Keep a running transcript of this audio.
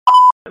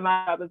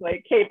my job is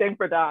like caping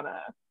for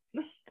Donna.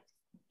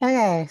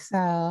 Okay,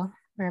 so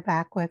we're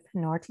back with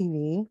Nor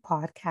TV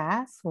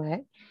podcast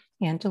with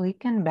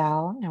Angelique and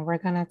Belle, and we're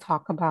gonna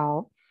talk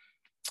about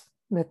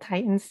the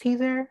Titans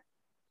teaser.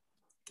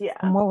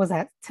 Yeah. What was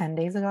that, 10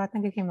 days ago? I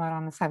think it came out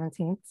on the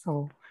 17th.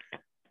 So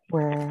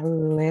we're a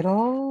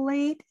little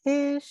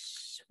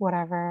late-ish,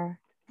 whatever.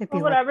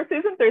 Well, whatever.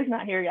 Season 3's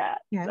not here yet.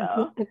 Yeah,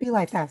 So. it'd be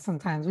like that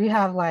sometimes. We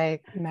have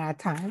like mad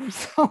times,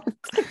 so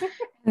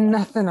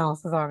nothing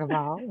else to talk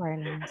about right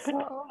now.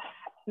 So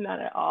not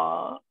at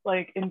all.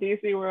 Like in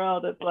DC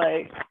world, it's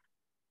like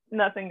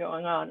nothing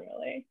going on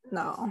really.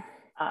 no.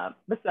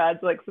 Besides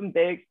like some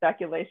big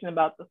speculation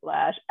about the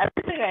Flash.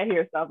 Everything I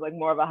hear sounds like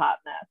more of a hot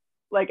mess.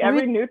 Like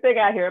every new thing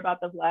I hear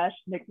about the Flash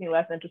makes me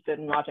less interested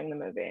in watching the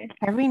movie.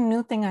 Every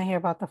new thing I hear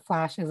about the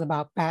Flash is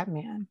about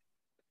Batman.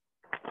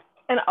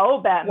 And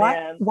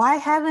Batman. Why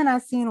haven't I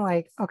seen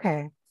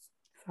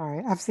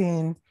I've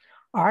seen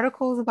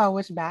articles about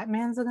which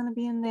Batmans are going to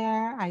be in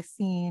there. I've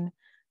seen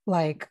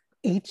like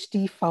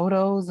HD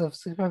photos of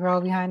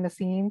Supergirl behind the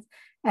scenes.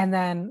 And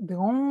then the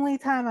only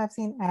time I've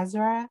seen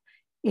Ezra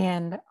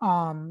and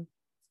the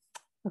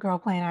girl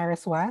playing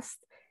Iris West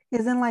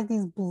is in like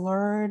these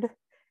blurred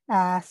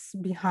ass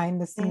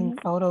behind the scenes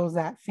photos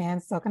that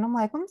fans took. And I'm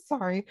like, I'm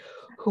sorry,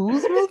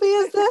 whose movie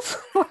is this?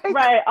 Like,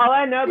 right. All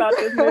I know about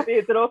this movie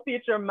is it'll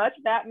feature much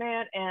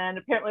Batman and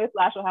apparently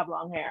Flash will have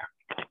long hair.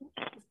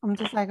 I'm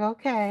just like,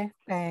 okay,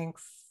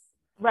 thanks.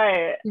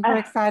 Right. Super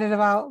excited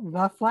about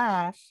the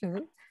Flash.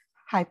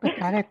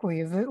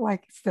 Hypothetically, is it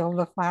like still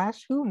the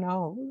Flash? Who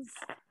knows?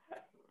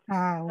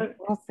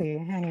 We'll see.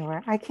 Anyway,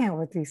 I can't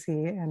with DC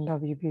and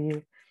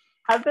WB.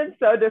 I've been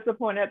so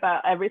disappointed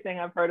about everything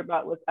I've heard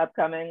about what's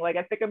upcoming. Like,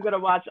 I think I'm gonna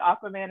watch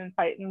Aquaman and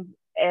Titans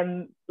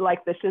and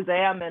like the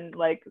Shazam and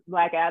like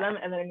Black Adam,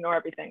 and then ignore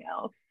everything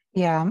else.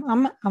 Yeah,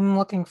 I'm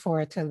looking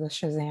forward to the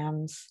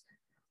Shazams.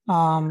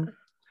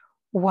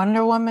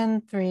 Wonder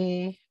Woman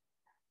 3,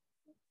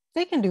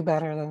 they can do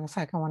better than the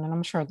second one, and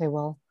I'm sure they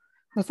will.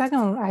 The second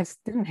one, I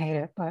didn't hate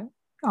it, but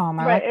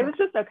right, it was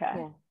just okay.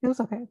 Yeah, it was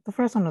okay. The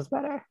first one was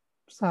better.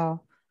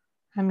 So,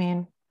 I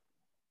mean,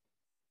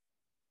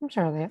 I'm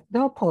sure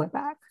they'll pull it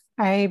back.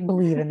 I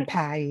believe in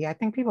Patty. I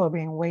think people are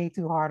being way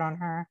too hard on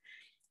her.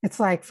 It's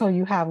like, so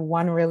you have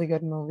one really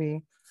good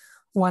movie,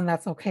 one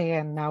that's okay,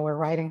 and now we're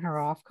writing her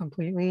off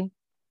completely.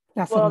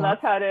 That's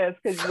how it is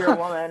because you're a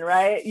woman,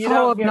 right? You so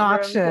don't get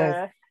obnoxious. room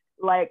to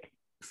like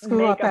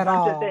screw make up a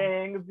bunch of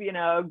things,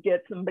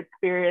 get some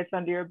experience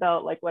under your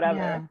belt, like whatever.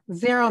 Yeah.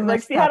 Zero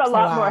like she had a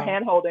lot more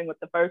hand holding with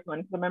the first one.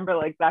 Because remember,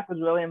 like Zach was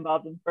really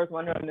involved in the first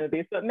Wonder Woman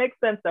movie, so it makes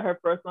sense that her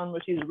first one,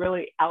 where she's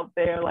really out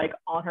there, like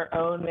on her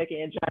own,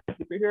 making a giant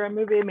superhero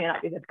movie, may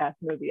not be the best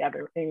movie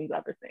anyone's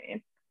ever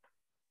seen.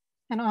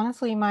 And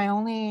honestly,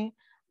 I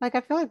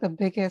feel like the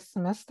biggest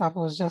misstep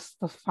was just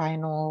the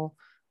final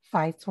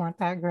fights weren't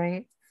that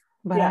great.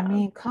 But yeah. I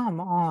mean, come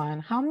on,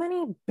 how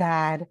many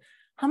bad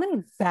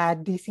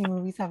DC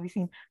movies have we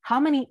seen?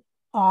 How many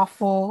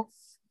awful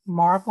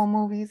Marvel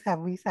movies have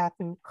we sat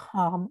through?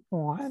 Come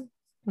on.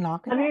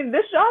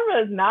 This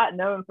genre is not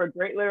known for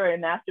great literary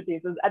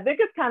masterpieces. I think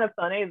it's kind of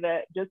funny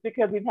that just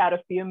because we've had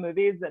a few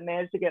movies that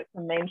managed to get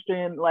some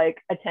mainstream like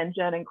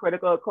attention and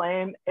critical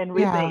acclaim in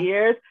recent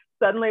years,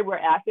 suddenly we're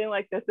acting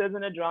like this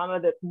isn't a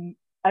genre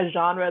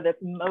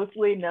that's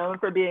mostly known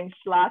for being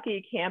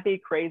schlocky,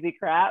 campy, crazy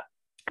crap.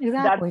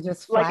 Exactly.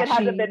 Just flashy. Like it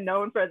hasn't been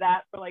known for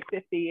that for like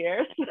 50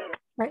 years.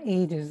 For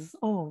ages.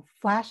 Oh,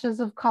 flashes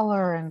of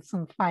color and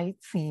some fight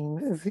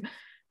scenes is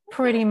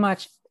pretty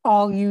much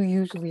all you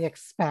usually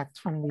expect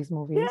from these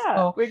movies. Yeah,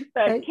 so we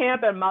expect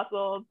camp and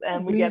muscles,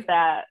 and we get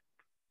that.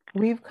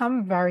 We've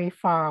come very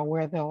far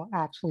where there'll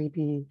actually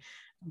be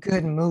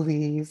good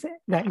movies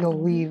that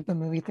you'll leave the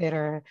movie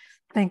theater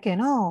thinking,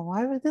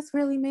 oh, this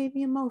really made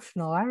me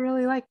emotional. I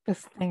really like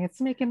this thing.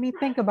 It's making me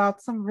think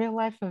about some real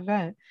life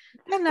event.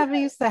 That never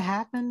used to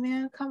happen,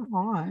 man. Come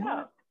on.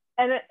 Yeah.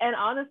 And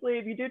honestly,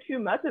 if you do too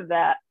much of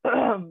that,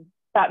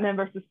 Batman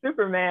versus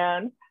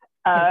Superman,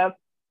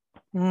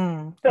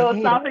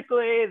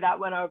 philosophically, that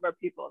went over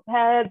people's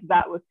heads.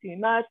 That was too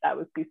much. That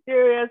was too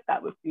serious.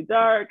 That was too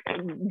dark.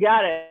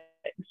 Got it.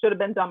 Should have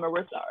been dumber.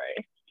 We're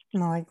sorry.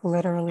 No, like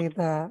literally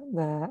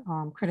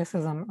the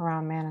criticism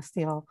around Man of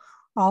Steel.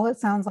 All it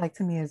sounds like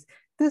to me is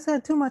this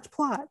had too much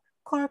plot.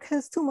 Clark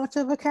has too much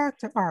of a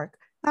character arc.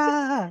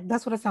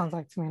 That's what it sounds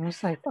like to me. I'm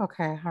just like,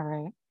 okay, all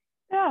right.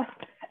 Yeah.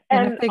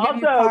 And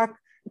also,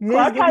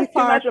 Clark has too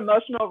much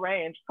emotional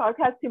range. Clark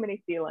has too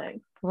many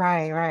feelings.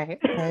 Right.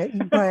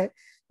 But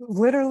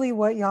literally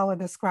what y'all are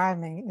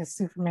describing is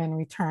Superman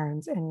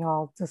Returns, and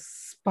y'all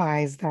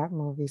despise that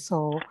movie.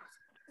 So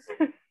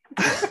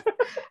I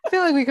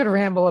feel like we could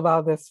ramble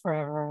about this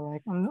forever.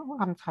 Like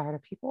I'm tired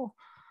of people.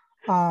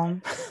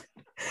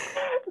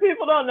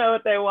 People don't know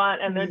what they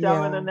want, and they're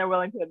dumber than they're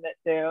willing to admit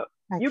to.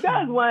 You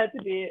guys want it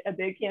to be a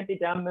big campy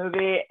dumb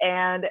movie,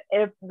 and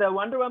if the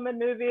Wonder Woman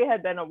movie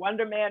had been a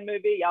Wonder Man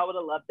movie, y'all would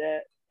have loved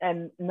it,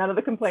 and none of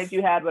the complaints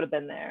you had would have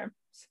been there.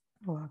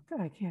 Look,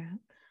 I can't.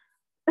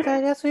 So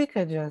I guess we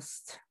could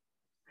just,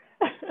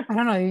 I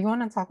don't know, you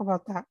want to talk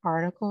about that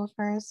article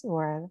first,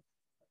 or?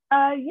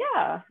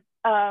 Yeah.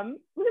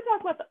 We can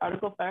talk about the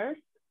article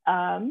first.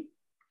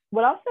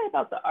 What I'll say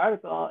about the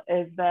article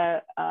is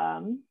that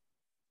I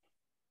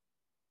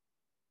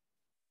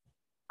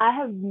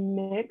have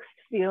mixed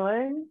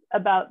feelings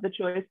about the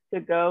choice to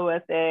go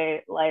with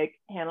a like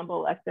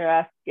Hannibal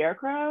Lecter-esque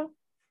scarecrow,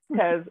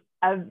 because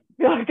I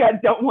feel like I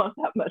don't want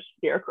that much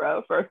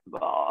scarecrow, first of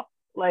all.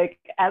 Like,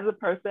 as a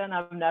person,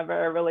 I've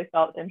never really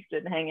felt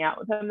interested in hanging out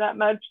with him that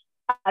much.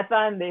 I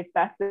find the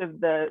effect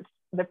of the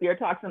fear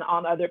toxin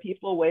on other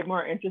people way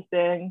more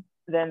interesting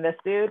than this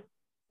dude.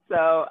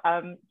 So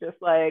I'm just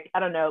like, I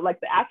don't know, like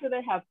the actor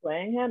they have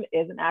playing him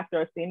is an actor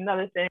I've seen in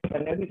other things. I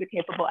know he's a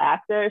capable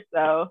actor.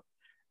 So,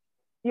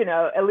 you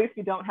know, at least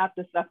you don't have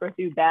to suffer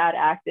through bad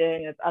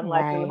acting. It's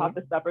unlikely you'll have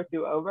to suffer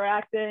through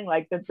overacting.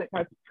 Like Vincent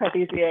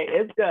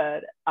Carthusier is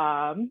good.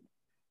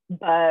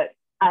 But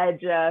I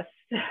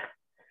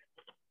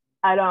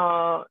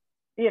don't,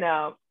 you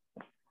know,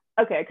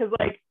 okay, because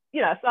like,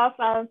 you know, I saw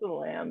Silence of the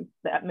Lambs,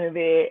 that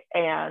movie,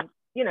 and,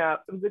 you know,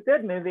 it was a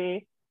good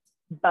movie,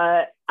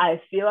 but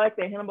I feel like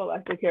the Hannibal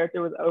Lecter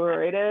character was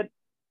overrated.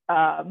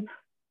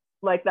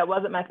 Like, that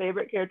wasn't my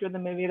favorite character in the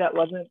movie. That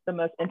wasn't the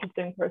most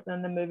interesting person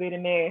in the movie to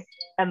me.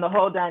 And the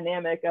whole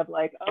dynamic of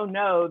like, oh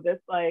no, this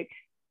like,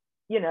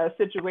 you know,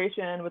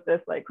 situation with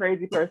this like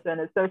crazy person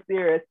is so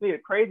serious. Be a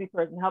crazy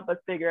person, help us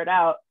figure it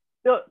out.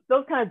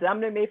 Still kind of dumb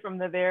to me from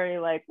the very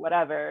like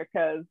whatever,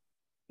 because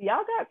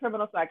y'all got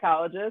criminal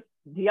psychologists.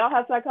 Do y'all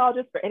have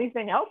psychologists for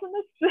anything else in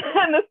this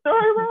in the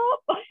story world?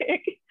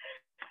 Like,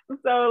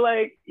 so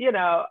like, you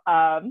know,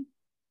 and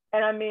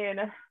I mean,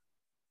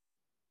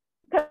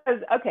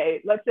 because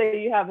okay, let's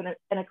say you have an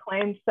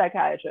acclaimed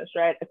psychiatrist,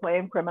 right?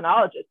 Acclaimed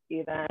criminologist,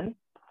 even.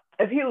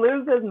 If he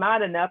loses his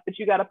mind enough that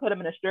you got to put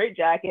him in a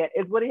straitjacket,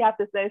 is what he have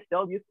to say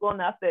still useful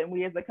enough that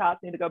we as the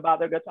cops need to go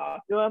bother go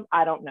talk to him?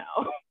 I don't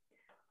know.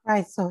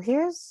 Right. So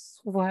here's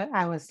what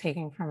I was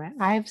taking from it.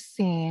 I've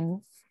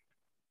seen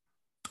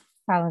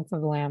Silence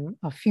of the Lamb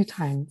a few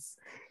times,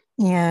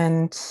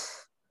 and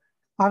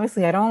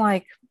obviously I don't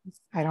like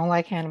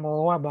Hannibal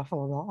or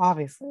Buffalo Bill,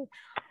 obviously.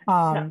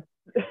 No.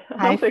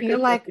 I feel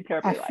like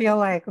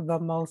the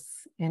most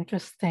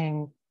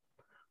interesting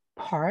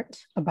part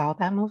about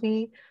that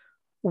movie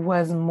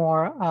was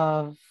more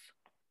of,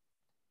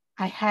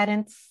 I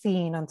hadn't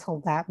seen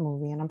until that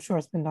movie, and I'm sure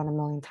it's been done a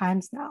million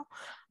times now,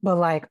 but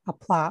like a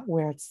plot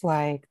where it's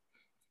like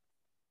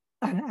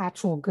an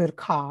actual good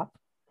cop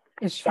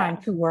is trying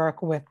to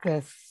work with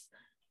this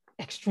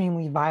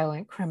extremely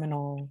violent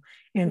criminal,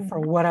 and for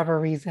whatever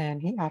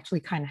reason he actually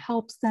kind of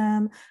helps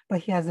them,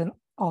 but he has an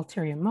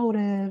ulterior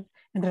motive.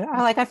 And then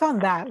I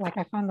found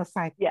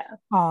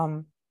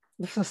the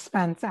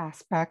suspense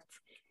aspect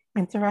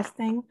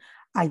interesting.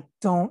 I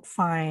don't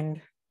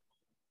find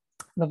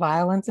the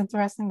violence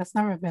interesting. That's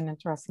never been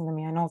interesting to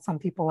me. I know some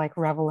people like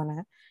revel in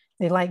it.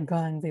 They like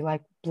guns, they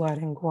like blood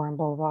and gore and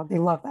blah, blah, blah. They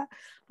love that.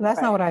 But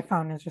that's not what I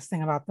found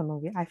interesting about the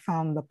movie. I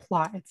found the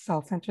plot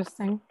itself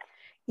interesting,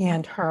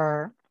 and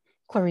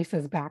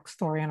Clarice's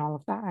backstory and all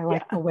of that. I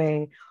like the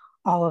way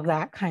all of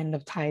that kind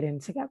of tied in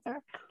together.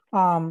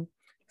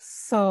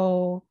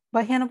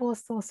 But Hannibal is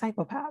still a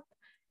psychopath.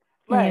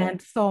 Right. And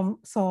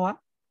so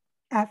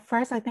at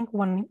first, I think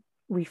when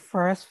we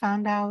first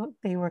found out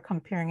they were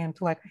comparing him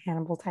to like a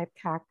Hannibal type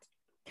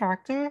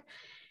character,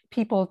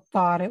 people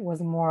thought it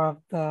was more of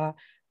the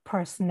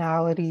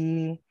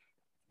personality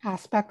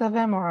aspect of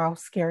him or how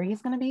scary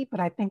he's going to be. But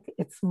I think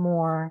it's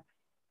more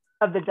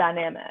of the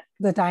dynamic.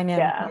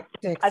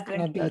 Dick's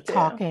going to be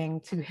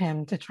talking to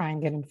him to try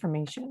and get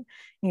information.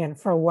 And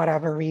for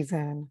whatever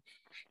reason,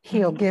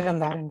 he'll give him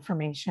that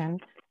information,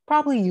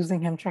 probably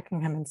using him,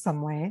 tricking him in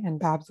some way. And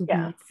Babs will be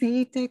like,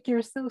 see, Dick,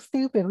 you're so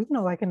stupid. You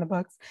know, like in the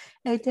books,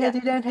 I told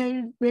you that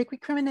I break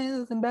with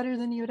criminals and better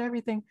than you at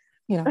everything.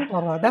 You know,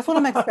 blah, blah. That's what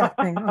I'm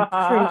expecting. I'm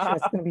pretty sure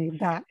it's going to be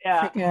that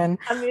freaking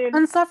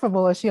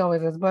insufferable as she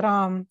always is. But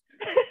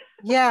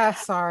yeah,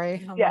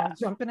 sorry. I'm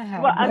jumping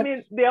ahead. Well, I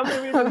mean, the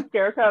only reason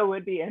Scarecrow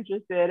would be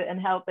interested in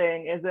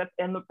helping is if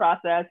in the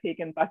process he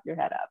can fuck your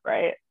head up,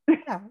 right?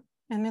 Yeah.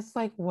 And it's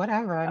like,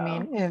 whatever. I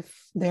mean,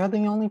 if they're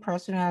the only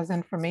person who has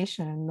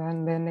information,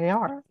 then they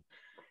are.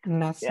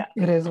 And that's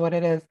it is what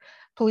it is.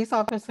 Police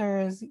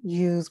officers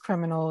use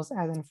criminals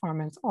as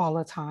informants all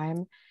the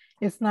time.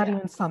 It's not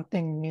even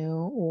something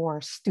new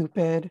or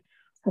stupid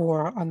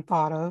or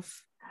unthought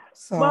of.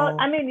 So, well,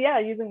 I mean,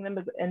 using them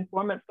as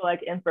informants for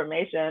like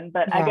information,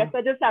 but I guess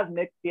I just have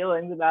mixed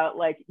feelings about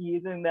like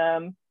using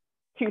them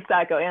to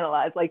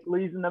psychoanalyze, like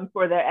using them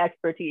for their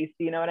expertise.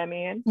 Do you know what I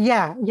mean?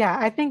 Yeah.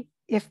 I think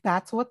if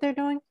that's what they're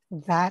doing,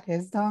 that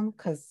is dumb,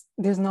 because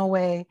there's no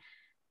way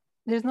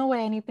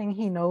anything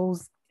he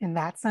knows in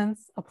that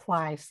sense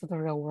applies to the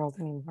real world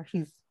anymore.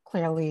 He's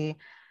clearly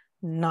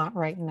not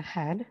right in the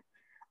head.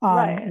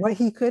 What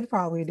he could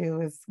probably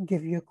do is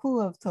give you a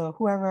clue of to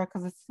whoever,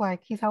 because it's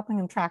like he's helping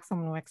him track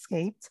someone who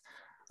escaped.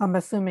 I'm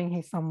assuming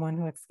he's someone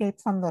who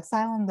escaped from the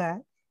asylum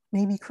that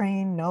maybe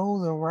Crane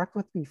knows or worked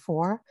with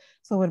before.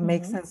 So it would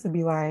make sense to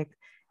be like,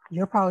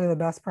 you're probably the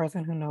best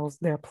person who knows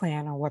their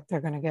plan or what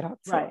they're going to get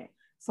up to.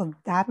 So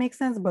that makes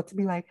sense. But to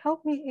be like,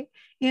 help me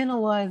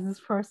analyze this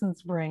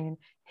person's brain,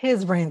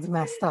 his brain's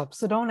messed up.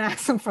 So don't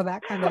ask him for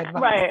that kind of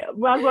advice. Right.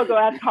 Might as well go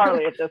ask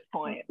Harley at this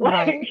point.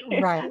 Right,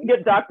 right.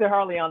 Get Dr.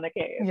 Harley on the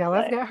case. Yeah,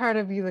 let's get her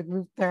to be the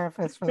group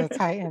therapist for the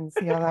Titans,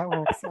 see how that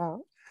works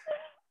out.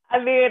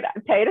 I mean,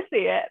 pay to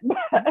see it.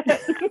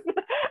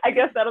 I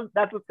guess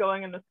that's what's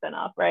going in the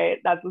spinoff, right?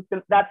 That's what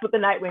the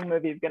Nightwing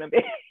movie is going to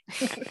be.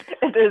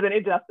 If there's any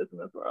justice in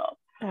this world.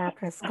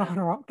 Therapist's gone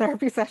wrong.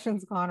 Therapy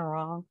session's gone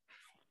wrong.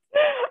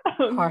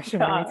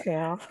 Cautionary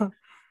tale.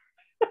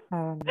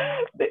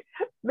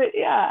 But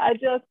yeah, I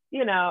just,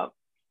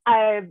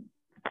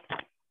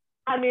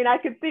 I mean, I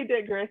could see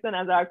Dick Grayson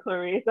as our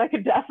Clarice. I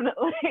could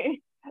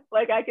definitely,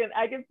 like, I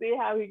can see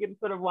how he can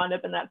sort of wind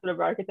up in that sort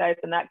of archetype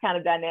and that kind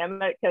of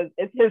dynamic, because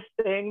it's his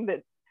thing.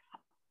 That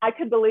I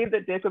could believe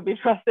that Dick would be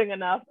trusting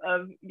enough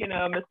of,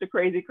 Mr.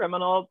 Crazy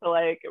Criminal to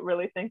like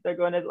really think they're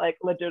going to like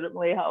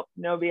legitimately help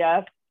No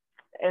BS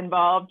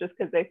involved just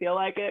because they feel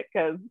like it.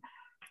 Because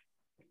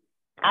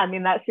I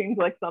mean, that seems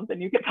like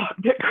something you could talk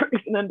Dick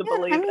Grayson into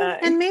believing.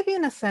 And maybe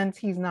in a sense,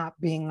 he's not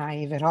being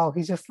naive at all.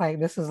 He's just like,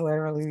 this is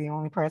literally the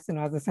only person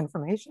who has this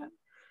information.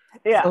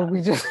 Yeah. So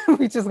we just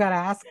got to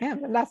ask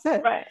him, and that's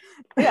it. Right.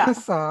 Yeah.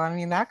 So I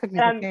mean, that could be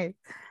the case.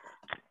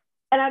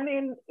 And I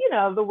mean,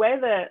 the way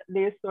that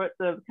these sorts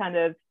of kind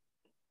of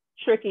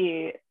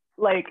tricky,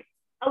 like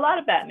a lot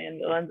of Batman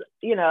villains,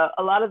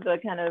 a lot of the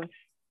kind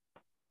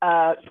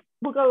of,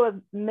 we'll go with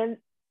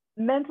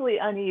mentally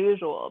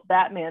unusual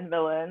Batman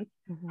villains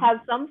have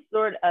some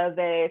sort of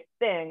a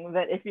thing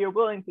that if you're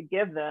willing to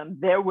give them,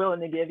 they're willing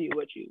to give you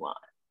what you want.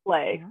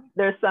 Like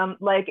there's some,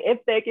 like if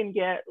they can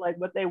get like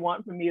what they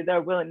want from you,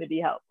 they're willing to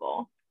be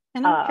helpful.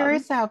 And I'm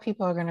curious how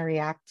people are going to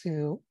react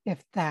to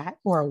if that,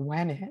 or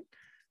when it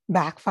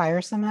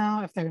backfires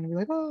somehow, if they're going to be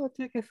like, oh,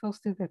 Dick is so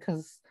stupid.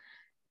 Because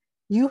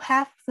you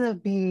have to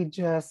be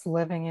just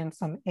living in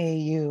some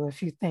AU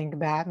if you think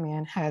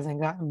Batman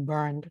hasn't gotten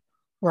burned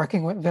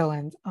working with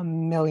villains a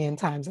million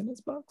times in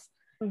his books.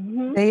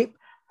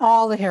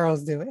 All the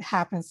heroes do. It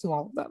happens to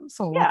all of them.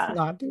 So let's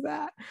not do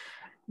that.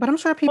 But I'm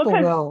sure people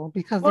will,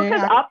 because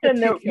often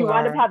you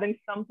wind up having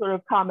some sort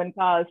of common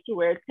cause to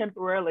where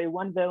temporarily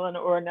one villain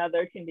or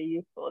another can be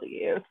useful to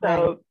you.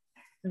 So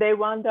they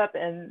wound up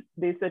in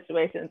these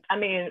situations. I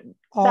mean,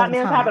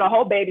 Batman's having a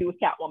whole baby with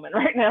Catwoman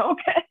right now.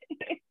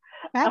 Okay.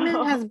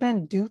 Batman has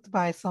been duped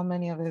by so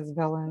many of his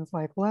villains.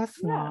 Like,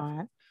 let's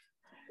not.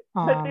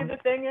 But see, the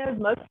thing is,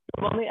 most people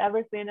have only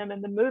ever seen him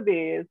in the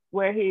movies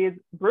where he's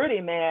broody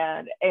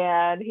man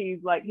and he's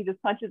like, he just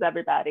punches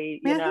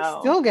everybody. He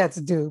still gets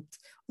duped.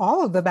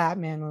 All of the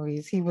Batman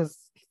movies,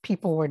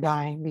 people were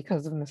dying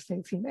because of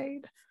mistakes he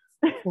made.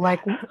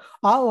 Like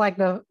I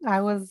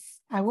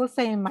will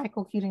say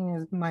Michael Keaton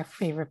is my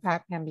favorite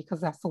Batman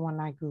because that's the one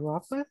I grew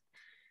up with.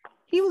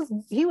 He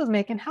was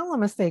making hella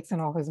mistakes in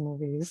all his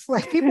movies.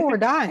 Like people were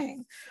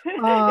dying.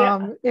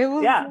 It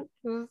was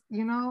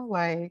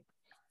like,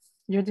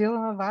 you're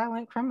dealing with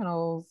violent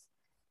criminals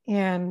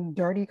and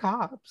dirty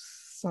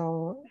cops.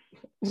 So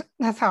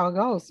that's how it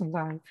goes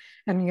sometimes.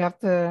 And you have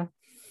to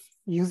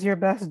use your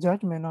best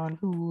judgment on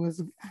who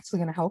is actually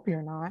going to help you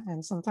or not.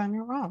 And sometimes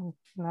you're wrong.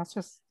 And that's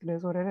just, it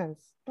is what it is.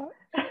 But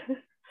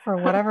for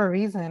whatever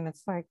reason,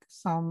 it's like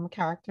some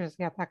characters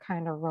get that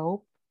kind of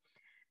rope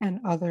and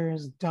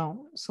others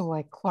don't. So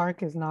like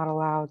Clark is not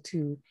allowed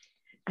to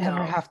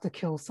ever have to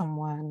kill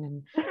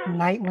someone, and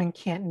Nightwing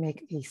can't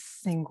make a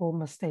single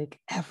mistake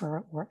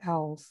ever or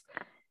else,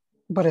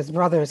 but his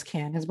brothers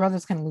can. His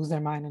brothers can lose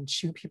their mind and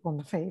shoot people in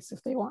the face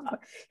if they want.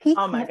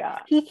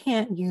 He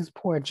can't use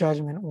poor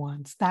judgment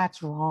once.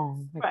 That's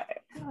wrong.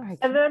 Right.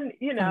 And then,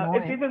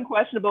 it's even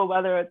questionable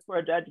whether it's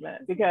poor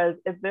judgment, because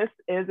if this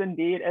is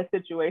indeed a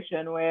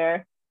situation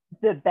where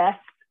the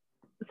best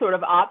sort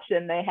of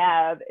option they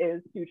have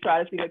is to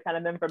try to see what kind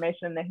of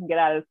information they can get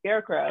out of the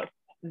Scarecrow,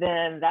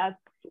 then that's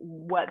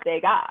what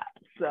they got.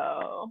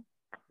 So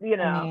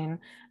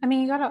I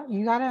mean you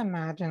gotta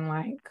imagine,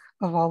 like,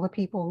 of all the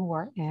people who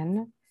are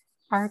in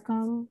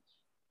Arkham,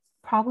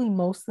 probably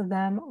most of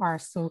them are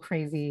so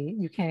crazy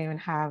you can't even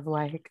have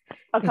like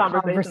a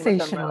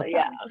conversation with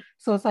them.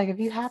 So it's like, if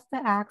you have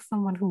to ask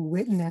someone who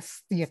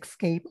witnessed the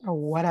escape or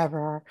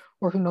whatever,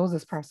 or who knows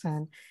this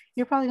person,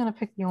 you're probably going to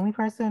pick the only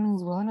person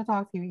who's willing to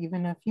talk to you,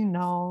 even if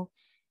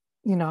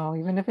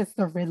even if it's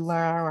the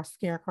Riddler or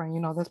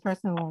Scarecrow, this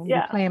person won't be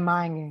playing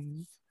mind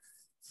games.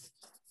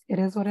 It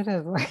is what it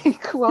is.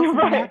 Like, who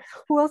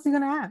else are you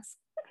gonna ask?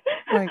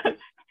 Like,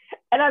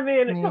 and I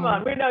mean, come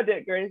on, we know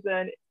Dick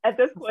Grayson. At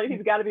this point,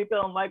 he's got to be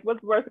feeling like,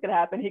 what's worse that could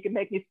happen? He can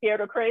make me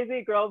scared or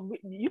crazy. Girl,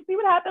 you see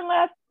what happened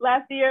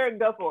last year?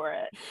 Go for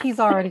it. He's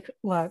already,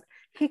 look,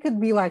 he could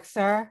be like,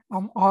 sir,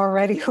 I'm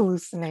already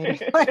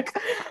hallucinating. Like,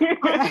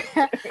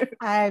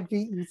 I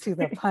beat you to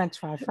the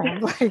punch, my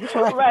friend. Like,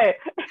 right.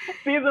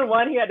 Season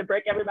 1, he had to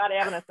break everybody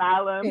out of an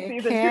asylum.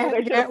 Season 2,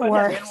 they should have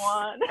put him in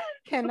one.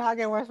 Cannot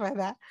get worse by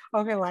that.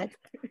 Okay, like,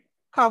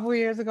 couple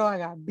years ago, I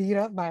got beat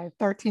up by a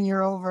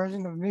 13-year-old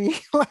version of me.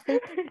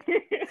 Like,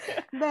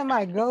 then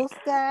my ghost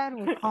dad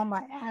was on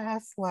my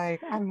ass.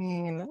 Like, I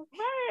mean,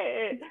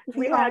 Right.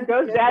 We had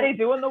Ghost Daddy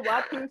doing the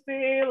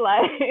Watusi.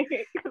 Like,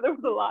 there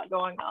was a lot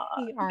going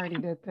on. He already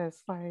did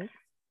this.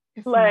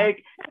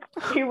 Like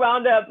he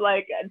wound up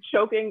like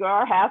choking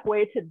Gar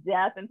halfway to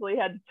death until he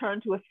had to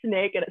turn to a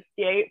snake and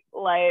escape.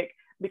 Like,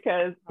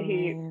 because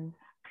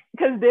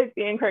Dick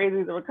being crazy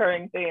is a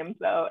recurring theme.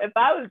 So if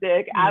I was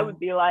Dick, I would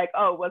be like,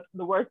 oh, what's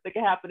the worst that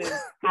could happen is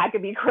I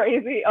could be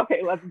crazy.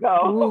 Okay, let's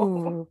go.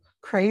 Ooh,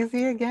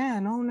 crazy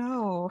again. Oh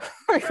no.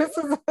 This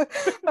is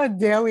a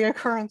daily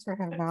occurrence for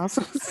him now.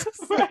 So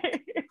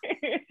right.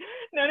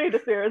 No need to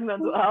fear his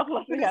mental health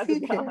unless he has a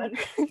gun.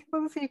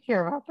 What does he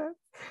care about this?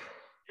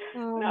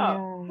 Oh,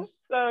 no. Man.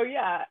 So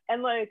yeah,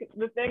 and like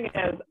the thing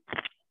is,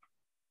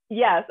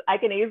 yes, I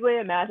can easily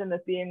imagine this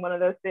being one of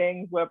those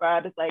things where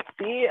Brad is like,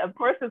 see, of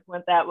course this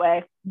went that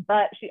way,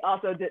 but she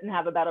also didn't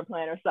have a better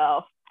plan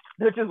herself,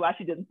 which is why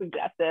she didn't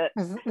suggest it.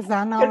 Is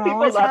that not what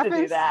always love happens?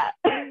 To do that.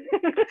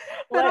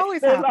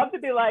 Always they happens. love to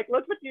be like,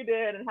 look what you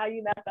did and how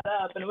you messed that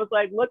up. And it was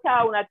like, look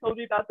how when I told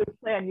you about this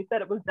plan, you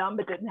said it was dumb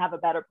but didn't have a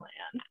better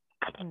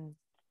plan.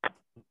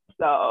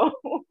 So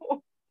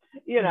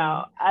you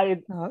know,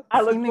 I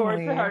look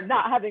forward to her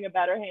not having a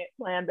better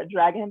plan, but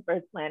dragging him for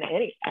his plan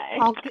anyway.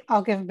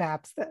 I'll give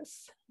Babs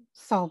this.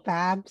 So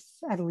Babs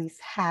at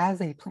least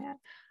has a plan.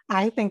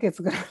 I think it's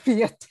going to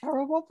be a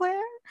terrible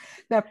plan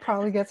that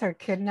probably gets her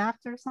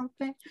kidnapped or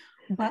something,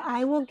 but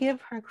I will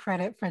give her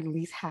credit for at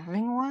least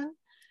having one.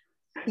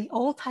 The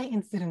old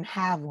Titans didn't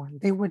have one.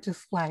 They were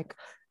just like,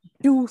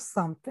 do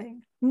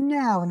something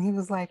now. And he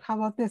was like, how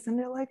about this? And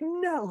they're like,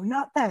 no,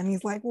 not that. And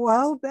he's like,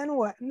 well, then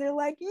what? And they're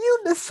like, you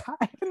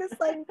decide. And it's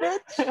like,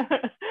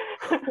 bitch,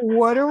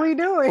 what are we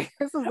doing?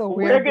 This is a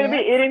weird We're going to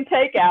be eating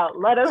takeout.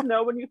 Let us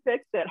know when you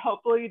fixed it.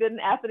 Hopefully you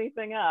didn't F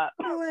anything up.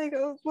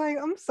 Like,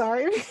 I'm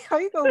sorry. How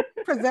you going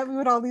to present me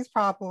with all these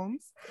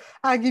problems?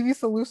 I give you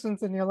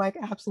solutions and you're like,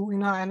 absolutely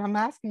not. And I'm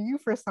asking you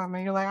for some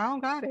and you're like, I don't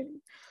got it.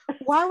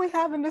 Why are we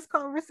having this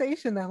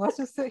conversation then? Let's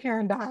just sit here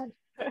and die.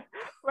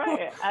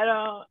 Right. I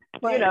don't,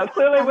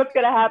 clearly what's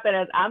going to happen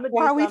is I'm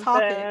going to do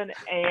something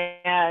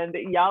and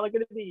y'all are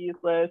going to be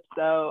useless.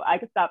 So I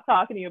can stop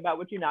talking to you about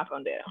what you're not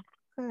going to do.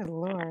 Good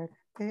Lord.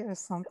 There is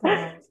something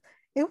else.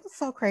 It was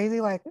so crazy,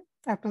 like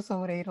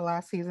episode 8 of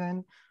last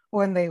season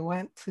when they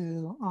went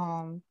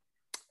to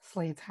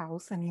Slade's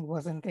house and he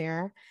wasn't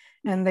there.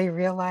 And they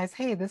realized,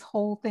 hey, this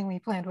whole thing we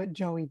planned with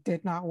Joey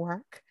did not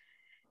work.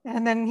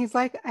 And then he's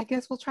like, I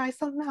guess we'll try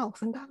something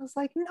else. And Donna's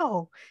like,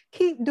 no,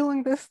 keep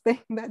doing this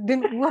thing that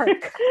didn't work.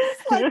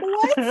 It's like,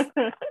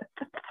 what?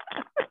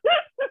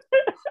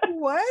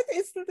 What?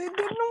 It didn't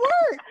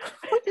work.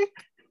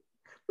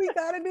 We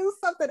got to do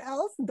something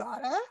else,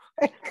 Donna.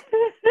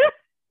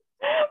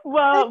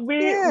 Well, we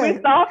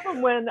saw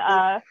from when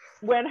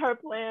her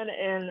plan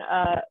in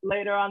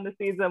later on the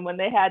season when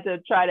they had to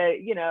try to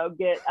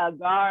get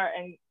Gar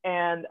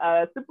and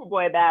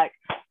Superboy back.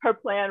 Her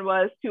plan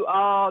was to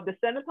all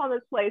descend upon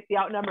this place, the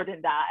outnumbered,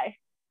 and die.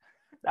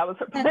 That was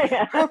her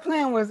plan. Her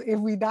plan was, if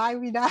we die,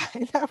 we die.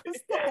 That was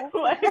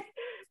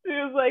she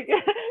was like,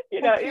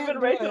 even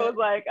Rachel was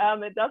like,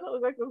 it doesn't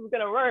look like this is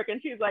gonna work,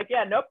 and she's like,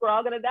 yeah, nope, we're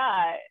all gonna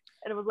die.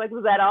 And it was like,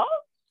 was that all?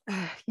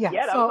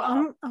 Yeah,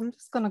 so I'm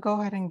just gonna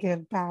go ahead and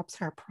give Babs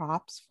her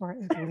props for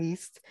at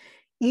least,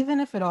 even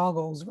if it all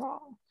goes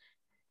wrong,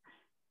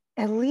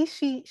 at least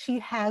she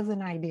has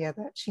an idea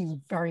that she's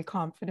very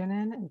confident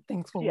in and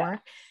thinks will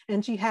work,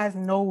 and she has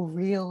no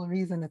real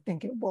reason to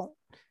think it won't,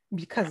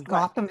 because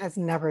Gotham has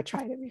never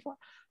tried it before.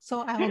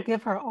 So I will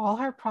give her all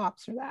her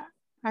props for that.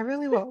 I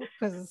really will,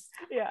 because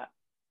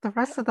the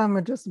rest of them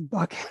are just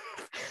bugging.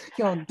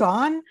 Yo,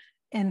 Dawn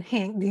and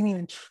Hank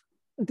didn't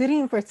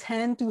even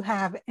pretend to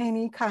have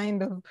any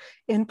kind of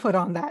input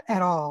on that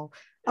at all,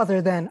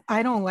 other than,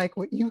 I don't like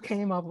what you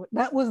came up with.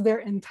 That was their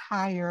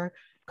entire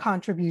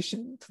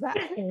contribution to that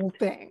whole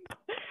thing.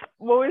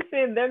 Well, we're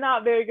seeing they're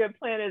not very good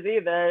planners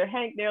either.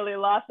 Hank nearly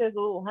lost his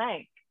little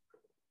Hank.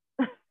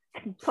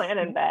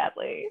 Planning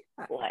badly.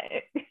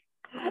 Like.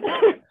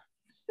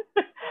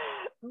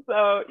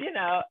 So,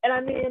 and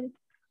I mean,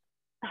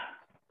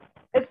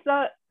 it's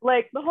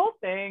like the whole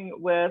thing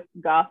with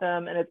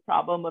Gotham and its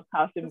problem with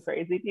costume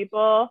crazy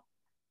people.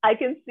 I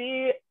can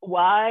see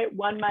why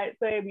one might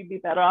say we'd be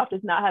better off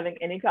just not having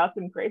any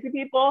costume crazy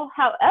people.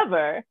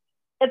 However,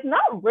 it's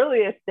not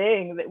really a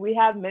thing that we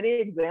have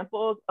many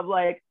examples of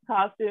like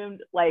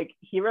costumed like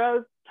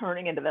heroes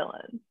turning into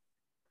villains.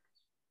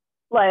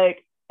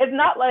 Like, it's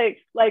not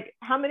like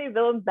how many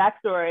villains'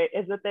 backstory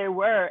is that they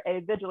were a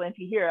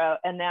vigilante hero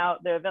and now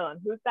they're a villain?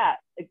 Who's that?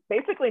 It's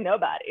basically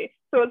nobody.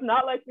 So it's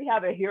not like we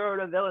have a hero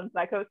to villain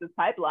psychosis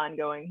pipeline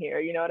going here.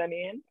 You know what I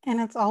mean? And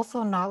it's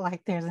also not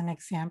like there's an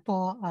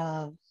example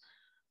of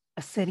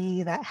a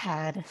city that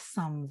had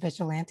some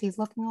vigilantes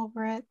looking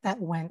over it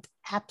that went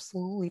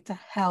absolutely to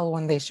hell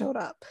when they showed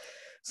up.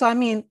 So, I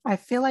mean, I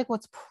feel like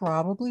what's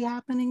probably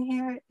happening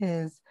here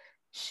is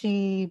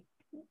she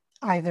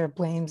either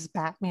blames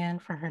Batman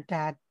for her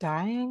dad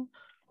dying,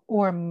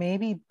 or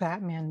maybe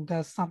Batman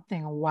does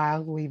something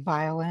wildly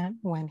violent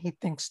when he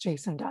thinks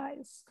Jason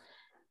dies.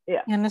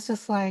 Yeah. And it's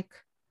just like,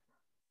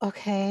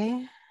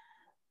 okay,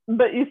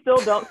 But you still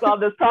don't solve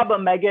this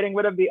problem by getting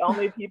rid of the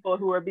only people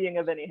who are being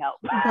of any help.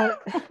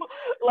 But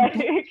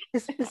like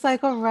it's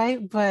like, all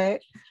right,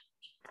 but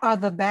are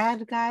the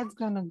bad guys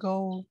gonna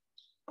go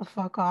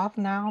fuck off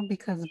now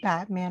because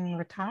Batman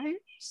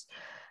retires?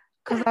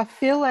 Because I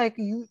feel like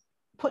you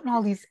putting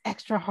all these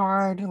extra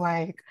hard,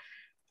 like,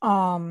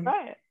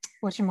 right.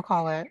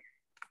 whatchamacallit,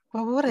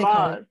 what do they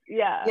call it? Laws.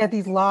 Yeah. Yeah,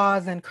 these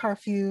laws and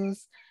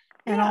curfews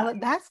and all Yeah.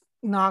 that. That's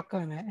not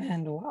gonna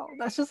end well.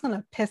 That's just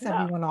gonna piss No.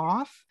 everyone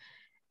off.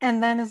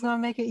 And then it's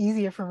gonna make it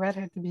easier for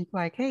Redhead to be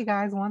like, hey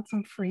guys, want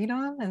some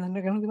freedom? And then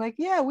they're gonna be like,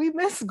 yeah, we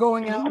miss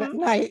going out at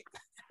night.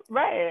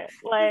 Right.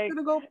 It's Like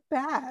gonna go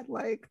bad.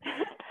 Like,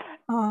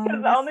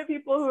 because the only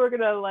people who are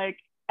gonna like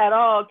at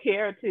all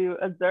care to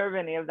observe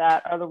any of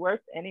that are the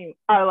worst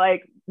are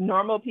like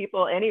normal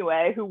people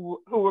anyway who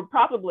were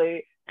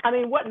probably, I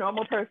mean, what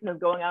normal person is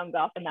going out in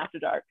Gotham after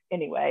dark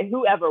anyway?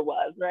 Whoever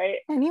was, right?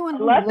 anyone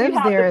who Unless you lives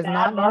have there the is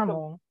not bad luck of,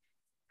 normal.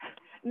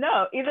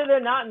 no, either they're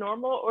not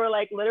normal or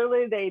like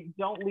literally they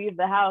don't leave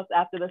the house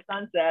after the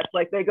sun sets.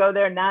 Like they go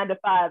there 9 to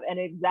 5 and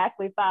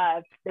exactly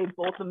 5 they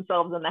bolt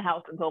themselves in the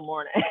house until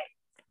morning.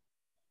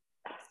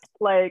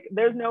 Like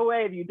there's no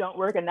way if you don't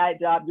work a night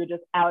job you're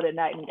just out at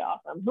night in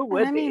Gotham. Who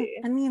would be?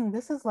 I mean,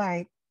 this is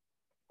like,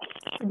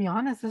 to be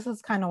honest, this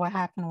is kind of what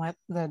happened with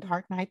the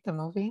Dark Knight, the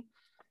movie.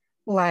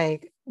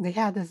 Like they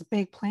had this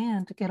big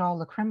plan to get all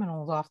the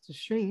criminals off the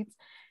streets,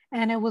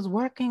 and it was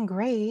working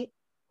great,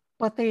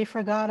 but they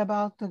forgot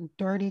about the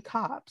dirty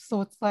cops.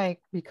 So it's like,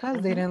 because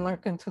they didn't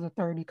look into the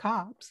dirty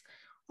cops,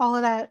 all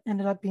of that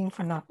ended up being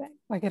for nothing.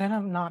 Like it ended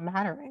up not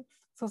mattering.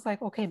 So it's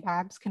like, okay,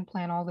 Babs can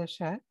plan all this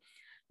shit,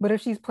 but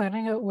if she's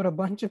planning it with a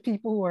bunch of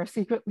people who are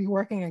secretly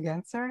working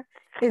against her,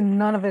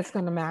 none of it's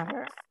gonna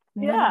matter.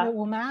 None of it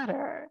will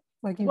matter.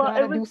 Like you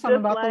gotta do something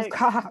about those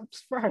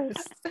cops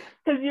first.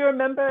 Because you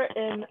remember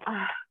in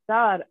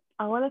God,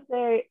 I want to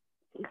say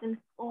season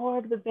 4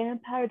 of the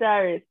Vampire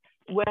Diaries,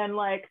 when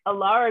like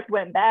Alaric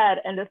went bad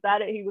and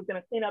decided he was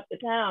going to clean up the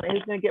town and he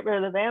was going to get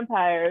rid of the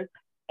vampires,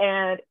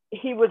 and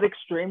he was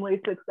extremely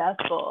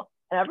successful,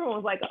 and everyone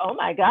was like, "Oh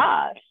my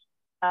gosh!"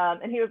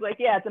 And he was like,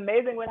 "Yeah, it's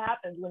amazing what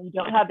happens when you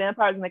don't have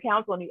vampires in the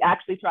council and you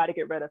actually try to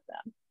get rid of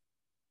them."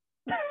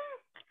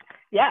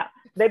 Yeah,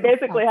 they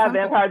basically have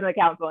vampires in the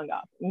council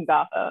in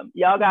Gotham.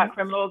 Y'all got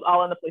criminals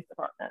all in the police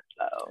department.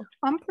 So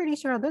I'm pretty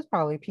sure there's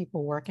probably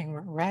people working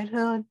with Red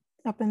Hood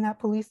up in that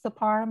police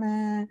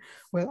department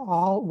with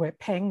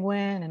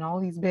Penguin and all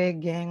these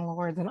big gang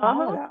lords and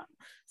all of that.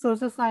 So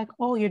it's just like,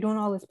 oh, you're doing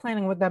all this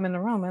planning with them in the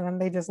room, and then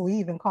they just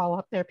leave and call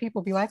up their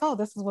people, be like, oh,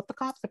 this is what the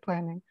cops are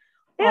planning.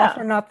 Yeah. All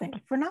for nothing.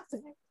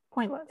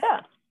 Pointless.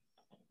 Yeah.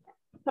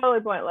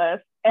 Totally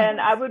pointless.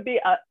 And I would be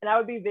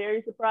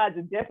very surprised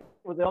if Dick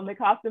was the only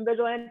costume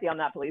vigilante on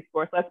that police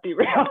force. Let's be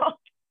real.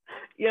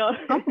 You know,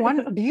 I'm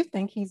wondering, do you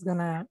think he's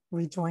gonna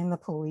rejoin the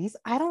police?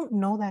 I don't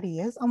know that he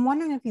is. I'm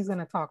wondering if he's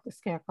gonna talk to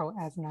Scarecrow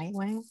as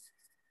Nightwing,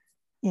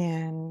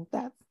 and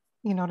that,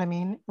 you know what I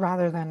mean,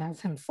 rather than as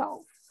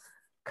himself.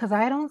 Because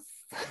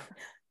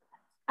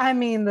I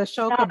mean, the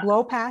show could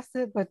blow past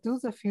it, but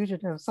dude's a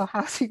fugitive, so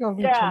how's he gonna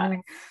be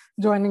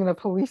joining the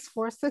police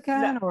force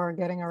again or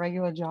getting a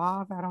regular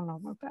job? I don't know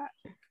about that.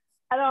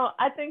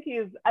 I think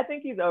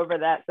he's over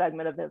that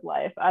segment of his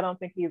life. I don't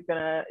think he's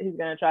gonna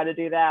try to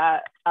do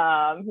that.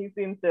 He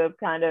seems to have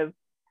kind of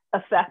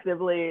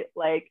effectively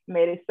like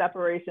made a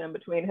separation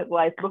between his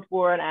life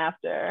before and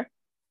after.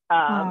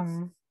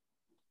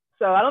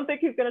 So I don't think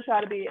he's gonna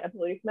try to be a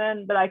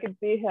policeman, but I could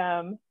see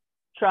him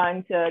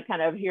trying to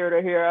kind of hero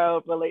to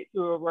hero relate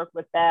to her work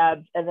with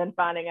Babs, and then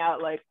finding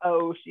out like,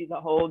 oh, she's a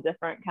whole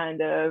different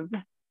kind of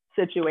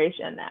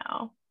situation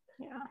now.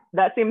 Yeah,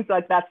 that seems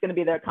like that's going to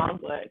be their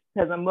conflict,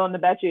 because I'm willing to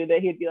bet you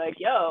that he'd be like,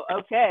 yo,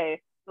 okay,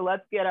 so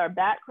let's get our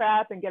bat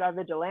crap and get our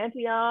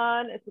vigilante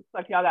on. It looks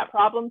like y'all got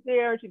problems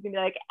here. She's going to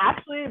be like,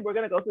 actually, we're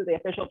going to go through the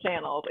official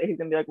channels. And he's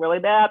going to be like, really,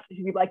 Babs?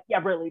 She'd be like, yeah,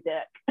 really,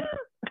 Dick.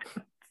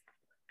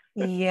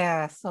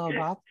 Yeah, so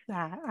about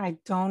that, I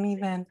don't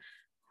even,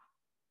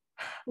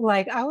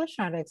 like, I was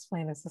trying to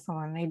explain this to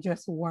someone. They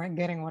just weren't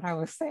getting what I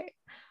was saying.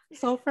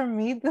 So for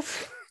me,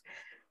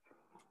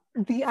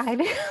 the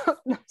idea,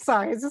 I'm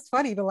sorry, it's just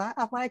funny to laugh.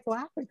 I'm like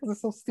laughing because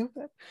it's so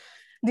stupid.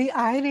 The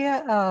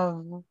idea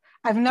of,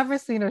 I've never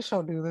seen a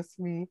show do this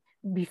to me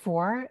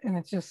before, and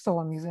it's just so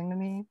amusing to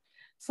me.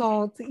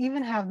 So to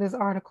even have this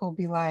article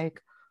be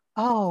like,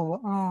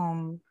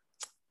 oh,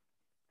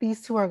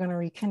 these two are going to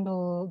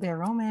rekindle their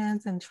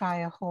romance and try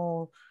a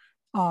whole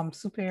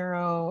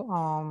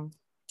superhero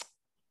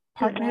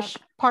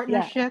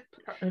partnership.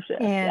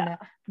 And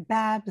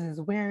Babs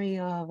is wary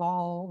of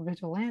all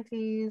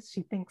vigilantes.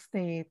 She thinks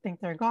they think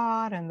they're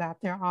God and that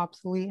they're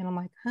obsolete. And I'm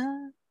like,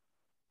 huh?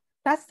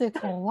 That's their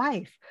whole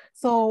life.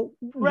 So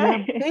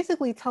you're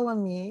basically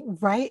telling me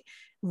right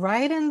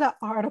in the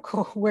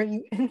article where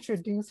you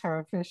introduce her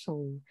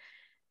officially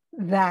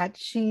that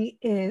she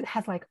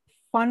has like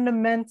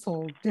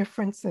fundamental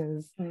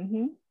differences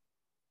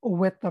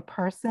with the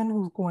person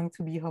who's going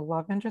to be her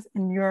love interest,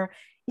 and you're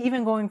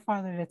even going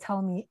farther to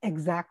tell me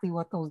exactly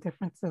what those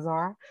differences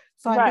are.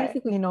 So I Right.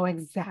 basically know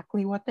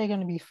exactly what they're going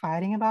to be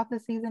fighting about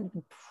this season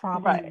and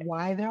probably Right.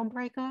 why they'll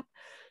break up.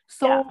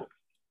 Yeah. So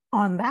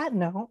on that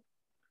note,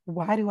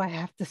 why do I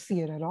have to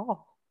see it at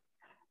all?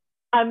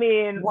 I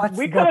mean, What's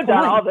we the could have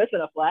done all point? this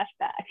in a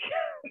flashback.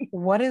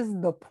 What is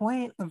the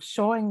point of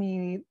showing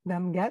me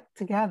them get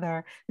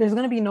together? There's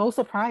going to be no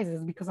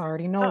surprises because I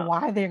already know Oh,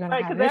 why they're going to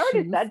right, have because they already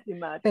issues. said too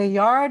much. They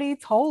already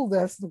told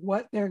us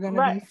what they're going to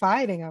Right. be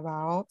fighting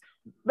about.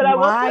 But I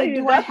will tell Why you,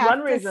 do I that's one have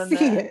to reason see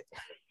that, it?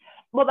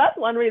 well, that's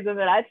one reason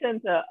that I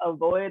tend to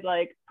avoid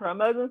like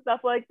promos and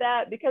stuff like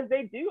that, because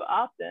they do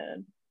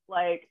often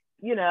like,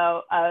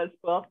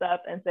 spoil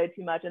stuff and say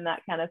too much and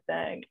that kind of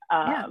thing.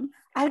 Yeah.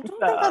 I don't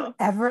think I've So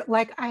ever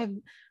like I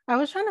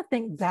was trying to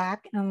think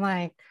back, and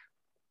like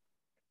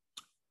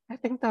I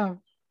think the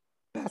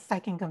best I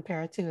can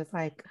compare it to is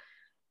like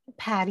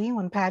Patty,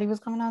 when Patty was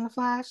coming on the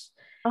Flash,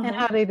 and uh-huh.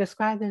 how they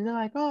described it. They're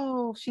like,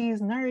 oh,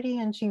 she's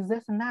nerdy and she's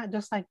this and that,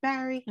 just like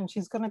Barry, and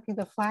she's gonna be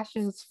the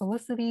Flash's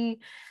Felicity,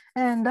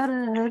 and da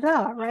da da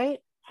da, right?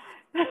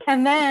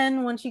 And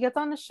then when she gets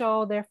on the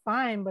show, they're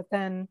fine, but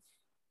then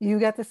you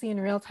get to see in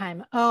real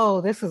time,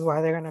 oh, this is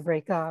why they're gonna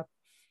break up.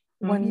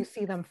 When Mm-hmm. you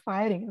see them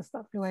fighting and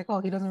stuff, you're like, oh,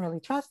 he doesn't really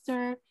trust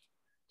her.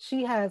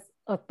 She has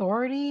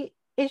authority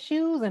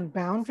issues and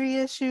boundary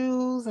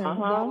issues and blah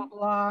Uh-huh. blah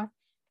blah.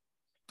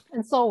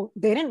 And so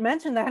they didn't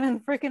mention that in the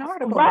freaking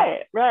article.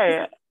 Right,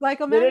 right. Like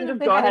They imagine didn't if just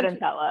they go had ahead and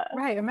tell us.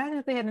 right, imagine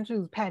if they had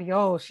introduced Patty.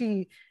 Oh,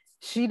 she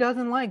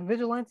doesn't like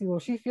vigilante, or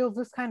she feels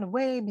this kind of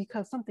way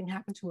because something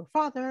happened to her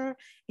father.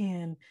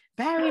 And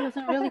Barry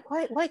doesn't really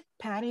quite like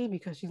Patty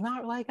because she's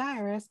not like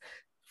Iris.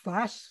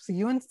 Flash, see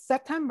you in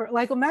September.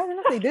 Like imagine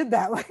if they did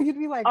that. Like you'd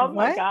be like, Oh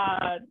my what?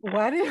 God.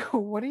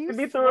 What are you To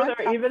be through what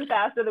with her even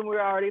faster than we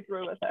were already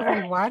through with her.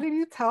 like why did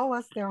you tell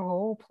us their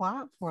whole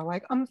plot for?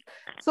 Like I'm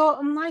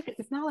like,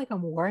 it's not like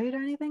I'm worried or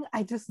anything.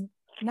 I just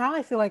now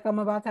I feel like I'm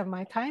about to have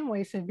my time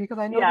wasted because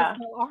I know this Yeah.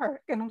 whole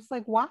arc, and I'm just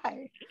like,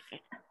 why?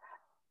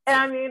 And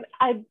I mean,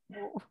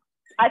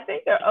 I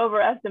think they're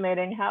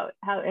overestimating how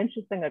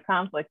interesting a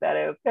conflict that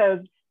is. Because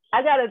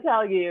I gotta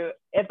tell you,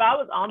 if I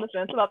was on the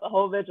fence about the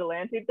whole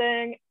vigilante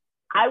thing,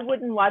 I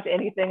wouldn't watch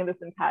anything in this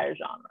entire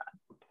genre.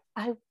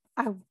 I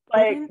I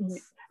Like wouldn't.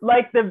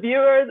 like the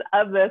viewers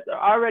of this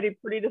are already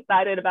pretty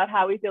decided about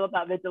how we feel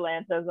about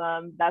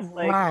vigilantism. That's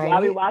like why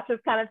we Right. watch this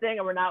kind of thing,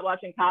 and we're not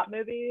watching cop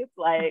movies.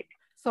 Like,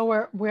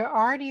 So we're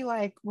already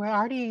like we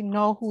already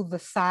know who the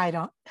side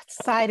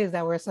is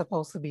that we're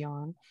supposed to be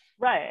on,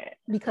 right.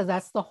 because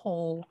that's the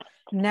whole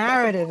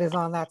narrative is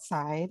on that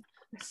side.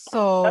 That's the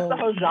So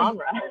whole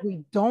genre.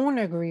 we don't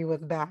agree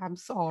with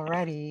Babs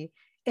already,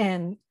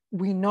 and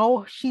we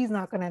know she's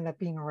not going to end up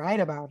being right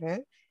about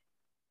it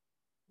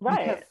because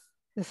Right.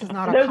 this is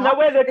not a There's no cop.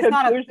 way the It's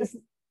not a conclusion. it's,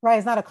 right.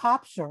 It's not a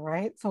cop show,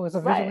 right? So it's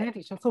a Right.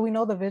 vigilante show. So we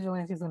know the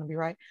vigilante is going to be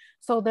right.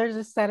 So they're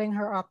just setting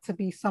her up to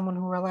be someone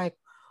who are like,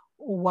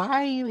 why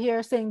are you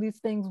here saying these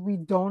things we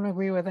don't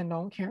agree with and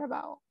don't care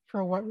about?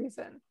 For what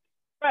reason?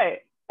 Right.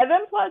 And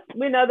then plus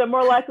we know that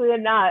more likely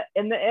than not,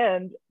 in the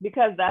end,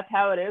 because that's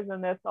how it is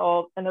in this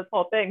whole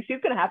thing, she's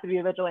gonna have to be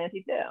a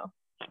vigilante too.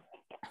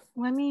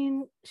 I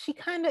mean, she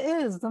kind of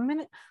is. The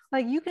minute,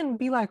 like, you can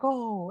be like,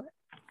 oh,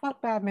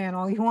 fuck Batman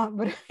all you want,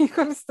 but you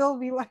can still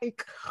be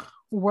like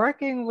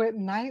working with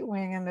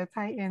Nightwing and the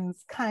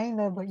Titans, kind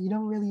of, but you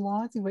don't really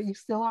want to, but you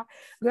still are.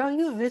 Girl,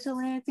 you a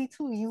vigilante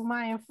too. You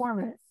my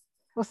informant.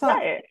 What's up?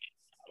 Right.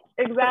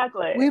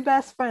 Exactly. We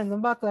best friends. I'm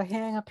about to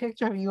hang a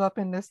picture of you up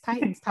in this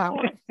Titans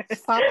tower.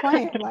 Stop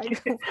playing.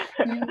 Like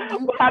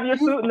We'll have your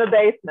suit in the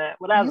basement,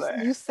 whatever.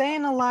 you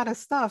saying a lot of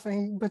stuff,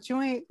 but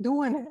you ain't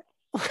doing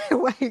it.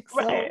 Like so.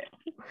 Right.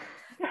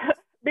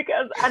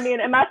 Because I mean,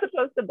 am I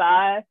supposed to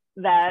buy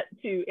that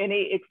to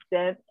any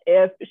extent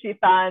if she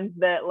finds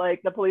that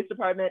like the police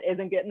department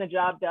isn't getting the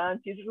job done?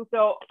 She's just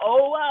go,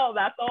 oh well,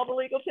 that's all the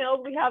legal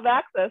channels we have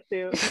access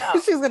to.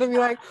 No. She's gonna be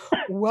like,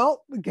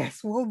 well,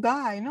 guess we'll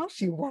die. No,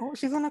 she won't.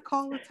 She's gonna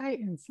call the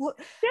Titans. Look,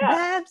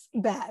 Yeah.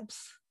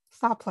 Babs,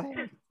 stop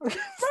playing.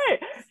 Right.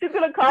 She's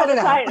gonna call the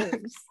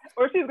Titans,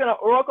 or she's gonna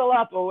oracle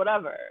up or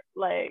whatever.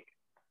 Like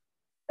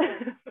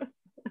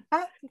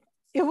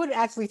it would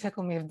actually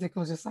tickle me if Dick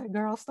was just like,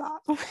 girl,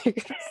 stop.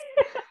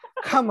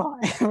 Come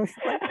on.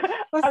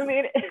 I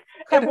mean,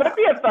 it would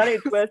be a funny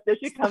twist if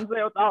she comes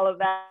in with all of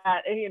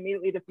that and he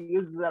immediately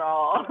diffuses it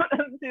all.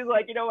 She's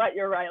like, you know what,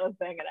 you're right, let's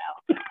hang it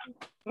out.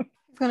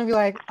 It's gonna be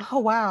like, oh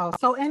wow.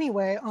 So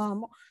anyway,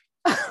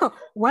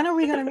 when are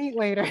we gonna meet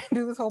later and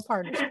do this whole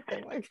partnership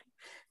thing? Like,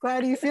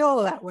 glad you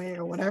feel that way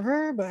or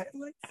whatever, but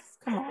like,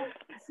 come on.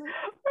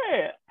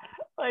 Right.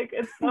 Like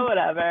it's so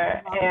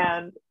whatever.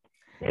 And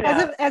you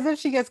know, as if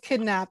she gets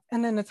kidnapped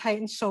and then the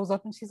Titan shows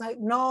up and she's like,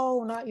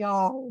 no, not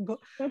y'all.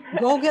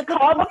 Go get the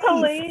Call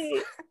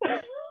police. The police.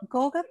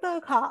 Go get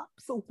the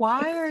cops.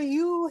 Why are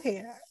you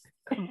here?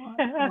 Come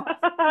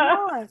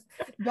on.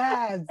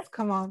 Babs,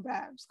 come on,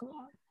 Babs, come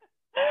on.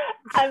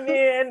 I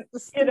mean,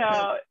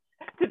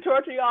 to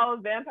torture y'all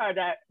with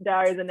Vampire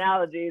Diaries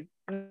analogies,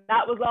 And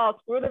that was all.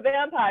 Screw the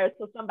vampires.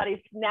 So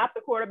somebody snapped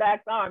the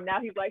quarterback's arm. Now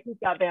he's like, who's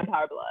got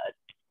vampire blood?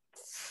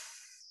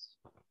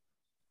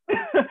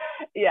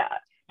 Yeah.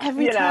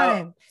 Every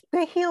time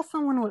they heal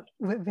someone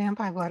with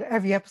vampire blood,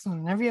 every episode,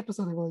 and every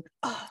episode they go like,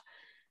 oh,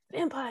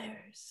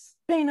 vampires,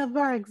 bane of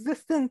our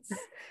existence.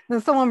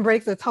 Then someone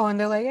breaks a toe and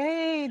they're like,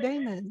 hey,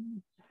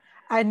 Damon,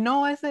 I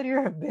know I said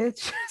you're a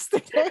bitch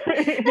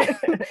yesterday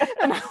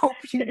and I hope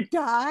you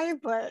die,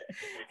 but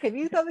can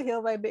you come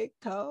heal my big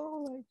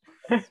toe?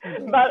 Like,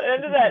 by the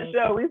end of that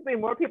show, we've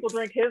seen more people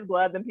drink his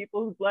blood than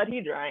people whose blood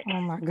he drank.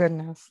 Oh my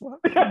goodness.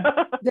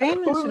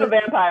 Damon who's the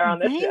vampire on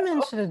this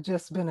Damon show? should have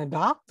just been a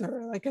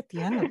doctor, like at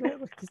the end of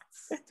it. Like,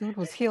 this dude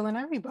was healing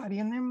everybody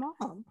and their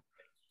mom.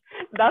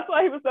 That's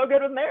why he was so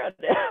good with Meredith.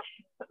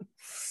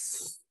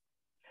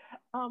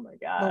 Oh my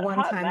God. The one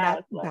time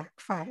that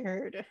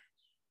backfired.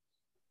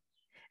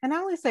 And I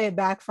only say it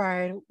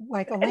backfired,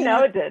 like Elena.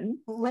 No, it didn't.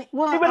 Well,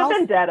 she would have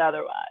been dead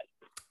otherwise.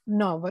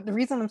 No, but the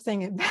reason I'm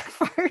saying it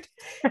backfired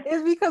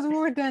is because we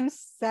were then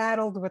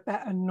saddled with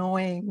that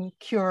annoying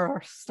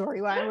Cure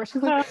storyline where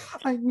she's like,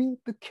 I need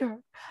the cure.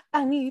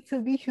 I need to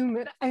be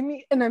human.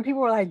 And then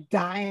people were like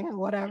dying and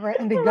whatever.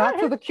 And they got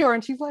to the cure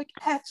and she's like,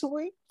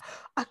 actually,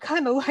 I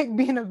kind of like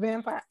being a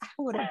vampire. I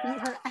would have beat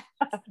her ass.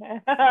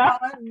 Oh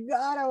my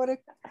God,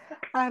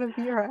 I'd have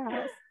beat her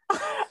ass.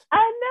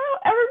 I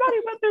know, everybody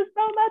went through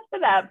so much for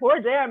that.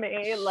 Poor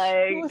Jeremy,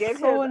 like, gave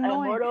so his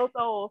immortal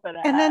soul for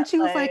that. And then she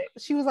was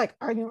like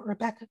arguing with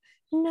Rebecca.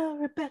 No,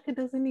 Rebecca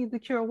doesn't need the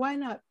cure. Why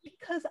not?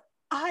 Because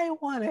I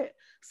want it.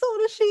 So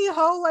does she,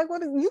 ho. Like,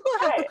 what is you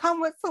gonna have to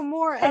come with some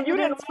more and you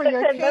didn't for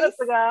your 10 case?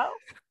 Minutes ago.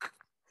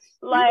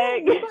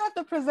 Like, you have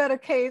to present a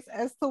case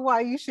as to why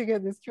you should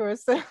get this cure,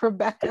 said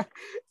Rebecca.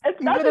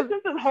 Especially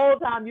since this whole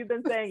time you've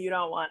been saying you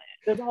don't want it.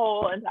 This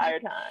whole entire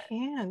time.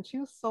 And she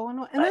was so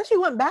annoying. And then she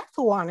went back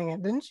to wanting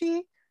it, didn't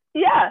she?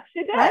 Yeah,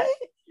 she did. Right?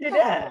 She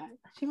did.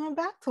 She went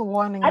back to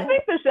wanting it. I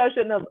think the show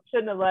shouldn't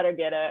have let her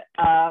get it.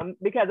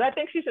 Because I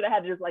think she should have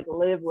had to just like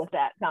live with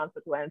that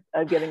consequence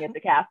of giving it to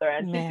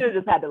Catherine. She should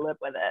have just had to live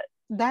with it.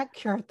 That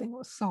cure thing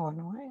was so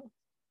annoying.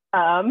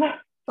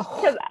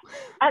 Because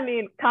I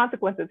mean,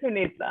 consequences, who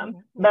needs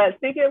them? But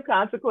speaking of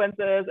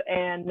consequences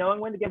and knowing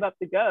when to give up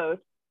the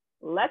ghost,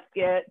 let's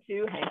get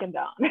to Hank and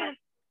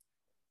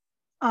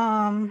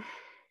Dawn.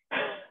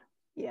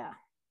 Yeah.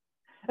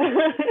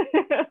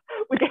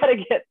 We gotta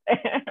get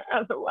there,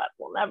 otherwise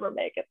we'll never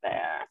make it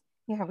there.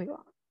 Yeah, we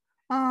will.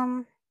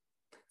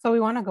 So we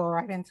want to go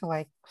right into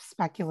like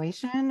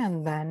speculation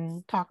and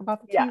then talk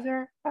about the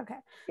teaser. Okay.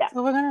 Yeah.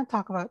 So we're gonna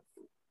talk about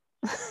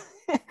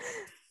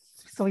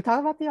so we talk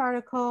about the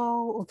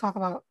article, we'll talk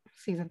about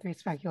season 3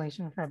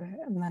 speculation for a bit,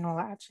 and then we'll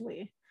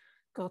actually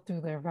go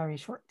through their very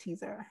short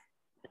teaser.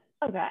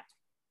 Okay.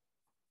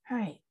 All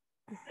right.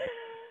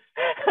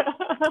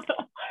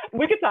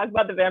 We could talk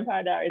about the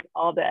Vampire Diaries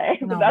all day,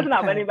 but that's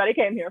not what anybody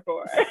came here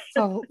for.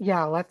 So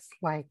yeah, let's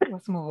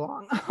move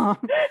along.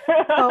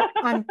 So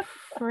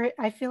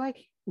I feel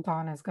like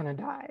Dawn is gonna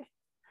die.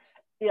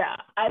 Yeah,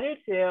 I do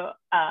too.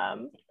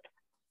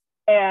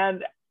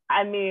 And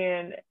I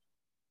mean,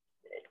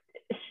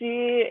 she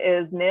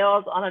is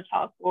nails on a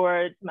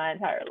chalkboard my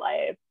entire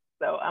life,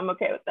 so I'm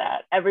okay with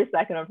that. Every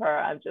second of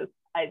her,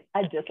 I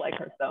dislike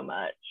her so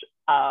much.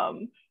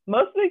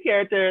 Most of the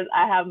characters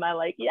I have my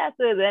like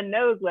yeses and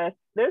nos with.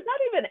 There's not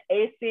even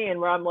a scene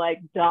where I'm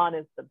like, Dawn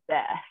is the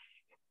best.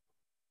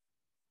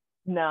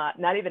 Not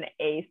even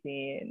a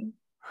scene.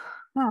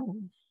 Oh.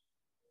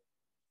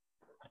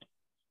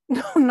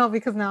 No,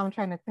 because now I'm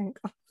trying to think.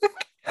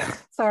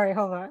 Sorry,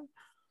 hold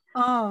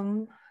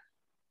on.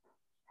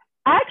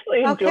 I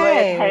actually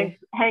enjoyed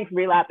Hank's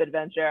relapse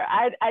adventure.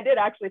 I did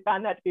actually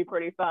find that to be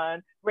pretty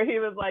fun, where he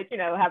was like,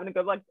 having to go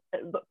like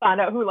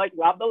find out who like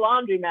robbed the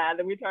laundromat.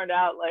 Then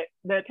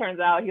it turns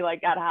out he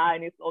like got high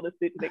and he sold his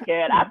suit to the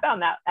kid. I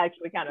found that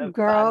actually kind of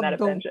fun, that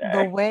adventure.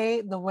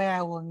 The way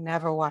I will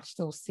never watch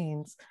those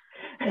scenes.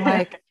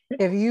 Like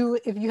if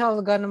you held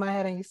a gun to my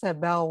head and you said,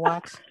 Belle,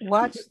 watch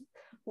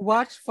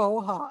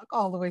Faux Hawk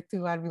all the way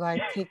through, I'd be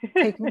like,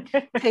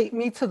 take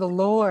me to the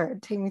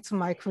Lord, take me to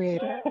my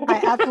creator.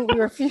 I absolutely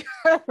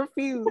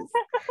refuse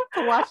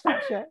to watch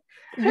that shit.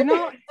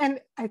 And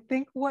I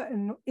think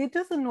it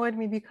just annoyed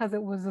me because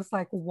it was just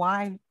like,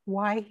 why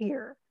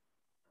here?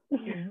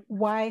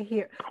 Why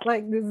here?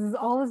 Like, this is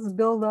all this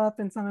build up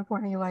and some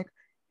point, and you're like,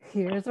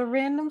 here's a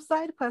random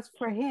side quest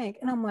for Hank.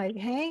 And I'm like,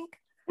 Hank,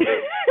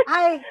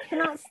 I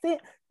cannot stand.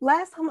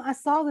 Last time I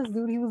saw this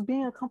dude, he was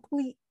being a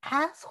complete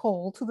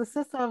asshole to the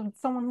sister of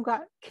someone who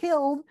got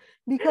killed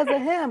because of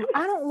him.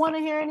 I don't want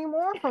to hear any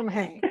more from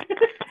Hank.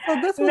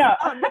 So this was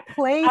not the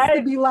place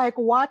to be like,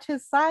 watch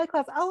his side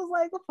quest. I was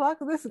like, fuck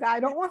this guy. I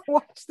don't want to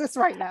watch this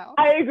right now.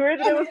 I agree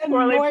that it was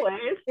poorly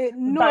placed. It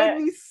annoyed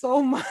me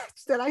so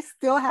much that I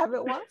still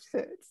haven't watched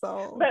it.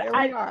 So there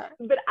we are.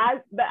 But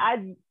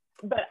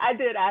I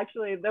did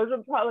actually. Those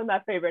are probably my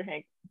favorite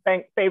Hank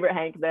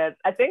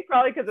bits. I think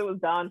probably because it was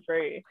Dawn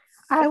free.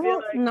 I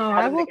will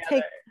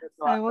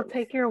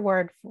take your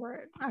word for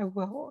it. I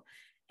will.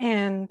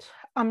 and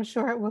I'm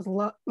sure it was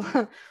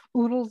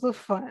oodles of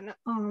fun.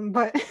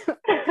 But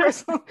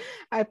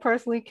I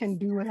personally can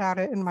do without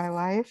it in my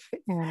life,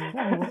 and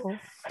I will.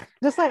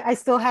 Just like I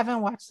still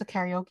haven't watched the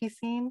karaoke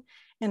scene,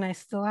 and I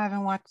still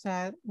haven't watched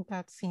that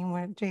scene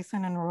with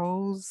Jason and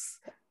Rose.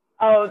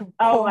 Oh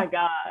my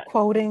God!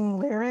 Quoting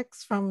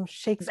lyrics from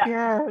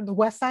Shakespeare, the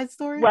West Side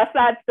Story. West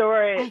Side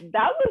Story.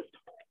 That was.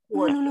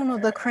 No,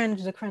 the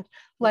cringe.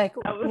 Like,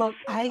 look,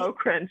 so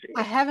cringy.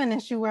 I have an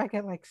issue where I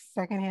get like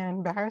secondhand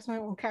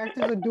embarrassment when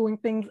characters are doing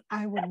things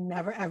I would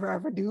never,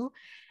 ever do.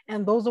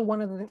 And those are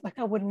one of the things, like,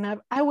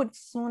 I would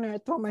sooner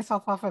throw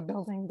myself off a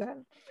building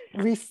than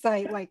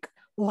recite like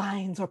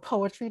lines or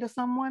poetry to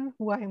someone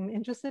who I'm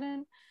interested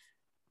in.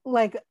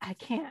 Like, I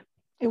can't.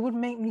 It would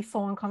make me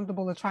so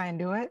uncomfortable to try and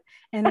do it.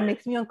 And it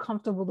makes me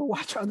uncomfortable to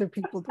watch other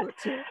people do it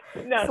too.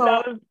 No,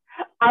 so,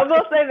 I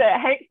will say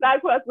that Hank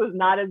Sidequest was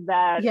not as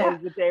bad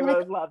as the J.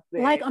 Rose love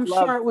scene. Like, I'm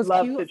sure it was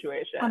cute.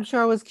 Situation. I'm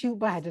sure it was cute,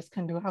 but I just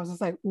couldn't do it. I was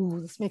just like, ooh,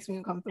 this makes me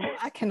uncomfortable.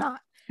 I cannot.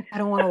 I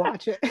don't want to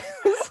watch it.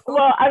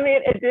 Well, I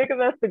mean, it did give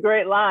us the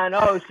great line,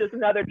 oh, it's just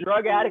another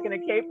drug addict in a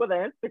cape with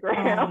an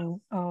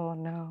Instagram. Oh,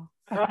 no.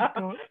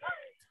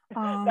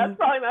 That's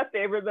probably my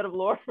favorite bit of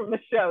lore from the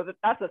show,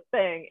 that's a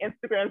thing.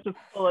 Instagram's just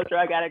full of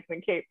drug addicts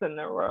and capes in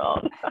their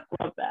world. I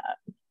love that.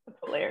 It's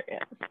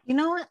hilarious. You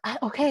know what?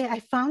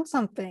 I found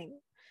something.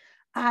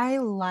 I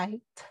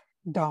liked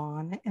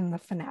Dawn in the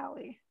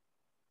finale.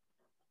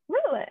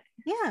 Really?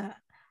 Yeah.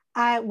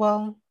 I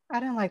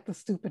didn't like the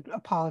stupid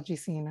apology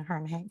scene in her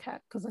and Hank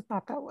had, because I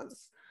thought that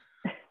was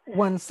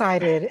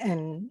one-sided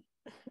and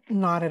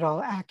not at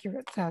all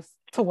accurate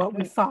to what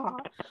we saw.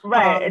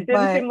 Right. It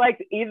didn't seem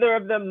like either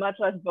of them, much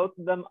less both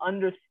of them,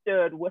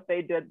 understood what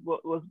they did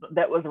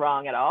that was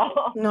wrong at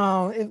all.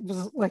 No, it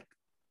was like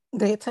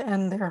to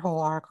end their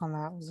whole arc on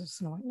that was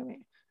just annoying to me.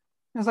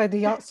 It was like,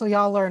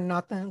 y'all learn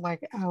nothing,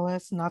 like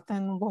Alice,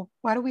 nothing. Well,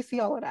 why do we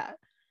see all of that?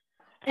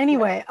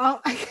 Anyway,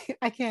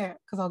 I can't,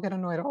 because I'll get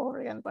annoyed all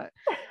over again. But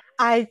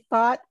I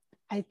thought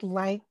I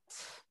liked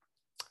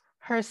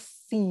her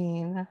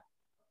scene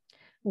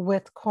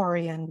with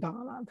Corey and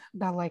Donna.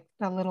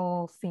 That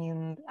little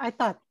scene. I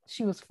thought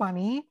she was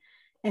funny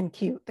and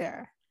cute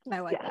there. And I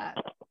like that.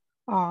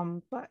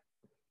 But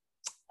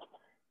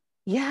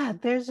yeah,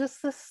 there's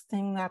just this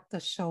thing that the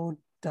show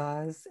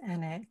does,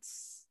 and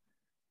it's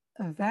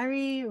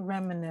very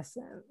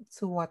reminiscent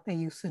to what they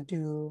used to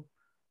do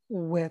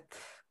with,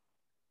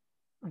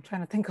 I'm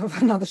trying to think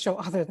of another show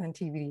other than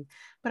TV,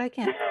 but I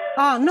can't.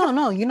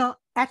 No,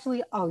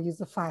 actually I'll use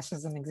The Flash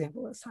as an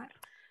example this time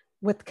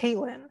with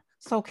Caitlin.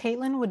 So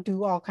Caitlin would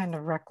do all kind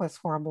of reckless,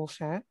 horrible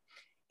shit,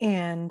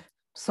 and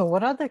so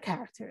would other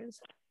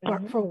characters.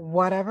 But for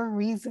whatever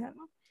reason,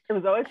 it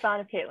was always fine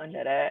if Caitlin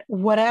did it.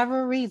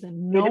 Whatever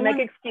reason. No one make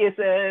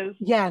excuses.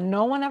 Yeah,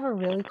 no one ever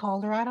really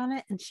called her out on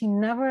it, and she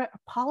never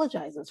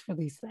apologizes for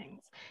these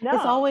things.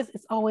 No.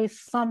 It's always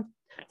some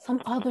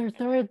other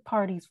third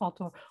party's fault,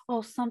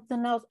 or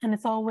something else. And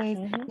it's always,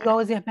 you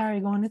always get Barry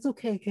going, it's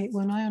okay,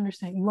 Caitlin, I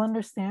understand. You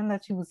understand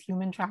that she was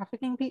human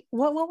trafficking people?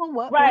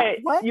 What? Right.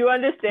 What? You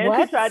understand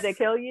she tried to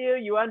kill you?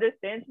 You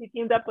understand she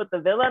teamed up with the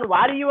villain?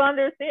 Why do you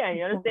understand?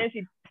 You understand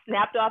she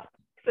snapped off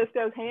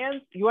Cisco's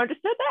hands? You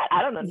understood that?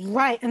 I don't know.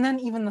 Right. And then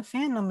even the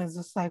fandom is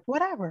just like,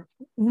 whatever.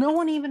 No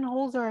one even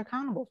holds her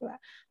accountable for that.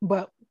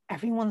 But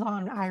everyone's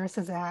on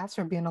Iris's ass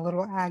for being a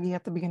little Aggie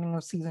at the beginning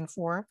of season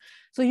 4.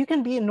 So you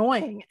can be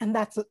annoying, and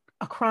that's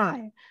a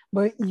crime.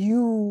 But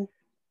you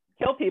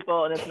kill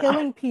people, and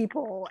killing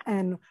people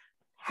and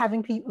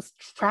having people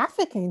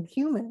trafficking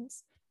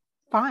humans,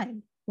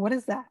 fine. What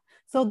is that?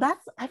 So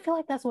I feel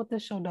like that's what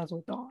this show does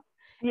with Dawn.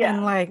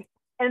 Yeah.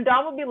 And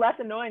Dawn would be less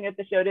annoying if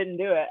the show didn't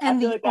do it.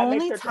 And the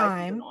only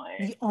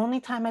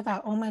time I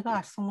thought, oh my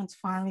gosh, someone's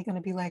finally going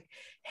to be like,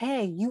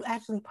 hey, you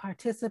actually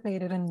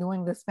participated in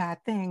doing this bad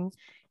thing,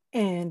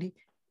 and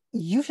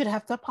you should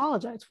have to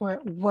apologize for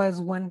it, was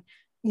when,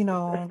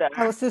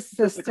 Alice's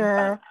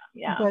sister,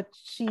 but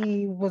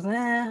she was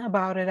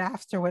about it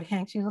after with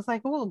Hank. She was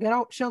like,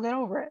 oh, she'll get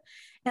over it.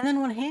 And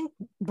then when Hank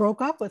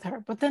broke up with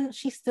her, but then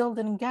she still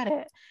didn't get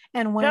it.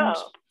 And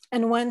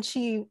when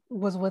she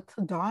was with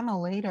Donna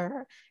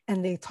later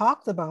and they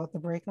talked about the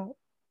breakup,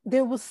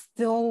 there was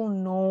still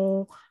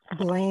no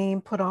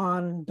blame put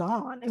on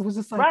Dawn. It was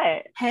just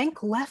like,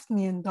 Hank left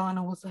me, and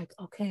Donna was like,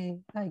 okay,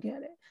 I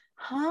get it.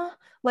 Huh?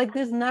 Like,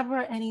 there's never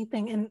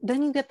anything. And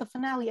then you get the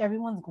finale,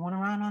 everyone's going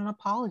around on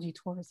apology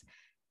tours.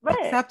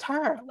 Except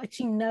her. Like,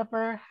 she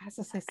never has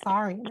to say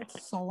sorry, and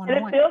it's so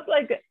annoying. And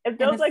it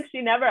feels like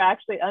she never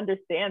actually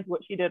understands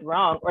what she did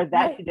wrong, or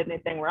that she did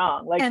anything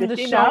wrong. Like, does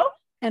she know?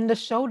 And the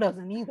show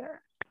doesn't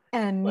either.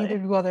 And neither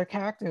do other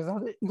characters.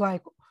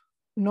 Like,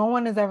 no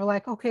one is ever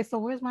like, okay, so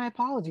where's my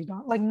apology,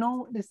 Dawn? Like,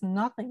 no, there's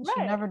nothing.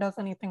 She never does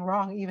anything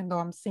wrong, even though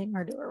I'm seeing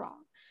her do it wrong.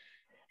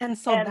 And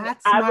so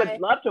I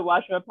would love to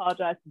watch her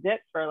apologize to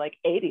Dick for like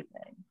 80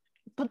 things.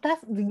 But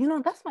that's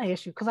my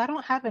issue, because I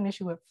don't have an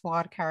issue with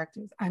flawed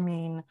characters. I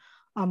mean,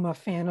 I'm a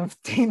fan of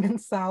Damon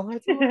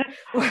Salvatore.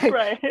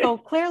 So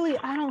clearly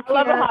I don't care. I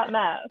love a hot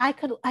mess.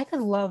 I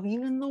could love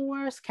even the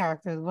worst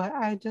characters, but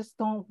I just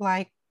don't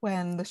like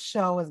when the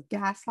show is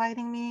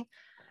gaslighting me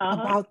Uh-huh.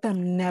 about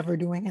them never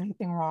doing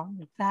anything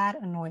wrong. That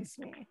annoys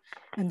me.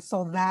 And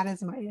so that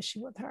is my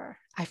issue with her.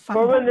 I Or find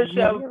that when the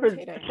really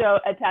irritating. show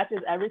attaches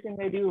everything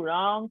they do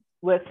wrong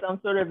with some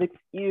sort of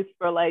excuse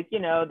for, like, you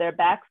know, their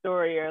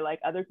backstory or like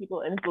other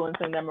people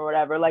influencing them or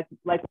whatever, like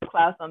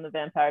Klaus on the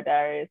Vampire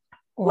Diaries,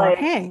 Or like,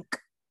 Hank.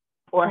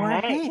 or Or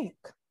Hank. Hank.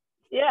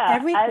 Yeah, I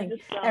Everything.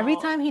 just Every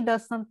don't. time he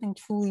does something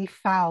truly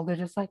foul, they're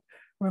just like,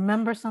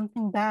 remember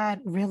something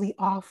bad, really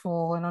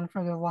awful and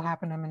unforgivable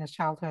happened to him in his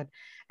childhood.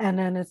 And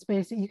then it's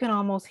basically, you can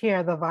almost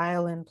hear the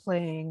violin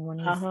playing when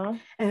he's, Uh-huh.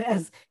 and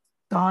as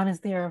Don is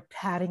there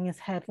patting his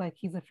head like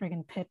he's a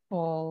friggin' pit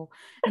bull.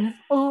 And it's,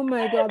 oh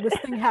my God, this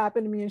thing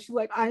happened to me. And she's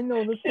like, I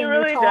know the She thing you're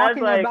really does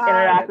talking like about.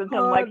 interact And with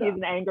him oh, like he's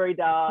an angry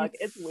dog.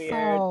 it's It's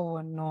weird. so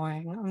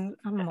annoying.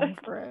 I'm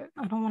over it.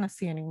 I don't want to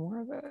see any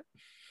more of it.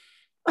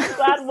 I'm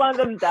glad one of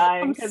them's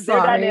dying I'm because their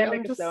sorry.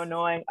 dynamic is so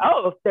annoying.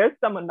 Oh, there's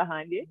someone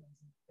behind you.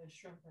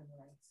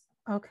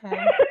 Okay.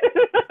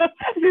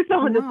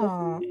 Someone just like,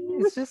 No,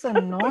 it's just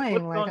annoying.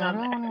 what's Like going I on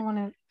don't there? want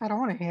to. I don't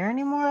want to hear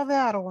any more of it.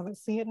 I don't want to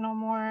see it no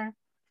more.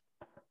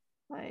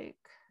 Like,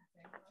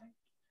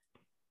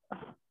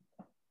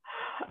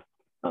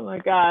 Oh my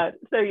God.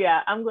 So yeah,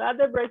 I'm glad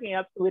they're breaking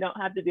up so we don't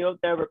have to deal with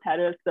their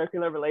repetitive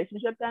circular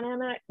relationship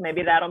dynamic.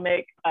 Maybe that'll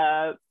make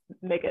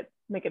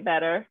it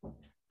better.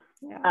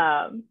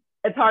 yeah,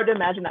 It's hard to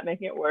imagine that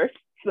making it worse.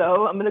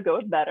 So I'm gonna go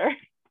with better.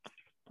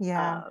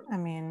 yeah. I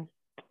mean,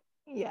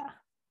 yeah.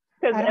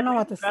 Because I don't at know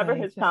least what to whatever say.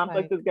 his It's just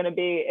conflict like, is gonna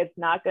be, it's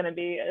not gonna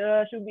be,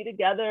 should we be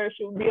together?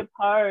 Should we be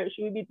apart?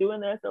 Should we be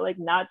doing this or like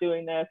not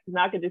doing this? He's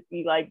not gonna just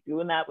be like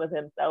doing that with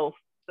himself.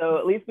 So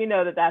at least we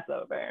know that that's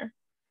over.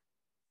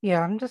 yeah.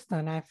 I'm just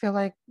done. I feel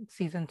like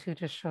season 2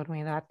 just showed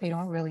me that they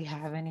don't really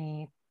have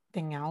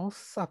anything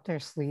else up their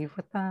sleeve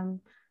with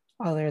them,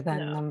 other than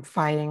No. them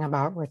fighting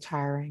about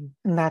retiring,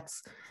 and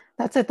that's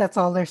it. That's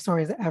all their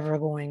story is ever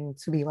going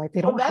to be like.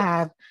 They Well, don't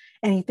have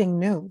anything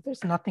new.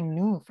 There's nothing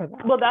new for them.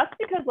 that's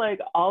because like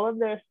all of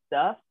their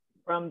stuff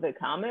from the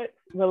comics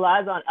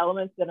relies on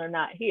elements that are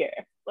not here.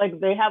 Like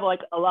they have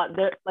like a lot.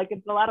 There, like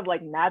it's a lot of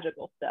like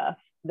magical stuff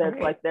that's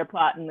Right. like their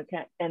plot in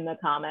the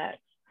comics.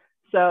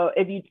 So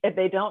if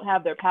they don't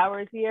have their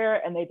powers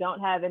here and they don't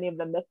have any of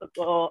the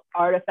mythical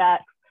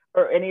artifacts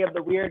or any of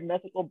the weird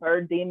mythical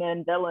bird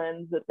demon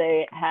villains that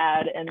they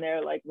had in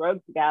their like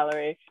rogues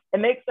gallery, it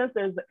makes sense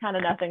there's kind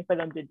of nothing for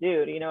them to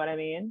do. Do you know what I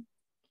mean?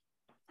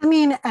 I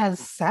mean, as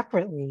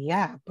separately,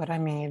 yeah, but I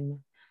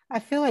mean, I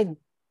feel like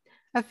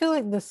I feel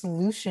like the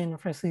solution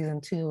for season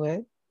 2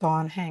 with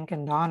Dawn, Hank,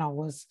 and Donna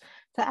was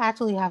to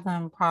actually have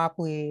them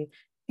properly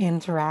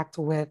interact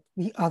with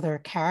the other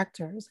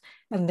characters.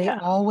 And they Yeah.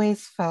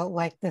 always felt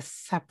like this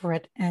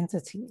separate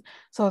entity.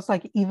 So it's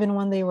like even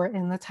when they were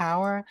in the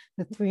tower,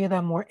 the three of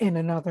them were in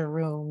another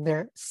room.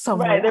 They're Right.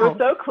 somewhere They were else.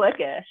 so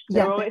cliquish. They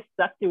Yeah, were always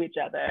stuck to each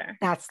other.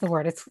 that's the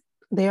word. It's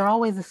they're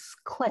always a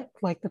click,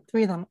 like the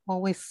three of them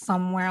always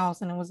somewhere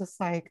else. And it was just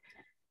like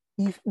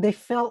they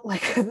felt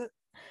like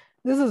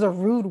this is a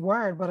rude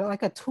word, but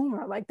like a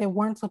tumor. Like they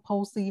weren't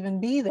supposed to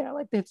even be there.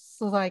 Like they're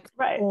just like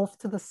Right. off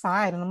to the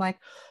side. And I'm like,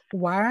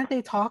 why aren't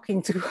they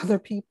talking to other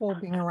people,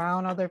 being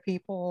around other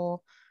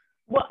people?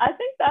 Well, I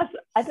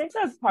think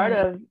that's part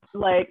Like, of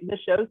like the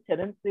show's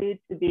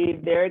tendency to be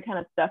very kind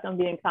of stuck on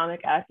being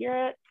comic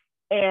accurate.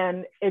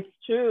 And it's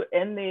true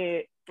in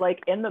the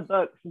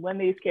books when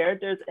these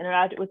characters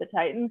interacted with the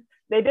Titans,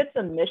 they did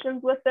some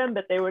missions with them,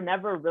 but they were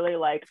never really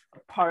like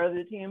part of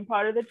the team.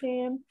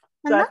 So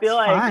and I that's feel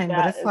like fine, but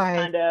that it's is like,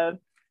 kind of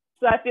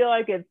so I feel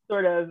like it's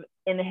sort of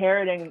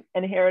inheriting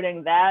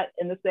that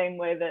in the same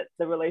way that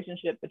the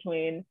relationship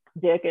between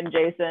Dick and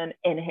Jason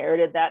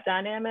inherited that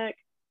dynamic.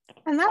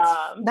 and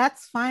Um,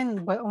 that's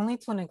fine, but only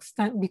to an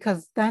extent,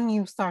 because then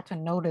you start to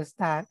notice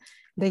that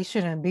they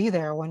shouldn't be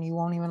there when you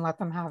won't even let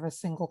them have a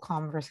single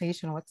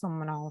conversation with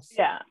someone else.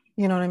 yeah,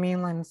 You know what I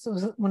mean? Like,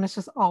 so when it's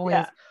just yeah,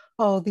 always,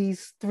 oh,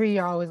 these three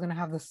are always going to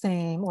have the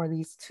same, or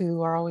these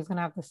two are always going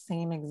to have the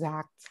same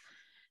exact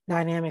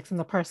dynamics. And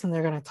the person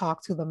they're going to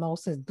talk to the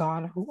most is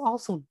Donna, who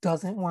also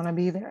doesn't want to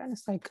be there. And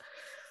it's like,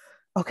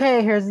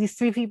 okay, here's these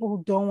three people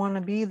who don't want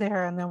to be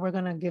there. And then we're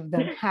going to give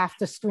them half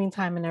the screen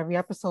time in every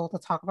episode to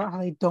talk about how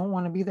they don't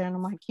want to be there. And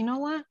I'm like, you know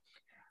what?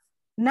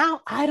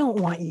 Now I don't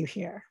want you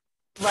here.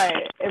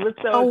 right. It was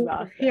so Oh,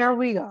 exhausting. here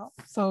we go.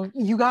 So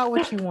you got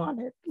what you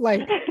wanted.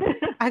 Like,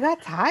 I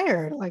got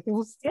tired. Like, it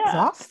was Yeah.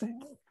 exhausting.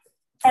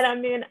 And I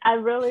mean, I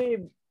really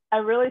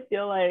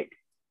feel like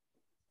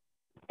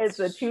it's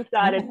a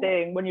two-sided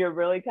thing when you're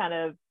really kind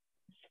of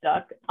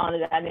stuck on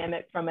a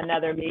dynamic from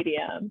another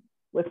medium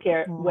with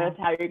with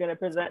how you're going to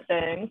present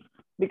things,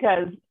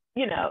 because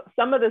you know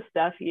some of the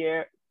stuff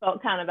here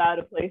felt kind of out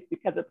of place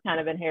because it's kind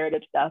of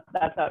inherited stuff.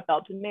 That's how it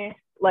felt to me.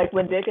 Like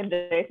when Dick and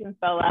Jason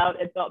fell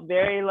out, it felt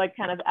very like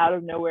kind of out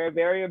of nowhere,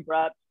 very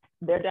abrupt.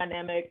 Their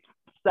dynamic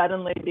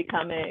suddenly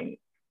becoming,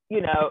 you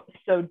know,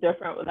 so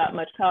different without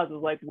much cause. It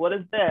was like, what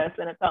is this?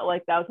 And it felt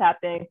like that was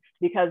happening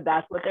because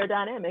that's what their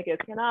dynamic is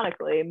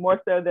canonically,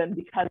 more so than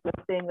because of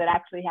the thing that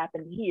actually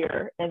happened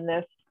here in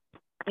this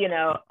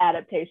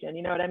adaptation.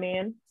 You know what I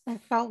mean?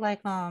 It felt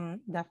like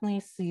definitely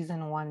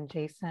season one,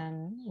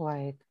 Jason,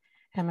 like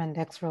him and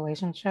Dick's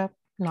relationship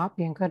not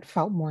being good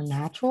felt more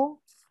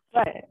natural.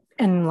 Right.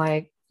 And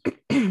like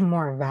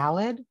more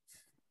valid.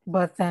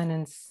 But then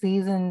in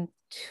season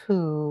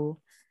two,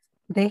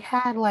 they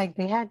had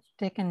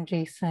Dick and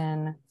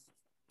Jason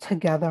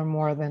together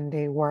more than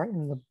they were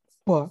in the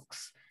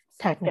books,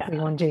 technically,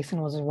 when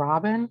Jason was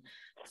Robin.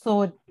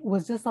 So it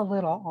was just a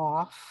little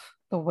off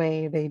the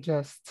way they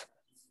just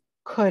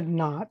could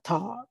not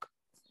talk.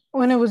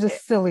 When it was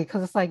just silly,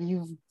 because it's like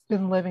you've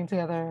been living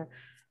together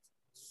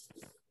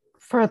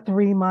for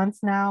 3 months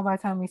now by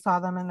the time we saw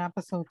them in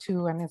episode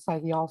 2, and it's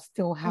like y'all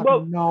still have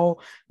no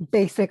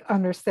basic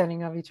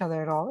understanding of each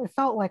other at all. It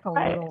felt like a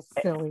little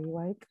silly.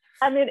 Like,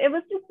 I mean, it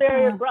was just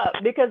very abrupt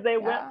because they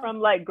went from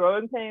like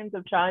growing pains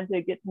of trying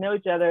to get to know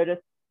each other to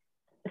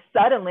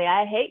suddenly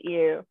I hate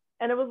you.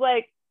 And it was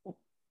like,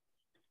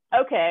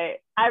 okay,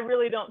 I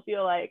really don't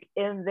feel like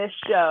in this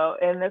show,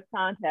 in this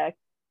context,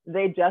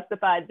 they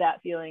justified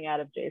that feeling out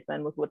of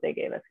Jason with what they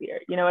gave us here.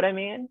 You know what I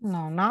mean?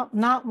 No,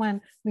 not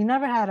when we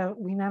never had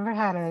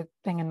a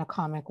thing in the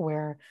comic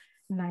where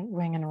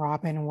Nightwing and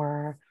Robin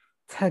were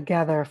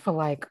together for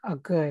like a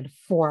good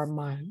 4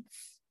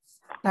 months.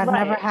 That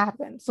never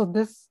happened. So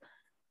this,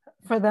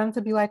 for them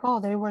to be like, oh,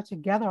 they were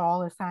together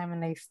all this time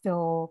and they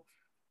still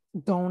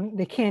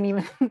they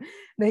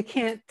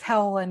can't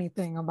tell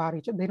anything about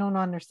each other. They don't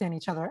understand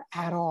each other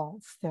at all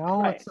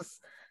still. It's just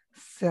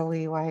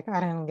silly. Like, I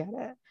didn't get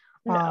it.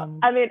 No,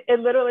 I mean, it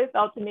literally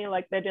felt to me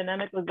like the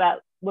dynamic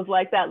was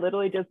like that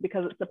literally just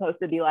because it's supposed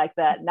to be like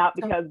that, not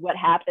because what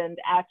happened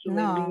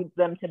actually leads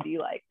them to be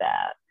like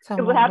that.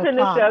 Because what happened in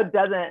the show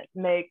doesn't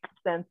make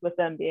sense with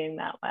them being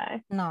that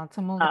way. No,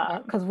 to move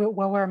because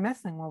what we're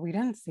missing, what we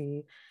didn't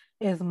see,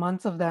 is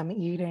months of them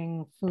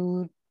eating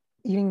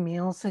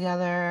meals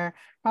together,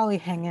 probably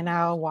hanging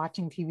out,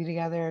 watching TV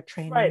together,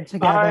 training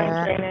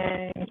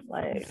together,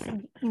 like,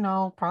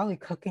 probably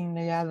cooking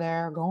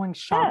together, going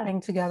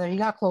shopping together. He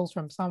got clothes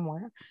from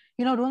somewhere,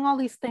 doing all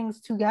these things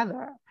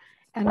together.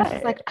 And it's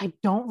just like, I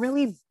don't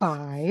really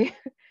buy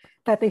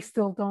that they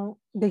still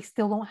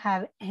don't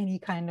have any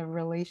kind of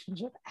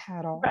relationship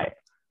at all. Right.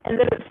 And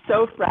then it's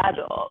so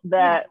fragile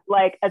that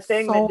like a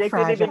thing that Dick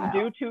didn't even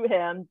do to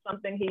him,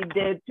 something he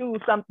did to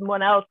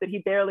someone else that he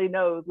barely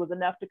knows, was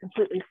enough to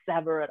completely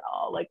sever it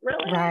all. Like,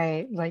 really?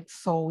 Right. Like,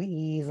 so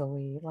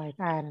easily. Like,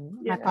 I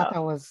thought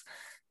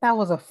that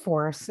was a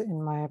force,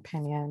 in my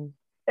opinion.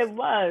 It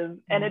was.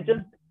 And it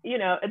just,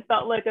 it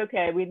felt like,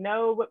 okay, we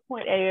know what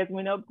point A is,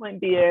 we know what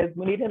point B is,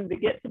 we need him to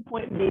get to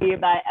point B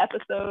by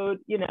episode,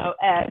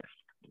 X.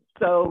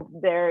 So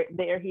there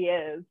he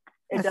is.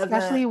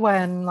 Especially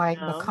when like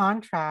the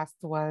contrast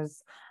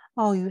was,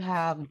 oh, you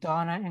have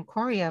Donna and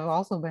Corey have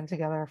also been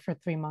together for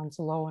 3 months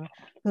alone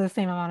for the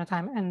same amount of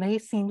time, and they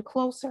seemed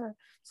closer.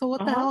 So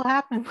what the hell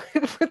happened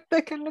with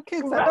Dick and the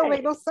kids? That don't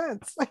make no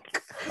sense.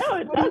 Like, no,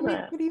 it doesn't.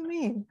 What do you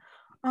mean?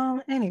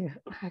 Anyway,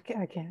 I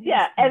can't.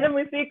 Yeah, and then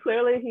we see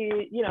clearly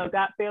he,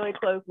 got fairly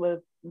close with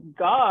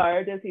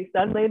Gar. Does he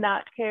suddenly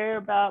not care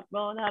about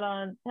rolling out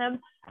on him?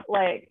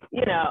 Like,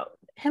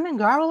 him and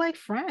Gar were like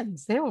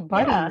friends. They were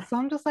buddies. Yeah. So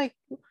I'm just like,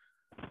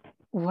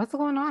 what's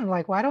going on?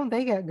 Like, why don't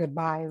they get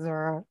goodbyes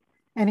or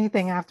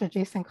anything after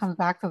Jason comes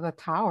back to the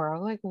tower?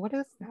 I'm like, what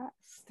is that?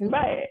 Stupid.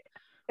 Right.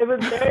 It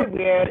was very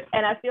weird.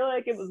 And I feel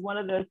like it was one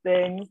of those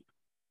things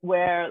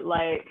where,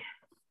 like,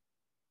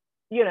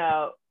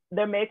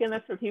 they're making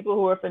this for people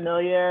who are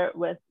familiar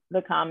with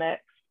the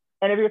comics.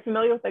 And if you're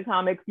familiar with the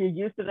comics, you're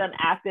used to them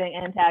acting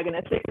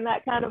antagonistic in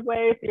that kind of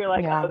way. So you're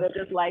like, oh, they're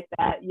just like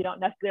that. You don't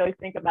necessarily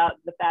think about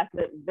the fact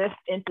that this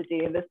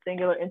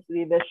singular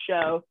entity, this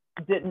show,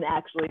 didn't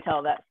actually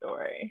tell that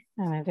story.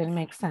 And it didn't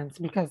make sense,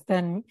 because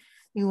then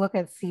you look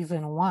at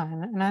season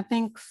 1, and I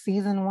think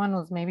season 1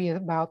 was maybe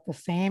about the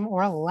same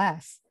or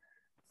less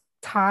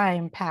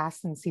time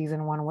passed in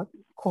season 1 with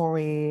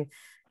Corey,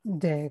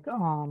 Dick,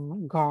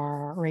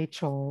 Gar,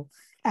 Rachel,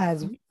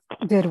 as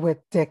did with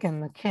Dick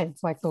and the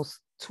kids, like those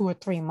 2 or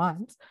 3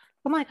 months.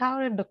 I'm like,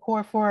 how did the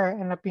core 4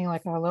 end up being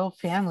like a little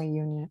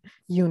family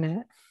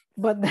unit?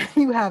 But then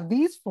you have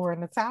these 4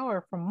 in the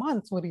tower for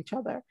months with each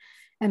other.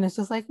 And it's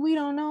just like, we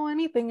don't know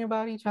anything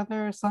about each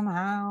other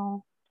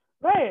somehow.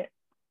 Right.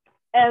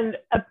 And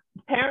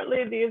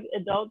apparently these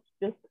adults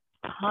just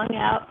hung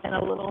out in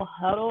a little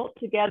huddle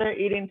together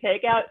eating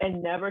takeout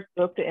and never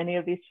spoke to any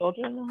of these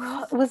children.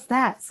 What was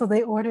that? So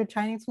they ordered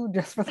Chinese food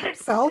just for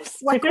themselves?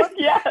 Like, what?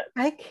 Yeah.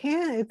 I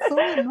can't. It's so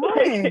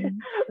annoying. Like,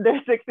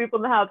 there's 6 people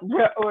in the house.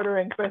 We're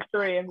ordering for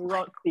 3 and we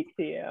won't speak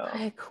to you.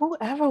 Like,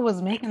 whoever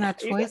was making that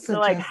choice?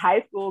 Like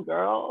high school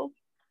girls.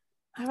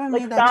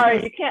 Like,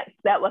 sorry, you can't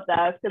set with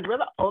us because we're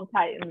the old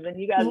Titans and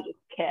you guys are just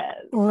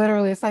kids.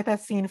 Literally, it's like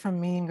that scene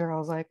from Mean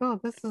Girls. Like, oh,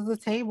 this is the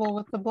table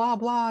with the blah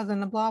blahs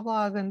and the blah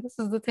blahs, and this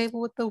is the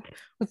table with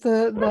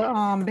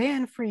the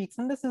band freaks,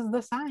 and this is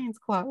the science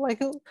club.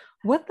 Like,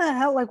 what the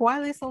hell? Like,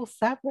 why are they so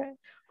separate?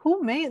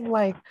 Who made,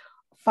 like,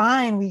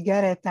 fine, we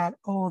get it that,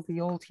 oh,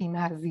 the old team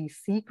has these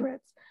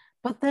secrets,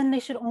 But then they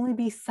should only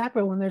be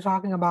separate when they're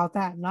talking about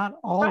that, not Right.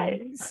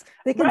 always.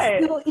 They can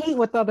Right. still eat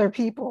with other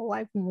people.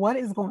 Like, what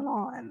is going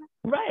on?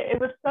 Right. It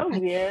was so I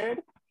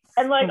weird.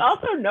 And like can't.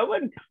 also no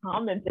one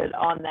commented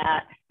on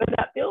that, but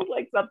that feels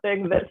like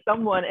something that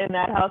someone in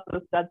that house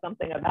has said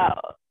something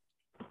about.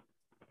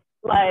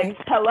 Like,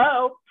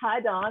 hello,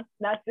 hi Don,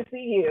 nice to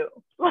see you.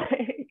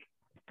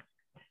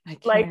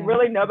 Like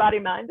really nobody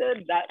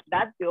minded.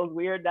 That feels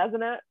weird,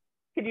 doesn't it?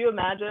 Could you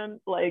imagine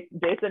like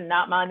Jason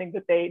not minding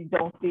that they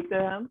don't speak to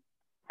him?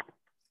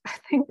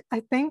 I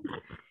think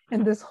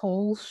in this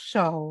whole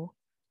show,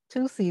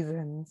 2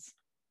 seasons,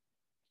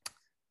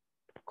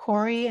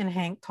 Corey and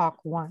Hank talk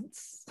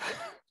once.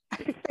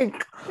 I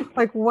think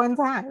like one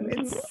time.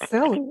 It's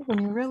silly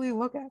when you really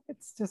look at it.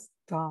 It's just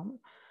dumb.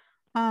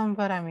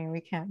 But I mean, we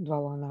can't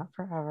dwell on that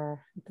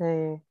forever.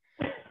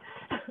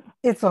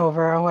 It's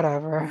over or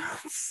whatever.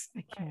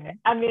 I can't.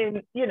 I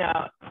mean,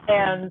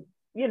 and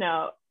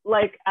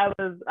like I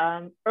was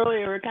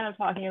earlier, we were kind of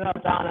talking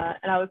about Donna,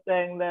 and I was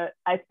saying that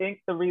I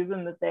think the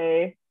reason that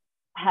they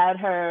had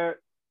her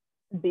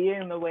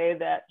being the way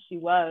that she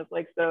was,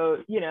 like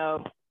so,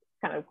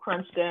 kind of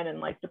crunched in and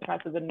like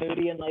depressive and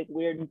moody and like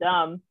weird and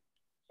dumb,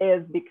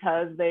 is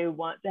because they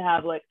want to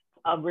have like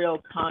a real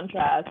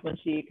contrast when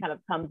she kind of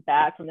comes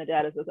back from the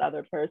dead as this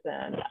other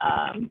person.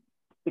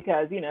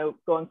 Because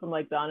going from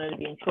like Donna to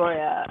being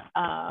Troia,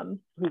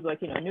 who's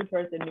like new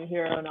person, new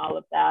hero, and all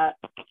of that,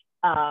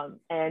 and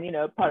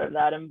part of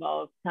that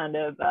involves kind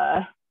of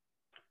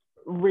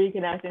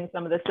reconnecting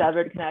some of the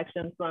severed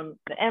connections from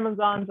the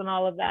Amazons and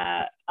all of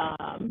that,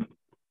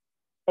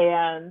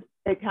 and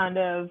it kind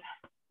of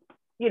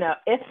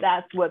if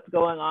that's what's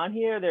going on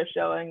here, they're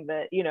showing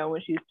that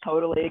when she's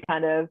totally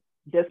kind of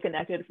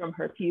disconnected from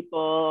her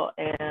people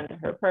and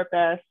her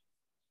purpose,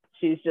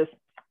 she's just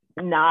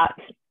not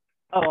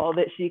all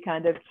that she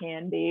kind of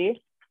can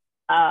be,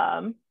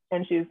 and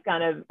she's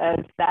kind of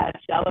a sad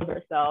shell of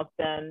herself,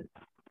 then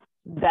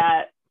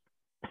that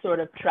sort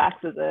of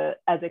tracks as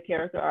a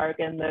character arc,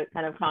 and the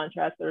kind of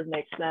contrast sort of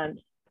makes sense.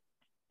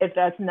 If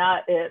that's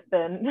not it,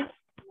 then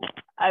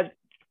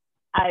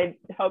I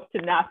hope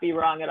to not be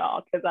wrong at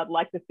all, because I'd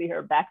like to see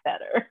her back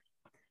better.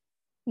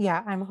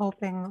 Yeah, I'm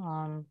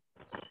hoping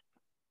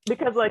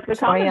because like the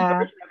common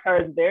version of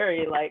her is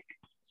very like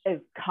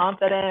is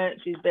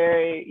confident. She's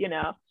very,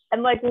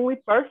 and like when we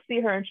first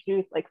see her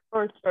introduced, like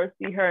first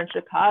see her in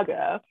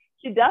Chicago,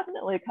 she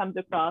definitely comes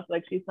across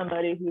like she's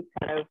somebody who's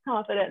kind of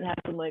confident and has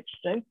some like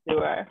strength to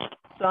her.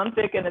 So I'm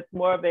thinking it's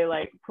more of a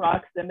like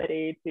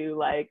proximity to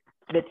like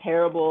the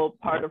terrible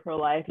part of her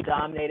life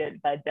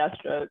dominated by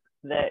Deathstroke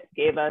that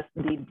gave us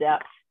the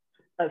depth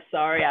of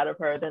sorry out of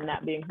her than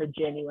that being her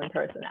genuine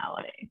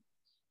personality.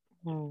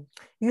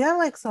 You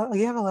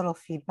have a little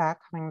feedback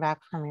coming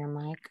back from your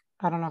mic.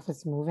 I don't know if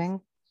it's moving.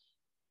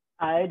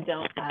 I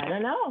don't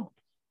know.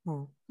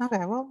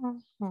 Okay, well,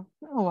 oh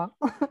well.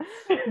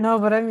 No,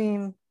 but I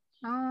mean,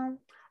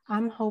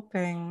 I'm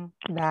hoping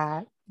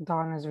that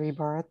Donna's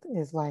rebirth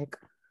is like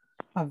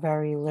a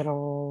very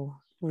literal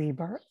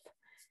rebirth,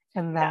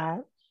 and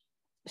that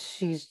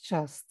she's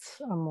just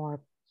a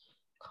more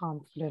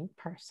confident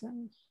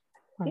person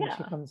when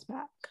she comes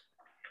back.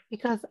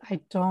 Because I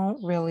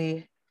don't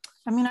really,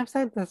 I mean, I've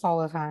said this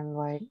all the time,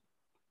 like,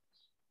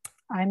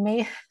 I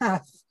may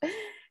have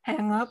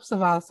hang-ups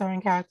about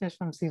certain characters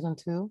from season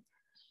 2,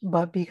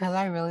 but because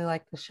I really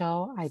like the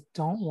show, I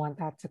don't want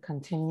that to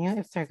continue.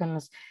 If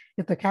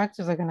the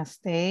characters are gonna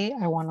stay,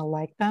 I want to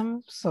like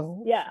them.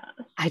 So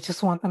I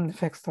just want them to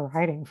fix the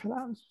writing for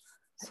them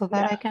so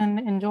that I can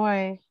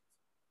enjoy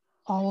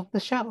all of the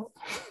show.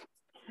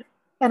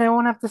 And I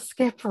won't have to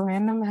skip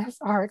random ass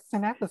arcs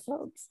and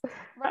episodes.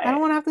 Right. I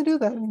don't want to have to do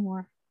that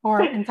anymore.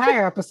 Or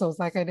entire episodes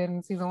like I did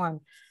in season 1.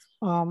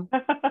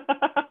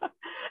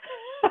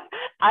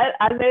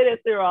 I made it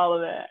through all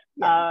of it.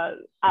 Yeah.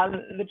 I'm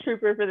the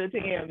trooper for the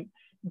team.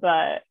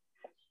 But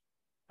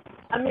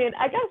I mean,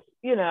 I guess,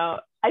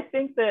 I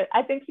think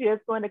she is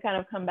going to kind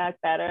of come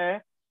back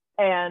better.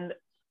 And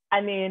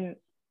I mean,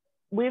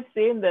 we've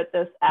seen that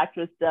this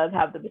actress does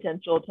have the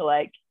potential to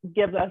like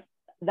give us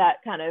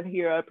that kind of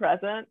hero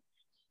presence.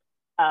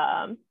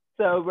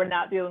 So we're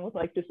not dealing with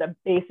like just a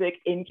basic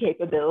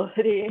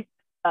incapability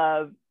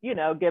of,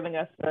 giving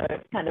us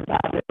the kind of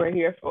vibe that we're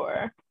here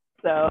for.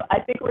 So I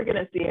think we're going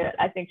to see it.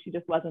 I think she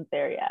just wasn't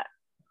there yet.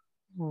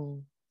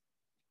 And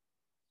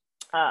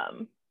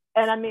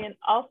I mean,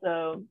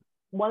 also,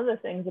 one of the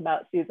things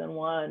about season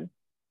 1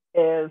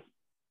 is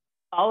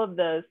all of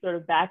the sort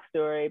of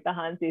backstory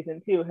behind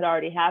season 2 had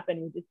already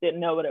happened. We just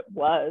didn't know what it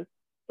was.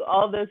 So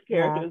all of those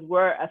characters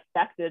were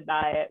affected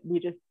by it. We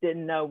just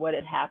didn't know what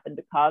had happened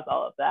to cause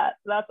all of that.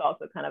 So that's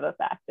also kind of a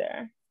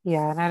factor.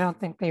 Yeah, and I don't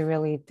think they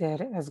really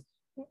did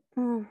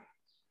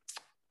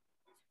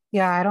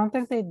I don't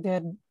think they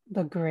did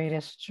the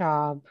greatest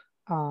job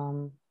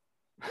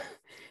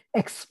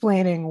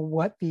explaining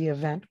what the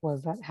event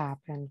was that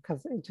happened,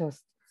 because it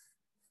just,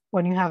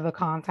 when you have the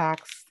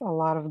context, a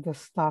lot of the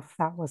stuff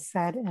that was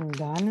said and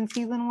done in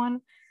season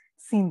 1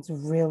 seems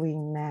really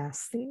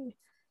nasty.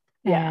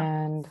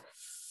 And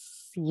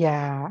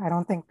yeah, I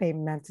don't think they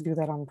meant to do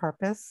that on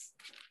purpose.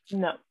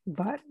 No.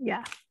 But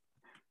yeah.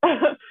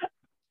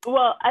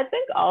 Well, I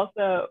think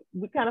also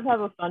we kind of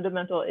have a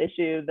fundamental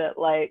issue that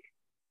like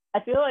I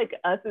feel like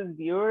us as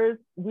viewers,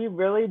 we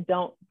really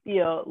don't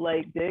feel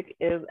like Dick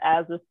is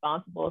as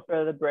responsible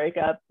for the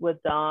breakup with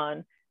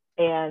Dawn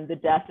and the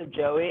death of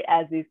Joey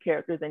as these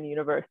characters in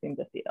universe seem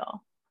to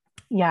feel.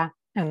 Yeah.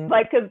 And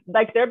like, because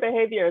like their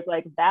behavior is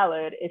like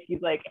valid if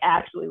he's like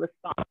actually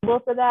responsible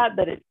for that,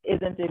 but it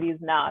isn't if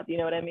he's not. You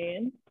know what I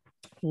mean?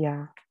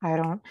 yeah,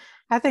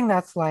 I think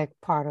that's like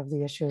part of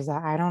the issue is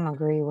that I don't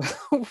agree with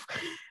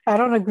I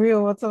don't agree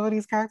with what some of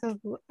these characters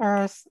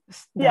are.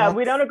 Yeah,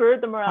 we don't agree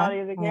with the I, morality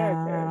of the yeah, I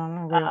characters. don't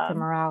agree with the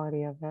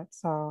morality of it.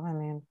 So I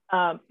mean,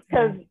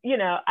 Because you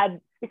know,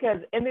 because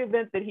in the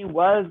event that he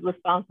was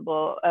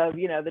responsible of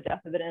the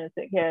death of an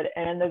innocent kid,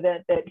 and in the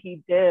event that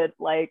he did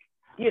like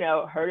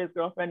hurt his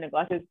girlfriend,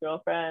 neglect his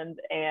girlfriend,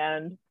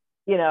 and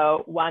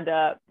wind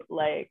up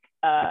like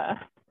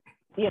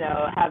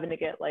having to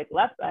get like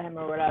left by him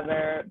or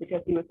whatever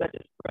because he was such a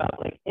scrub.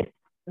 Like if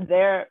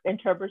their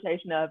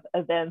interpretation of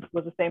events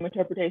was the same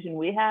interpretation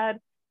we had,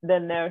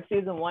 then their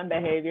season 1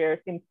 behavior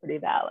seems pretty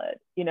valid.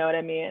 You know what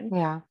I mean?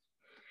 Yeah.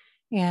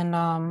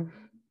 And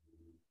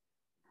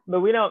but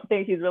we don't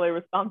think he's really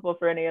responsible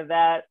for any of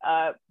that.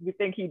 We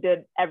think he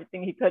did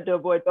everything he could to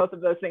avoid both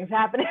of those things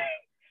happening.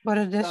 But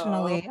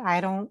additionally,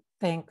 I don't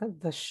think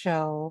the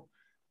show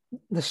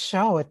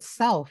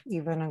itself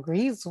even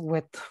agrees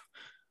with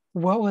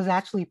what was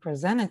actually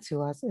presented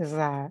to us is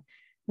that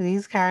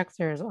these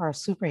characters are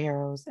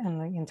superheroes,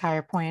 and the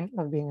entire point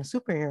of being a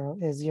superhero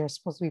is you're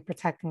supposed to be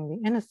protecting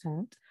the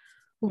innocent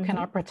who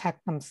cannot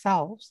protect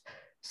themselves.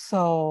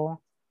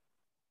 So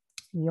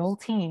the old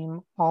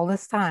team all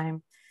this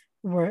time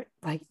were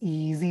like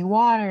easy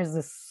waters,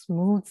 the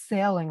smooth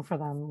sailing for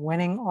them,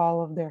 winning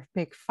all of their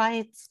big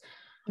fights,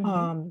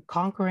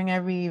 conquering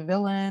every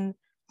villain,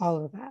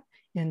 all of that.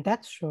 And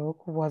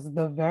Deathstroke was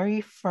the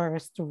very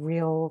first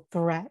real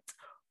threat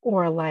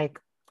or like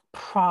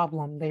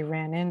problem they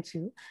ran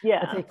into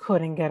that they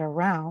couldn't get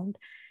around.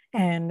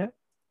 And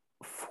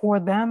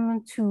for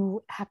them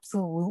to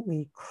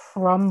absolutely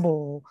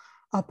crumble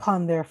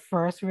upon their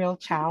first real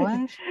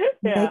challenge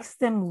makes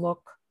them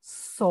look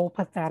so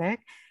pathetic.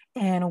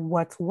 And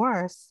what's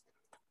worse,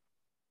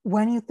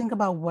 when you think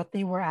about what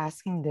they were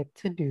asking Dick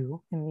to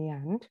do in the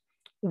end,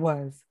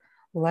 was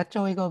let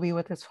Joey go be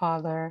with his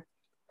father,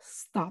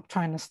 stop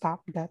trying to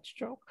stop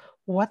Deathstroke.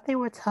 What they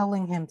were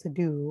telling him to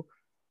do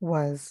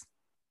was,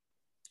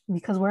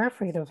 because we're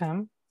afraid of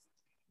him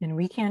and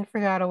we can't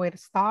figure out a way to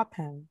stop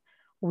him,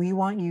 we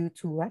want you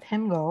to let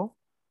him go.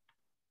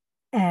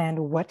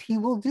 And what he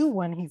will do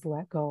when he's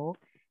let go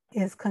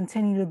is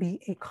continue to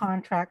be a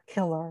contract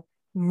killer,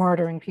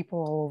 murdering people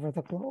all over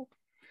the globe.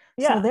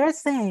 Yeah. So they're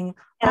saying,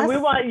 and we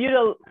want you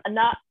to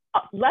not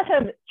let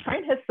him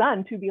train his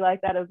son to be like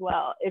that as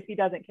well if he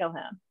doesn't kill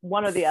him,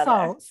 one or the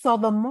other.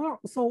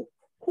 So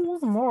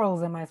whose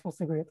morals am I supposed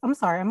to agree with? I'm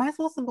sorry, am I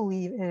supposed to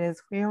believe it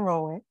is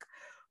heroic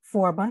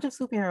for a bunch of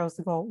superheroes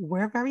to go,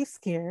 we're very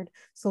scared,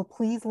 so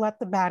please let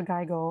the bad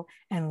guy go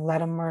and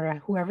let him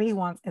murder whoever he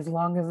wants as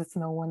long as it's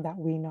no one that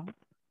we know?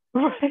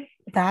 Right.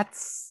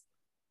 That's,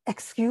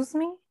 excuse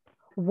me?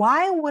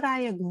 Why would I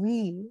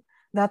agree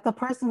that the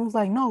person who's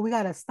like, no, we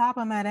got to stop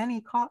him at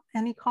any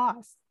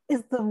cost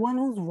is the one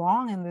who's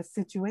wrong in this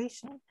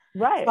situation?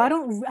 Right.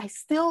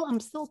 So I'm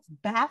still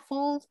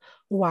baffled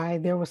why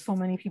there were so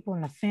many people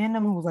in the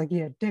fandom who was like,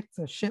 yeah, Dick's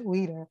a shit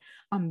leader.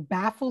 I'm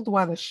baffled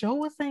why the show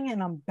was saying it,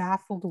 and I'm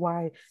baffled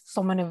why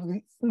so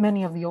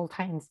many of the old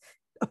Titans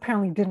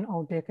apparently didn't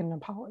owe Dick an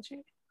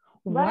apology.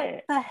 Right.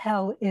 What the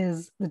hell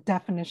is the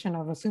definition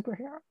of a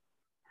superhero?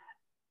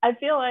 I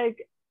feel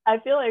like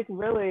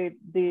really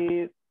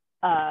the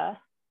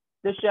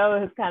show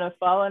has kind of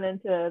fallen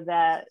into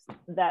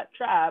that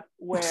trap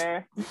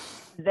where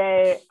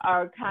they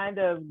are kind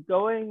of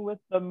going with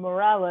the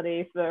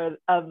morality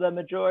of the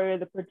majority of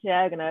the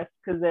protagonists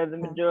because they're the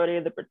majority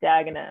of the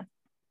protagonists.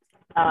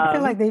 I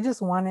feel like they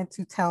just wanted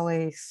to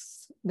tell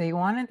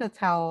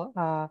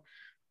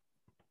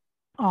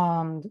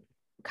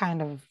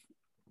kind of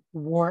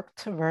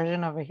warped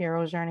version of a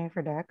hero's journey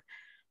for Dick,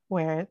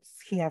 where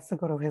he has to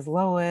go to his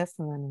lowest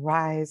and then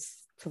rise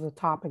to the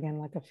top again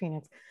like a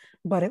phoenix.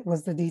 But it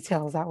was the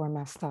details that were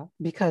messed up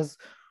because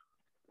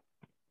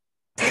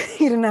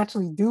he didn't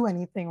actually do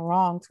anything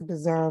wrong to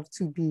deserve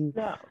to be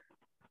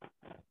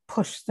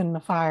pushed in the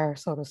fire,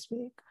 so to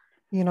speak.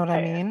 You know what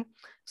I mean?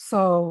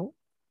 So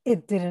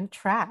it didn't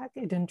track.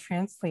 It didn't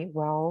translate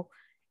well.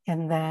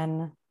 And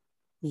then,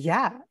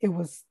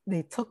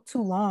 they took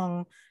too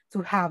long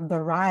to have the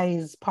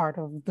rise part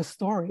of the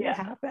story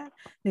happen.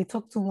 They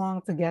took too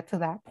long to get to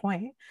that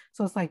point.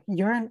 So it's like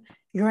you're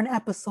in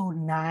episode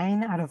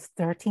 9 out of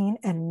 13,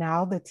 and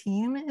now the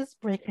team is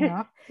breaking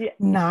up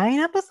 9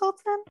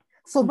 episodes in.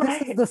 So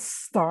this is the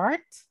start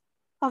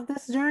of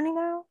this journey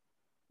now.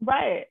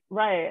 Right.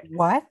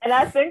 What? And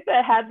I think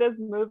that had this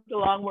moved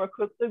along more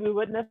quickly, we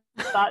wouldn't have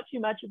thought too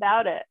much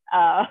about it.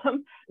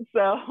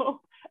 So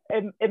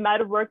it might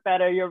have worked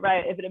better. You're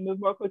right. If it had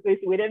moved more quickly,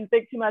 so we didn't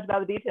think too much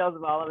about the details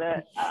of all of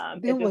it.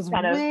 It just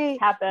kind of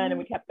happened and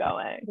we kept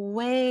going.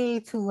 Way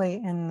too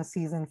late in the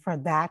season for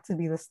that to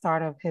be the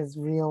start of his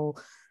real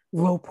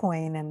low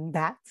point, and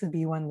that to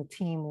be when the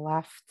team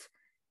left.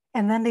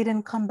 And then they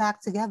didn't come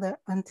back together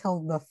until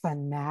the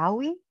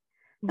finale.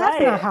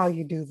 That's not how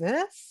you do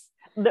this.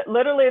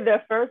 Literally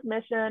their first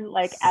mission,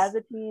 like as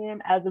a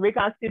team, as the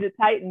reconstituted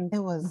Titans,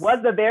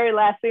 was the very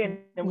last scene,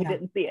 and we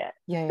didn't see it.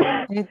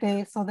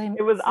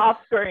 It was off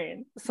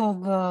screen. So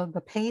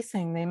the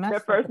pacing, they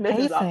messed up the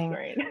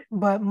pacing,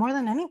 but more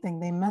than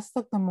anything, they messed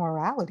up the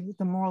morality.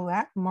 The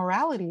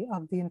morality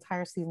of the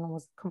entire season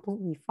was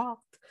completely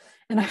fucked.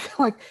 And I feel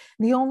like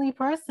the only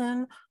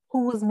person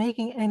who was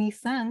making any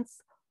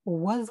sense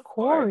was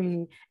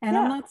Corey. And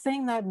I'm not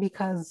saying that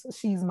because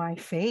she's my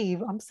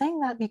fave. I'm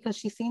saying that because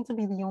she seemed to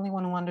be the only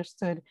one who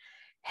understood,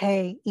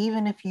 hey,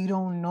 even if you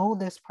don't know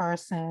this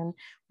person,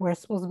 we're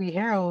supposed to be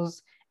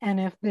heroes. And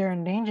if they're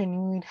in danger and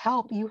you need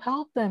help, you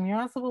help them. You're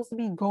not supposed to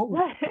be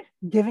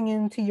giving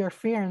in to your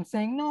fear and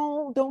saying,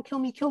 no, don't kill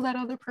me, kill that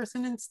other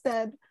person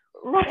instead.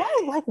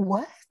 Like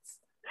what?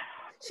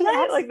 She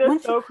asked, like they're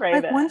so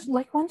crazy.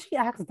 When she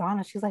asked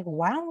Donna, she's like,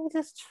 why don't we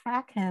just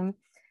track him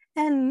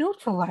and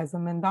neutralize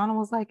them? And Donna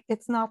was like,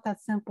 it's not that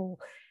simple,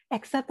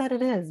 except that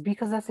it is,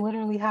 because that's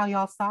literally how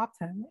y'all stopped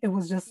him. It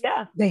was just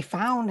they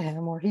found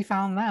him, or he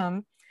found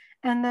them,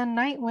 and then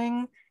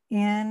Nightwing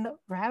and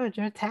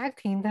Ravager tag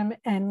teamed him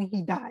and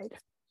he died.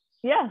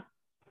 It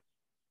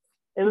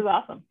was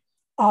awesome.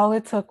 All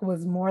it took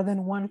was more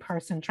than one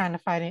person trying to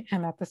fight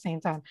him at the same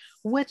time,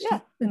 which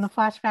in the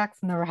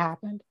flashbacks never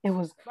happened. It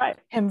was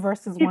him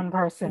versus one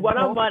person,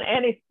 one-on-one,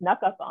 and he snuck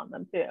up on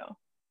them too.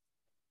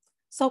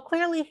 So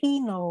clearly he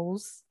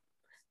knows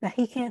that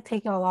he can't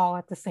take y'all all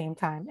at the same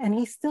time. And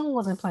he still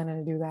wasn't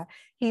planning to do that.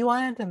 He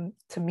wanted them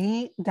to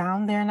meet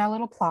down there in that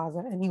little plaza,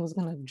 and he was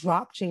going to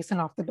drop Jason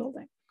off the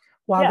building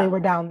while they were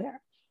down there.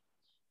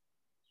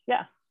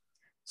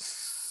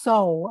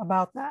 So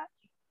about that,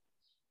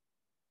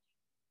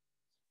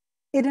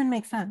 it didn't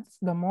make sense.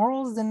 The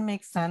morals didn't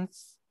make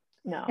sense.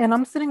 No. And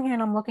I'm sitting here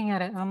and I'm looking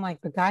at it and I'm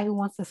like, the guy who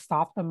wants to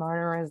stop the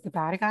murderer is the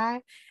bad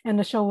guy. And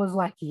the show was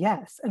like,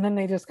 yes. And then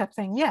they just kept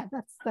saying, yeah,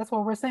 that's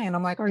what we're saying.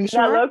 I'm like, are you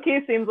sure? That low-key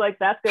seems like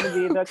that's going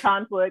to be the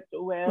conflict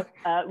with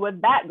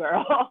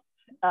Batgirl.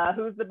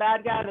 Who's the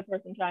bad guy? The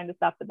person trying to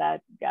stop the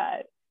bad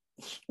guy.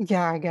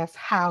 Yeah, I guess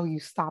how you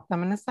stop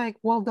them. And it's like,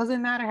 well, does it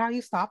matter how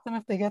you stop them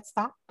if they get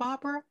stopped,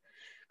 Barbara?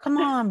 Come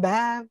on,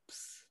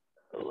 Babs.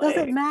 Does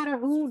it matter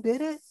who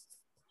did it?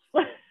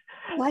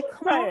 Like,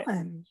 come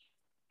on.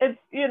 It's,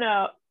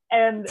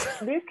 and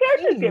these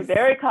characters get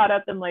very caught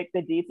up in like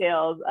the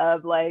details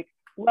of like,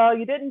 well,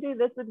 you didn't do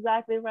this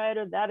exactly right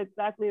or that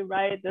exactly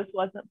right. This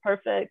wasn't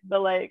perfect.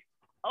 But like,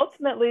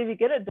 ultimately, we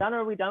get it done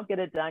or we don't get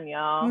it done,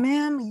 y'all.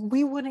 Ma'am,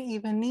 we wouldn't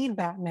even need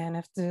Batman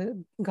if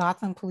the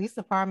Gotham Police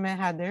Department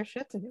had their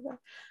shit together.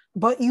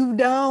 But you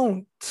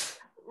don't.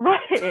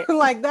 Right.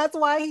 Like, that's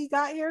why he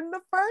got here in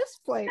the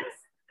first place.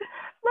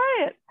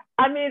 Right.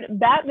 I mean,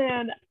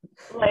 Batman,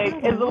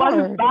 like, is the one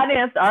who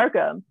financed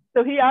Arkham.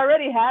 So he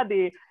already had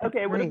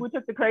what if we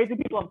took the crazy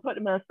people and put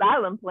them in an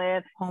asylum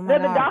plan?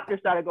 Then the doctor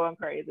started going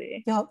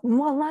crazy. Yeah,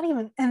 well, not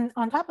even, and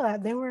on top of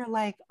that, they were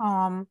like,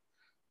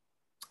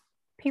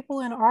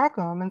 people in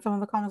Arkham, and some of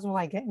the comments were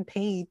like getting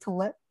paid to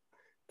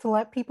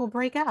let people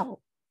break out.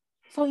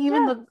 So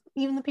even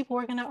the people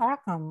working at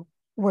Arkham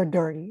were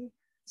dirty.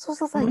 So it's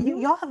just like,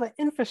 y'all have an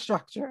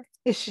infrastructure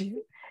issue.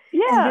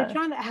 Yeah. And they're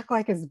trying to act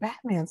like it's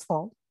Batman's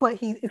fault, but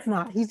it's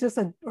not. He's just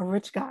a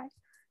rich guy.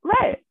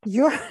 Right.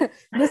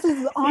 This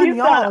is on He's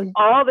y'all. done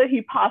all that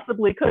he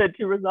possibly could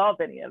to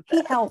resolve any of this.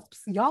 He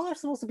helps. Y'all are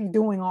supposed to be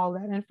doing all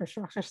that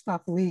infrastructure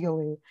stuff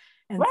legally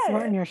and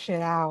sorting your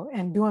shit out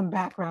and doing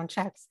background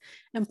checks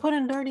and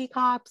putting dirty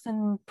cops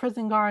and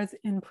prison guards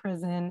in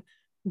prison,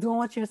 doing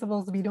what you're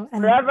supposed to be doing.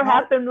 And whatever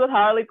happened with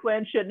Harley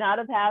Quinn should not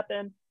have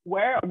happened.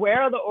 Where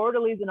are the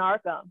orderlies in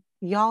Arkham?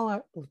 Y'all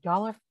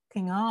are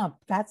fucking up.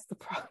 That's the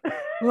problem.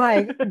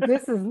 Like,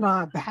 this is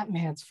not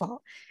Batman's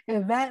fault.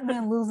 If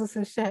Batman loses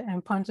his shit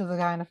and punches a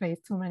guy in the face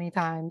too many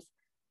times,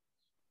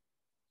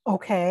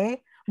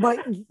 okay, but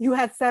you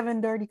had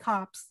 7 dirty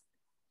cops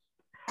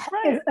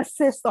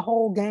assist the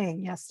whole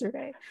gang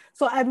yesterday.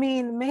 So I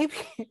mean, maybe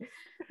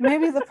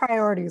the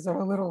priorities are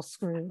a little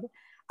screwed.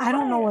 I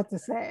don't know what to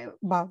say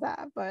about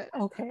that, but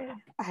okay.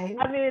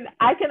 I mean,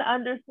 I can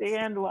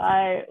understand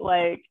why,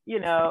 like,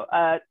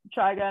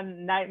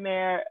 Trigon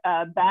Nightmare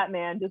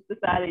Batman just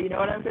decided, you know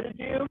what I'm going to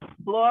do?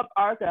 Blow up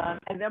Arkham,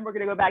 and then we're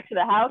going to go back to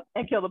the house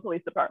and kill the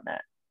police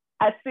department.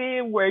 I see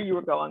where you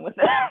were going with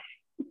that.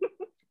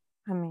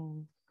 I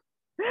mean,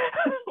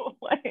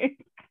 like,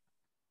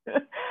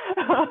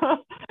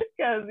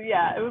 because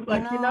it was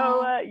like, you know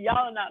what?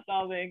 Y'all are not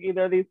solving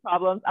either of these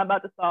problems. I'm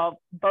about to solve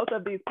both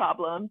of these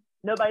problems.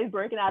 Nobody's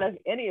breaking out of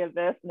any of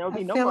this. There'll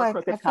be no more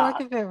crooked cops. I feel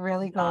like if it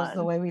really goes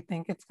the way we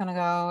think it's gonna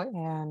go,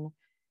 and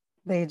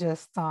they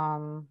just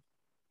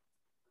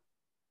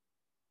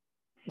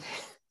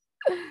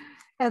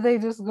And they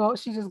just go,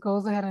 she just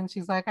goes ahead and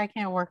she's like, I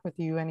can't work with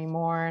you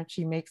anymore. And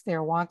she makes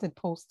their wanted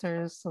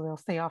posters so they'll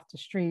stay off the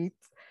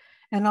streets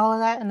and all of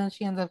that. And then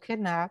she ends up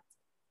kidnapped.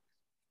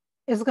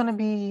 It's gonna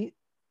be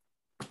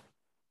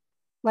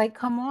like,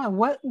 come on,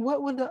 what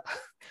would the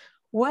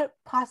what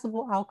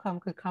possible outcome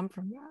could come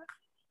from that?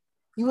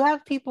 You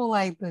have people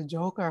like the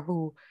Joker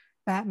who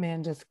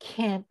Batman just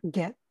can't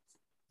get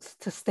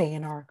to stay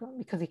in Arkham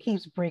because he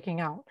keeps breaking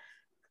out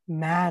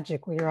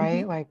magically,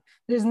 right? Like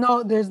there's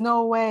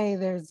no way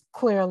there's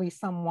clearly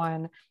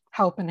someone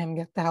helping him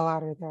get the hell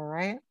out of there,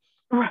 right?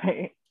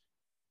 Right.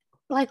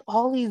 Like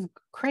all these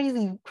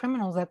crazy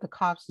criminals that the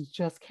cops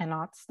just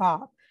cannot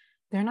stop.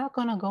 They're not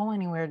gonna go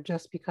anywhere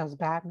just because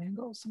Batman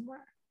goes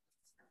somewhere.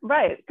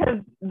 Right, because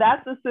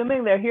that's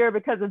assuming they're here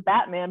because of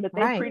Batman, but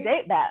they right.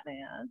 predate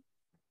Batman.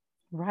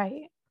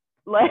 Right.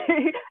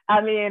 Like,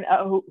 I mean,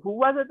 who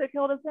was it that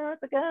killed his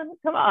parents again?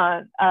 Come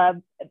on.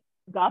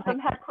 Gotham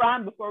had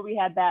crime before we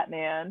had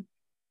Batman.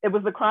 It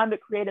was the crime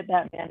that created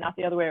Batman, not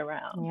the other way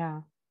around.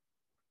 Yeah.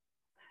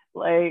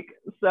 Like,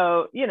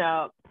 so, you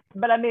know,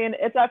 but I mean,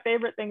 it's our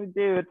favorite thing to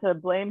do, to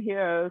blame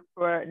heroes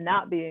for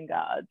not being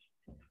gods.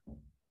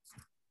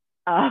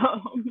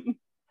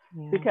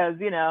 Because,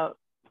 you know,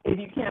 if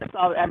you can't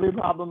solve every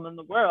problem in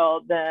the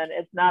world, then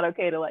it's not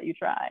okay to let you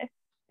try.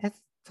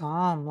 It's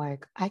dumb.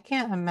 Like, I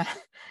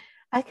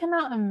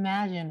cannot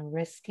imagine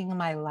risking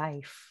my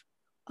life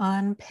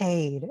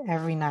unpaid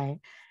every night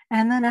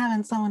and then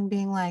having someone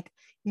being like,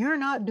 you're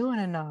not doing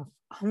enough.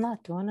 I'm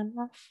not doing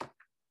enough.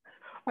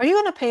 Are you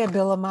gonna pay a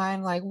bill of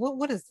mine? Like,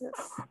 what is this?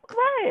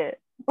 Right.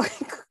 Like,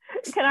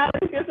 can I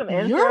at least get some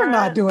insurance? You're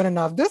not doing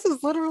enough. This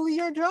is literally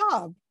your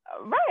job.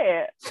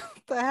 Right.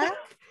 What the heck?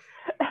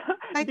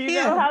 Do you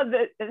know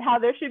how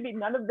there should be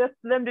none of this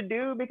for them to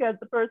do, because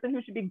the person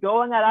who should be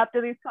going out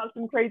after these cops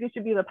and crazy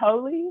should be the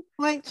police?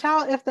 Like,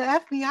 child, if the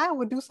FBI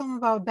would do something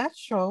about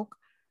Deathstroke,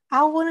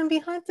 I wouldn't be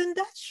hunting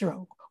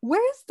Deathstroke.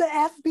 Where's the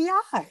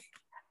FBI?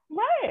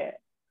 Right.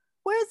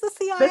 Where's the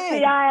CIA? The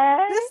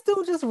CIA? This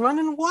dude just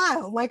running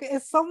wild. Like,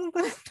 is someone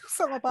going to do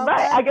something about that?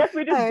 Right. I guess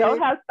we just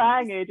don't have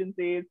spying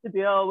agencies to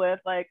deal with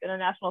like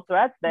international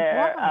threats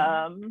there.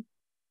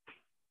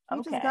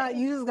 Right.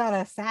 You just got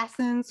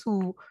assassins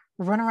who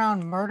run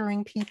around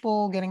murdering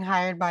people, getting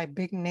hired by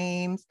big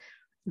names,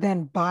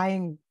 then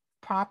buying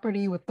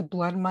property with the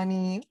blood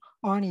money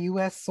on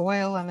US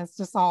soil, and it's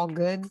just all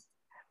good.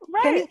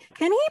 Right.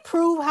 Can he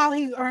prove how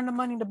he earned the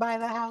money to buy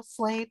the house,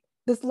 Slade?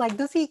 Does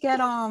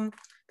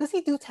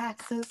he do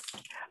taxes?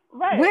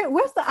 Right.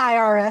 Where's the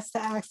IRS to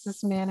ask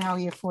this man how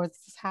he affords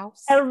this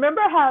house? And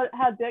remember how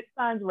Dick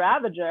signs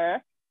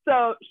Ravager?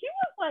 So he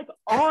was like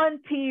on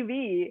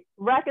TV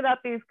racking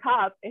up these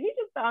cops, and he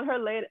just found her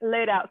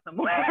laid out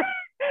somewhere.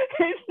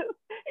 he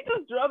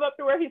just drove up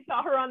to where he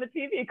saw her on the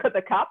TV. Could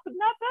the cops have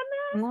not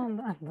done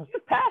that? No.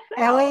 Just passed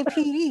out.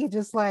 LAPD,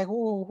 just like,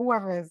 oh,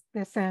 whoever is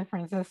in San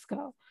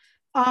Francisco.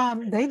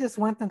 They just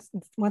went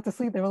to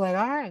sleep. They were like,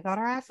 all right, got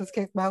our asses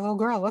kicked by a little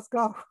girl. Let's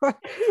go.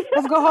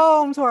 Let's go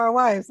home to our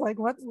wives. Like,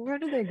 where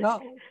did they go?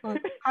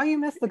 Like, how you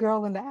missed the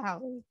girl in the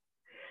alley?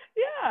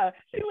 Yeah,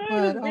 she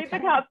literally just beat the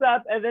cops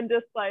up and then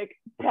just like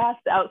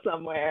passed out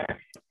somewhere.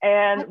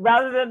 And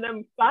rather than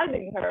them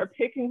finding her,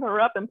 picking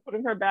her up and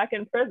putting her back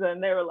in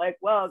prison, they were like,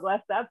 well,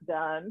 glad that's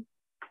done.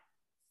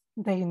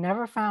 They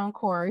never found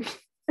Corey.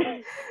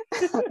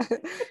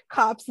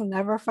 Cops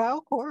never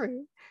found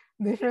Corey.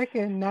 They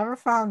freaking never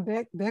found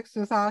Dick. Dick's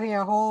just out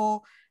here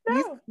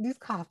these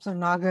cops are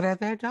not good at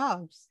their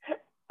jobs.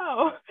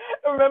 Oh,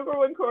 remember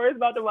when Corey's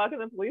about to walk in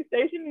the police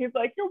station? He's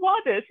like, you're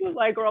wanted. She was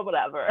like, girl,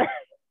 whatever.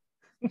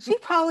 She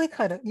probably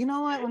could have. You know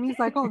what? When he's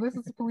like, oh, this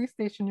is a police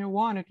station, you're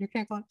wanted. You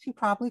can't go. She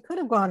probably could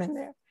have gone in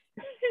there.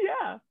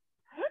 Yeah.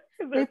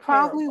 They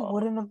probably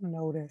wouldn't have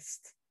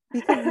noticed,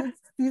 because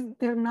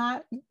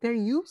they're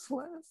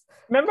useless.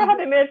 Remember how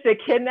they managed to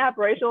kidnap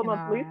Rachel in the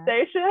police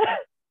station?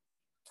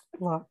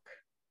 Look.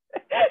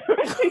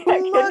 She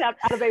got kidnapped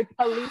out of a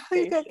police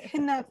station. She got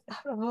kidnapped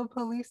out of a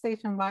police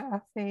station by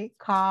a fake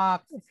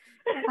cop.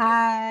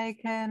 I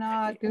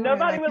cannot do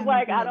Nobody it. was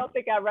like, I don't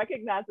think I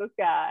recognize this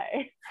guy.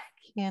 I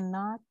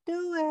cannot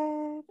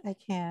do it. I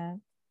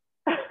can't.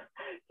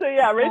 So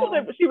yeah, Rachel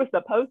did what she was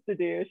supposed to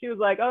do. She was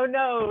like, oh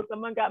no,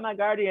 someone got my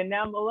guardian.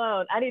 Now I'm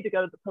alone. I need to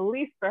go to the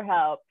police for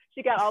help.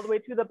 She got all the way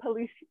to the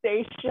police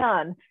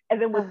station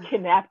and then was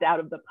kidnapped out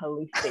of the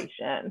police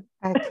station.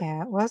 I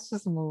can't. Let's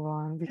just move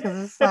on,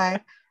 because it's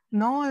like,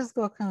 no one's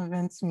going to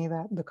convince me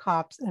that the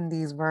cops in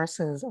these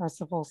verses are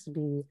supposed to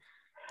be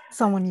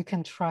someone you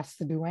can trust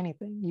to do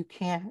anything. You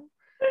can't.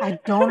 I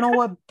don't know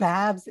what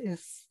Babs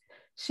is.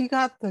 She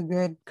got the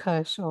good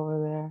kush over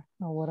there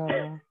or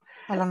whatever.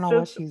 I don't know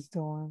what she's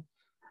doing.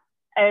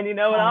 And you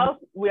know what else?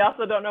 We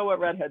also don't know what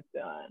Red Hood's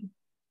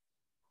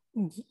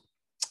doing.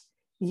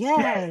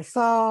 Yeah,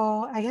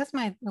 so I guess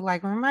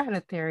remember I had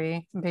a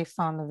theory based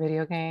on the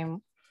video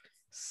game.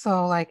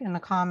 So like in the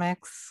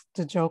comics,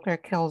 the Joker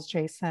kills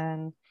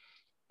Jason,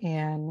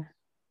 and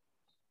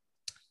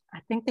I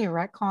think they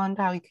retconned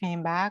how he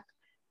came back.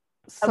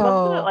 So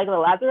wasn't it like the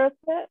Lazarus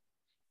pit?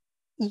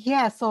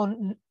 Yeah,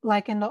 so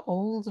like in the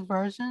old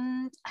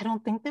version, I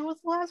don't think there was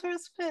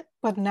Lazarus Pit,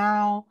 but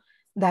now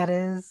that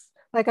is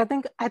like I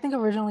think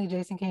originally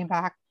Jason came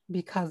back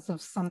because of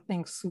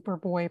something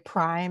Superboy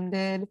Prime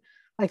did,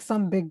 like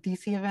some big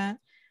DC event.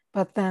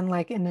 But then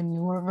like in the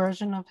newer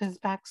version of his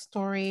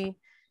backstory,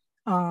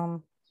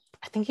 um,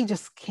 I think he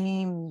just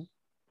came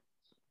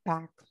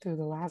back through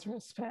the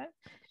Lazarus Pit,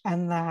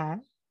 and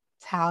that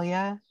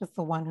Talia is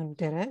the one who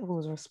did it, who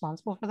was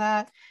responsible for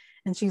that,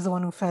 and she's the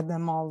one who fed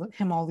him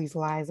all these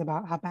lies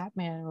about how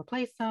Batman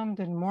replaced him,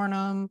 didn't warn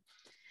him,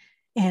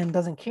 and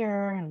doesn't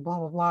care, and blah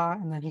blah blah.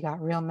 And then he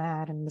got real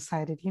mad and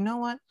decided, you know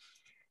what?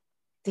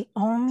 The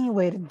only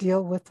way to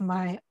deal with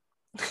my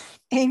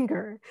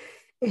anger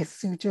is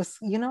to just,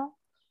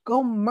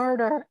 go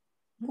murder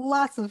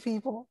lots of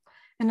people.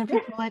 And then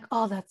people are like,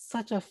 oh, that's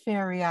such a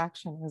fair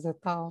reaction, is it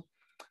though?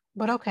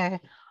 But okay.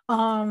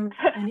 I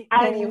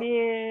mean,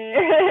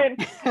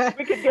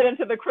 we could get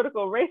into the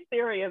critical race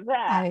theory of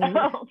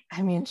that.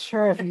 I mean,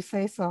 sure, if you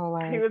say so.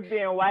 Like, he was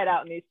being white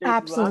out in these streets.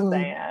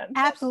 Absolutely,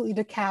 absolutely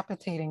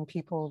decapitating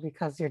people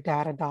because your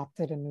dad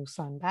adopted a new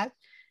son.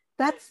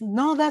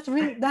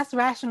 That's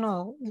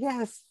rational.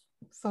 Yes,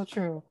 so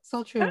true,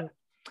 so true.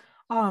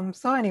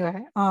 So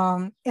anyway,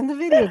 in the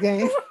video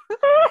game,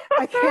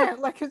 I can't,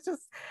 like, it's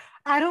just,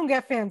 I don't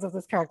get fans of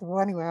this character. But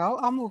anyway,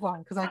 I'll move on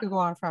because I could go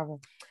on forever.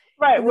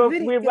 Right. Well, we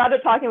wound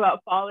up talking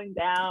about Falling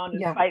Down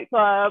and Fight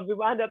Club. We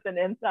wound up in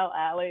Incel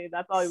Alley.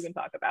 That's all we can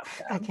talk about.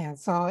 I can't.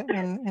 So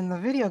in the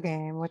video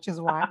game, which is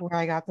where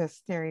I got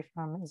this theory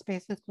from, is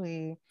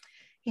basically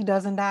he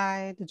doesn't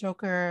die. The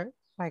Joker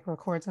like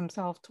records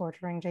himself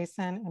torturing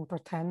Jason and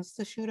pretends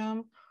to shoot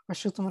him or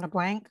shoots him with a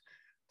blank.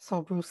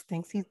 So Bruce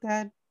thinks he's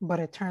dead, but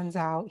it turns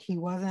out he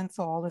wasn't.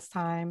 So all this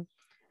time,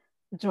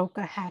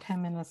 Joker had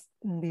him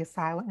in the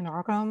asylum in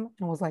Arkham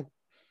and was like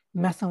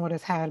messing with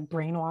his head,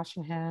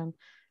 brainwashing him.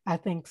 I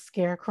think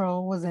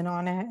Scarecrow was in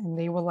on it, and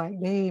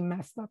they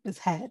messed up his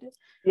head,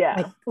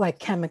 like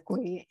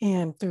chemically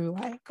and through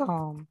like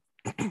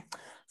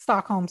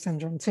Stockholm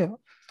syndrome too.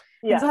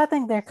 Yeah, and so I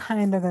think they're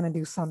kind of gonna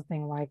do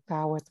something like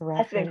that with the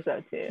rest. I think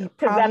so too,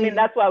 because I mean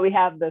that's why we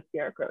have the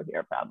Scarecrow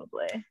here,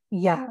 probably.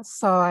 Yeah,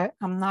 so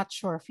I'm not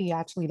sure if he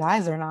actually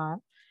dies or not.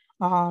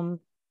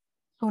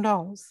 Who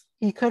knows?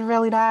 He could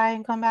really die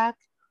and come back,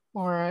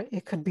 or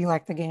it could be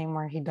like the game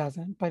where he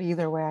doesn't. But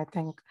either way, I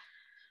think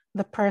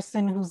the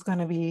person who's going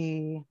to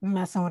be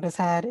messing with his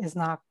head is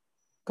not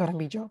going to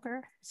be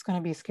Joker. It's going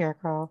to be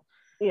Scarecrow.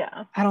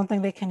 Yeah. I don't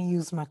think they can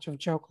use much of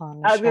Joker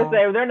on the show. I was going to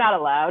say, they're not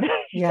allowed.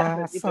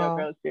 Yeah,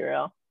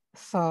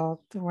 so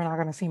we're not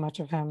going to see much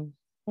of him.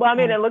 Well, I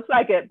mean, it looks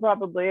like it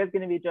probably is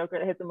going to be Joker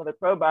that hits him with a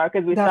crowbar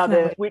because we saw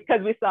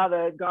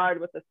the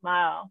guard with the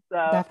smile.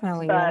 So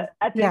definitely, but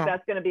I think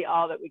that's going to be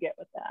all that we get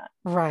with that.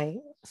 Right.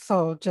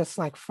 So just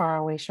like far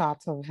away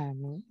shots of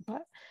him,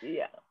 but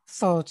yeah.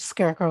 So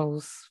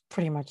Scarecrow's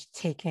pretty much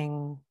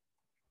taking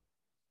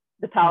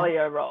the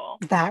Talia role.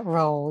 That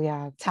role,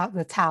 yeah.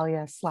 The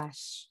Talia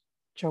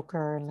 /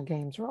 Joker in the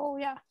game's role,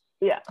 yeah.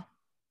 Yeah.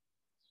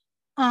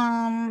 And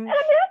I mean,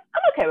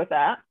 I'm okay with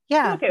that.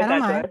 Yeah, I don't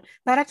mind.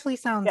 That actually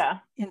sounds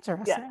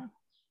interesting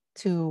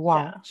to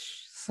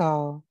watch.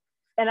 So.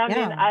 And I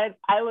mean,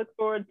 I look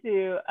forward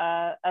to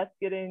us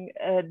getting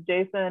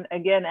Jason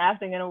again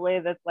acting in a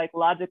way that's like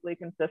logically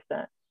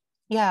consistent.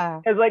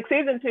 Yeah. Because like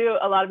season 2,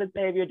 a lot of his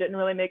behavior didn't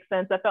really make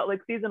sense. I felt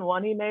like season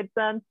 1 he made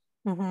sense.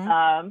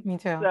 Mm-hmm. Me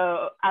too.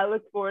 So I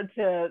look forward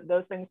to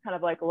those things kind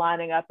of like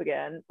lining up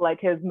again,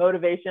 like his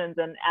motivations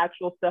and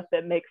actual stuff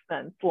that makes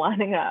sense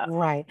lining up.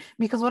 Right.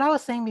 Because what I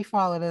was saying before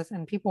all of this,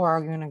 and people are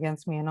arguing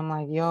against me, and I'm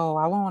like, yo,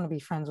 I won't want to be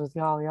friends with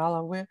y'all. Y'all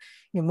are weird.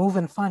 You're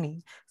moving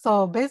funny.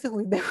 So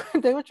basically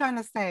they were trying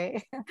to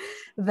say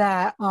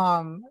that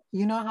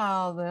you know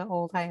how the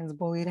old Titans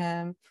bullied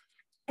him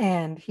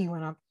and he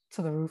went up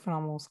to the roof and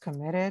almost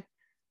committed.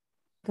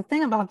 The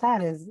thing about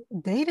that is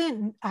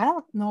I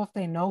don't know if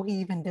they know he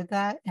even did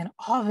that. And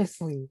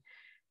obviously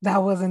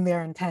that wasn't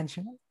their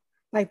intention.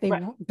 Like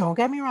don't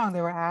get me wrong,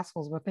 they were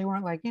assholes, but they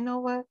weren't like, you know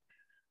what?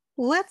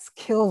 Let's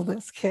kill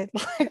this kid.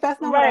 Like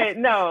that's not right.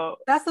 No,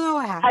 that's not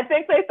what happened. I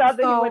think they thought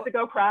that he went to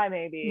go cry,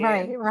 maybe.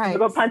 Right. To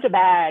go punch a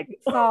bag.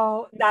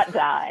 So not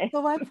die.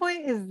 So my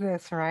point is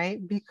this, right?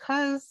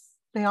 Because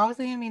they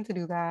obviously didn't mean to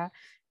do that.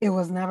 It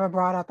was never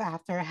brought up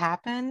after it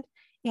happened,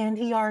 and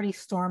he already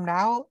stormed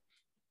out.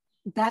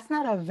 That's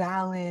not a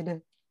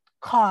valid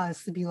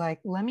cause to be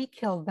like, let me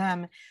kill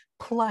them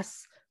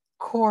plus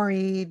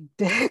Corey,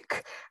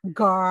 Dick,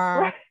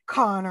 Gar,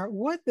 Connor.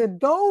 What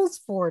did those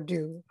 4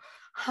 do?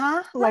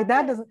 Huh? Like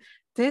that doesn't.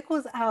 Dick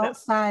was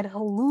outside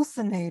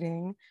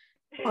hallucinating.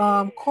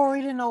 Corey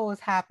didn't know what was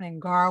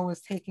happening. Gar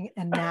was taking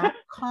a nap.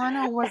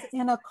 Connor was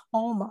in a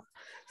coma.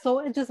 So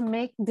it just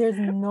there's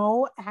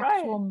no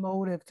actual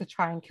motive to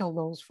try and kill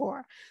those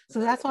 4. So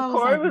that's why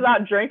Corey was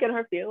out drinking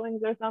her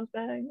feelings or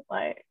something.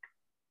 Like.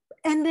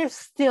 And there's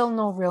still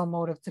no real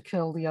motive to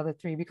kill the other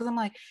 3 because I'm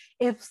like,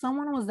 if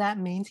someone was that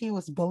mean to you,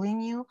 was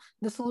bullying you,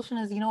 the solution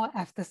is, you know what,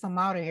 F this, I'm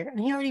out of here. And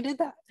he already did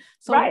that.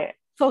 So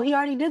he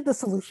already did the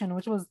solution,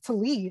 which was to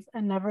leave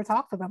and never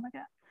talk to them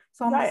again.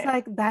 So I'm just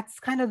like, that's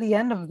kind of the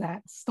end of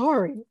that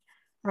story,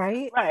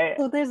 right? Right.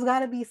 So there's got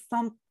to be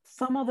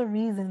some other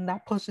reason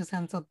that pushes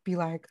him to be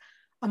like,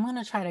 I'm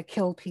gonna try to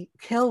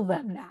kill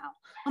them now.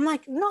 I'm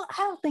like, no, I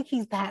don't think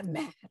he's that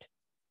mad.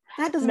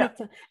 That doesn't make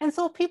sense. And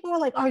so people are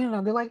like, oh,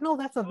 they're like, no,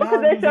 that's a because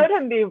valid they reason. showed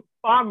him be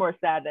far more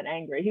sad than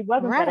angry. He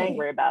wasn't that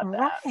angry about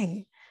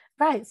that.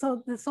 Right.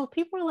 So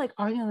people are like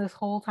arguing this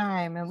whole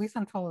time, at least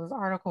until this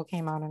article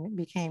came out and it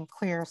became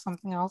clear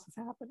something else is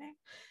happening.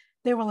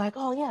 They were like,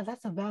 oh yeah,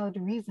 that's a valid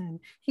reason.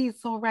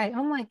 He's so right.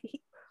 I'm like,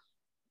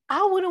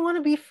 I wouldn't want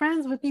to be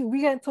friends with you.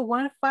 We get into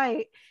one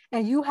fight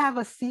and you have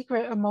a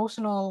secret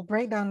emotional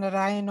breakdown that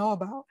I didn't know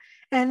about.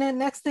 And then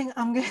next thing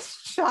I'm getting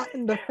shot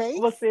in the face.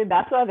 Well, see,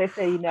 that's why they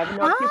say you never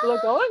know what people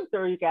are going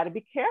through. You got to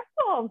be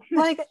careful.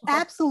 Like,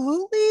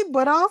 absolutely.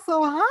 But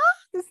also,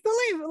 it's still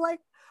even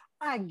like,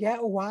 I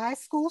get why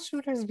school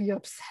shooters be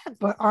upset,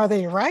 but are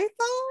they right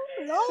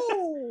though?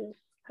 No,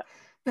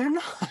 they're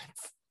not.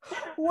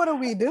 What are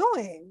we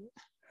doing?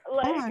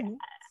 Like,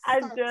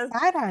 I just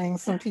side-eyeing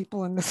some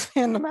people in this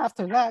fandom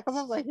after that because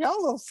I was like, y'all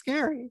a little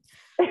scary.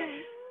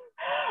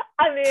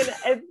 I mean,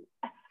 it's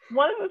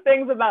one of the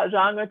things about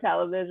genre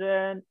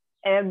television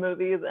and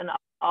movies and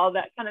all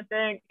that kind of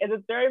thing is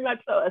it's very much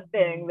so a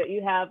thing that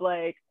you have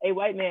like a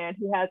white man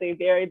who has a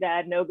very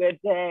bad, no good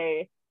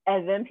day,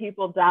 and then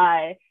people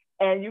die,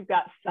 and you've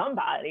got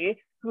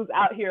somebody who's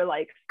out here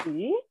like,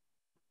 see?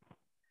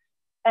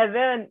 And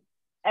then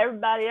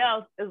everybody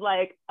else is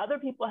like, other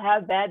people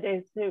have bad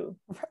days too.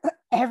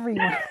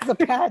 Everyone has a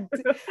bad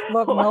day.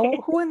 Look,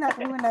 no, who in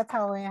that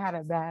tower had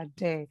a bad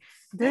day?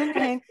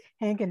 Didn't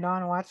Hank and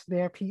Dawn watch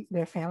their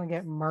family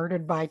get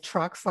murdered by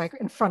trucks like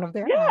in front of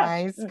their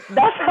eyes?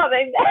 That's how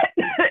they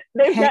met.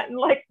 They met in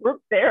like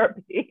group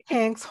therapy.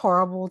 Hank's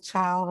horrible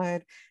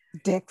childhood,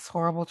 Dick's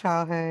horrible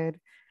childhood.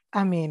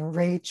 I mean,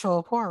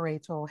 Rachel, poor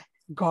Rachel.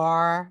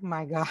 Gar,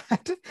 my God.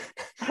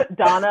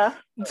 Donna.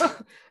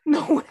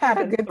 No one had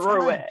a good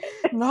time.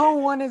 No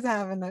one is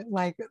having it.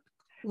 Like,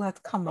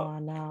 let's come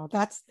on now.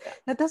 That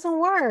doesn't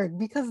work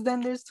because then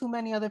there's too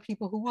many other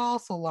people who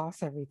also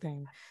lost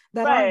everything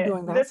that aren't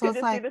doing that. This so could it's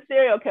just like be the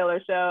serial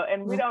killer show,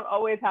 and we don't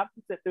always have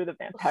to sit through the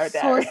Vampire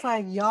Diaries. So it's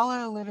like y'all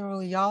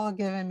are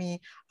giving me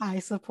I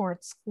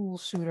support school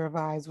shooter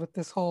vibes with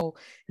this whole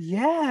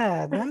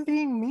them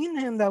being mean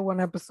to him that one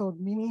episode,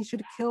 meaning he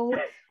should kill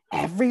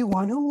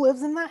everyone who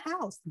lives in the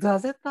house.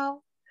 Does it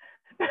though?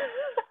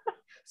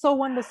 So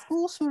when the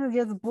school shooter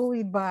gets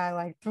bullied by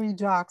like 3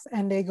 jocks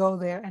and they go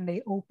there and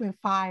they open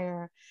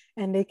fire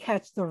and they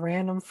catch the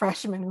random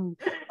freshman who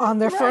on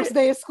their first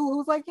day of school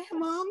who's like, yeah,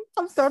 mom,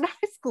 I'm starting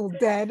high school,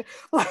 dead.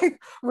 Like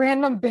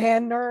random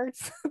band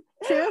nerds,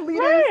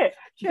 cheerleaders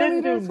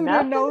who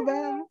didn't know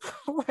them,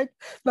 like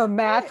the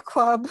math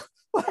club,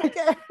 like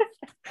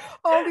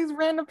all these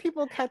random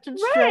people catching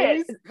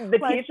strays. The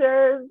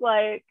teachers,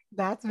 like,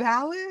 that's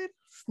valid.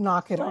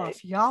 Knock it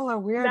off. Y'all are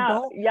weird.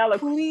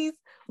 Please,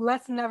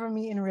 let's never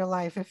meet in real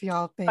life if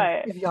y'all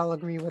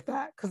agree with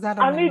that. Because that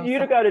I need you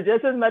to go to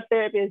just as much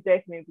therapy as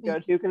Jason needs to go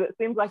to, because it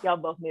seems like y'all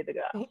both need to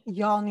go.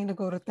 Y'all need to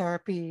go to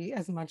therapy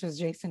as much as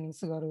Jason needs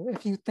to go to.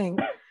 If you think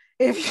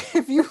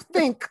if you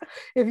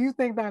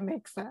think that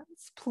makes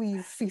sense,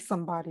 please see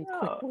somebody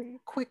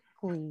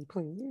quickly,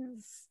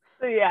 please.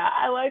 So yeah,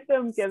 I like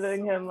them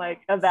giving him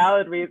like a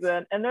valid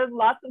reason, and there's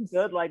lots of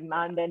good like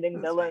mind-bending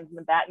villains in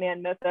the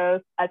Batman mythos.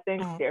 I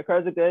think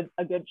Scarecrow's a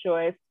good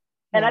choice,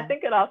 and I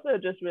think it also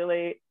just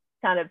really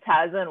kind of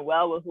ties in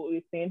well with what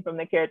we've seen from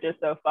the characters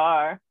so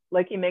far.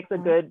 Like he makes a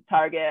good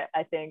target,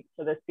 I think,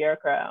 for the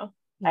Scarecrow.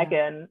 I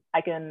can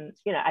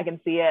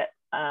see it.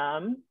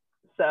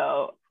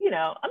 So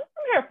I'm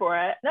here for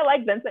it. And I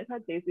like Vincent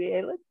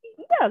Cartesier. Let's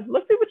see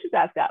what you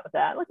guys got with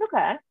that. Like,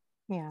 okay.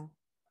 Yeah.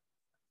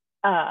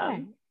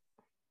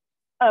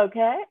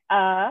 Okay.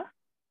 And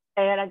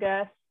I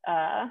guess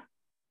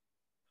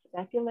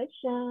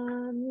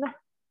speculation.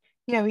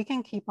 Yeah, we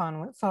can keep on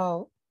with.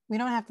 So we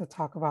don't have to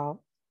talk about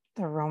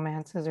the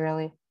romances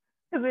really,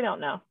 because we don't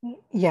know.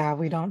 Yeah,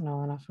 we don't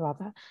know enough about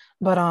that.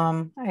 But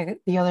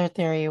the other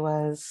theory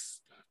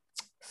was,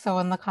 so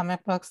in the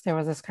comic books there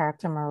was this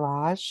character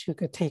Mirage who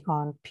could take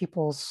on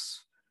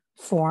people's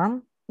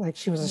form, like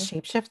she was a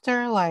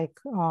shapeshifter, like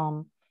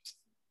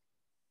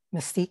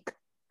Mystique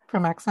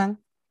from X-Men.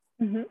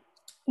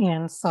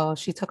 And so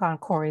she took on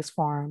Corey's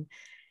form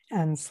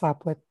and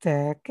slept with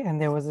Dick,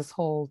 and there was this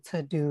whole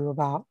to-do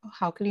about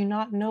how could you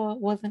not know it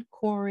wasn't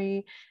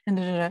Corey,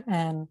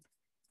 and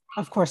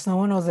of course no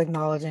one was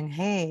acknowledging,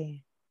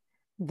 hey,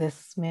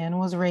 this man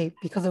was raped,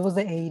 because it was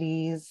the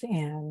 80s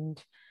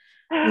and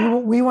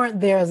we weren't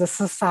there as a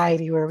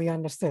society where we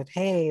understood,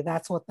 hey,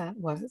 that's what that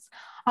was.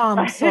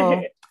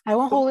 So I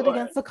won't hold it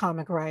against the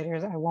comic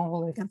writers. I won't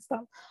hold it against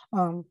them.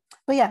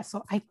 But yeah,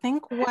 so I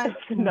think what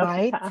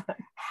might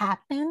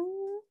happen,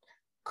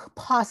 could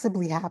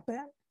possibly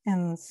happen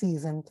in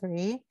season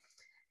 3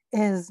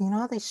 is,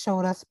 they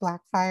showed us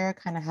Blackfire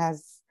kind of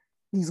has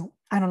these,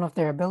 I don't know if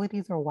they're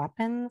abilities or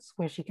weapons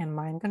where she can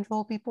mind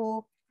control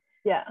people.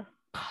 Yeah.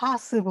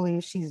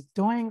 Possibly she's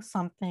doing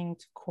something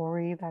to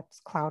Corey that's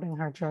clouding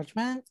her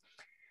judgment.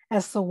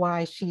 as to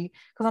why because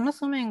I'm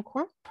assuming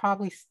Corey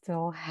probably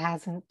still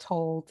hasn't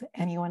told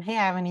anyone, hey,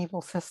 I have an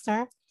evil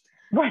sister.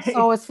 Right.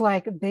 So it's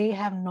like they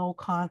have no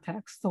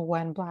context to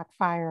when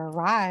Blackfire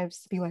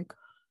arrives to be like,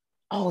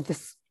 oh,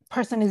 this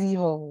person is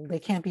evil. They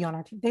can't be on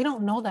our team. They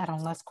don't know that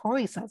unless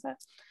Corey says it.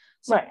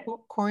 So right.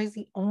 Corey's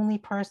the only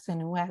person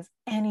who has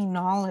any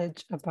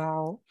knowledge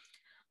about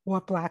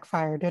what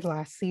Blackfire did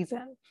last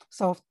season.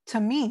 So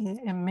to me,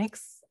 it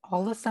makes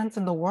all the sense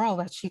in the world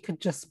that she could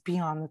just be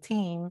on the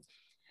team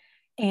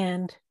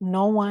and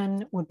no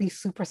one would be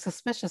super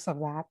suspicious of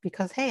that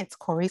because, hey, it's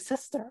Corey's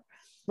sister.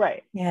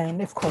 Right.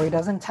 And if Corey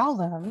doesn't tell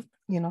them,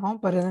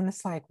 but then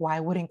it's like, why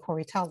wouldn't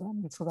Corey tell them?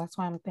 And so that's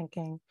why I'm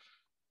thinking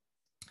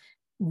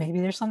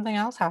maybe there's something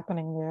else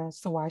happening there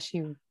as to why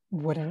she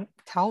wouldn't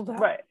tell them.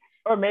 Right.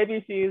 Or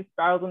maybe she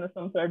spirals into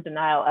some sort of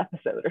denial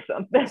episode or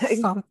something.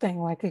 Something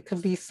like it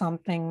could be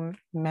something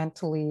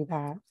mentally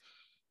that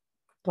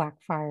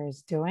Blackfire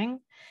is doing.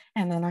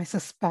 And then I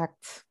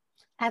suspect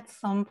at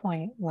some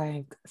point,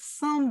 like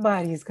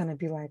somebody's going to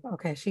be like,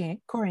 okay,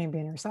 Corey ain't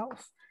being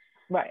herself.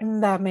 Right.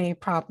 And that may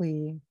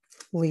probably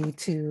lead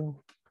to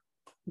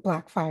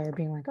Blackfire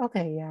being like,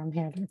 okay, yeah, I'm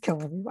here to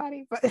kill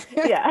everybody. But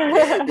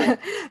yeah.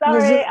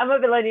 Sorry, I'm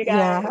gonna let you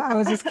guys. Yeah, I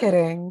was just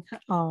kidding.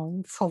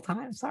 This whole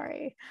time,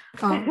 sorry.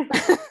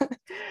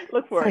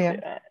 Look forward to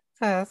it.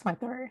 So that's my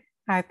theory.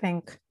 I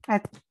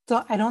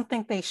don't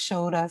think they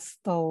showed us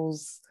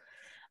those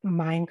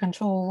mind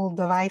control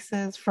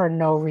devices for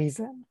no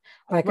reason.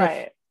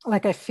 Right.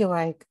 I feel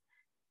like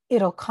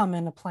it'll come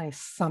into play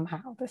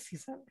somehow this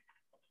season.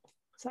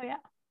 So yeah.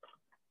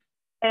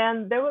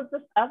 And there was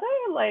this other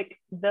like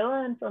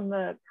villain from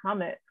the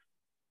comics,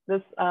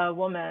 this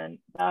woman,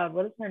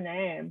 what is her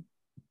name?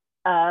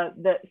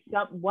 That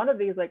one of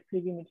these like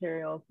preview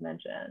materials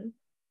mentioned.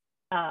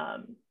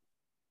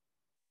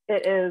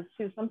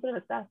 She's some sort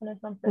of assassin or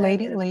something.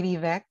 Lady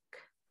Vic.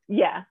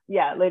 Yeah,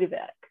 Lady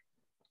Vic.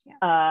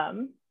 Yeah.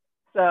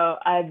 So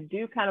I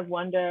do kind of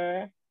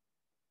wonder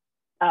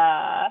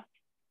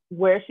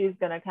where she's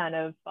gonna kind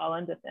of fall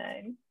into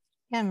things.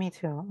 Yeah, me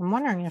too. I'm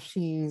wondering if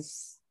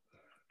she's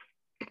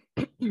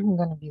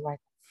gonna be like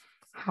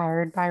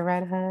hired by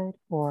Red Hood,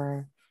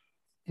 or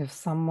if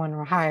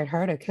someone hired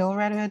her to kill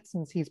Red Hood,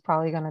 since he's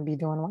probably gonna be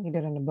doing what he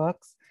did in the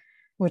books,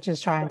 which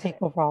is try and take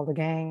over all the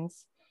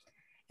gangs.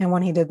 And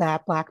when he did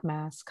that, Black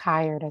Mask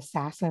hired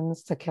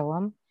assassins to kill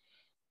him.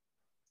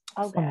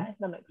 Okay,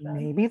 that makes sense.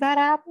 Maybe that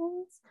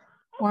happens.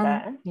 Okay.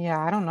 Or yeah,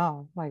 I don't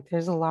know. Like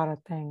there's a lot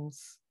of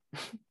things.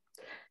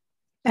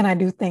 And I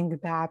do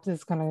think Babs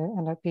is gonna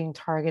end up being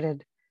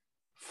targeted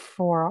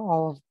for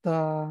all of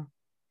the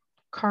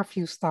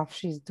curfew stuff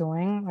she's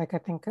doing. Like I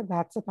think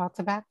that's about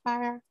to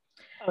backfire.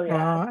 Oh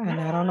yeah. And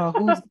I don't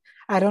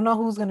know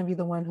who's gonna be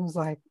the one who's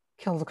like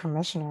kill the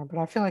commissioner, but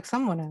I feel like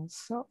someone is.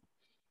 So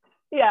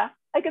yeah,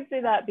 I could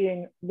see that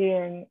being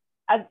there's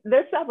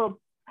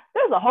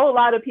a whole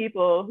lot of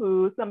people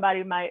who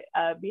somebody might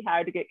be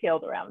hired to get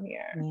killed around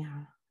here.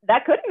 Yeah.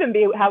 That could even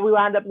be how we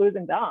wound up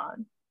losing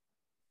Dawn.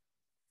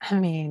 I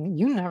mean,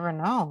 you never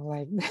know.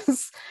 Like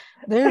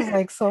there's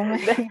like so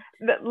many.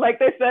 Like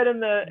they said in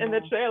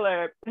the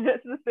trailer,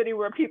 this is a city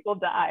where people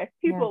die.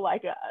 People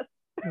like us.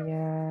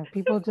 Yeah,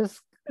 people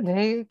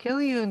they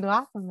kill you in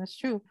Gotham. That's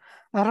true.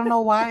 I don't know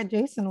why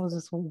Jason was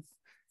this way.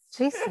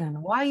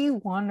 Jason, why are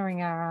you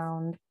wandering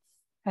around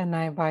at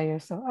night by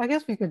yourself? I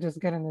guess we could just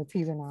get into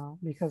teaser now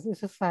because it's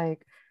just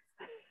like,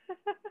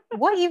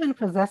 what even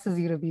possesses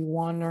you to be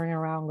wandering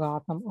around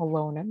Gotham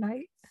alone at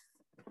night?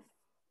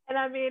 And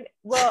I mean,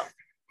 well,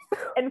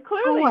 and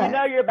clearly,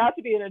 you're about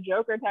to be in a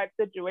Joker type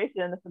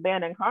situation in this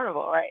abandoned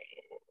carnival, right?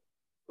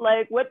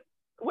 Like, what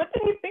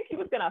did he think he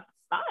was gonna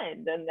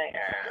find in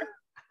there?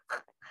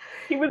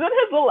 He was in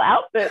his little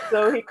outfit,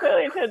 so he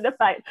clearly intended to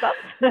fight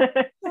something.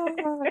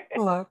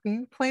 Look,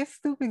 you play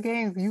stupid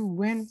games, you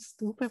win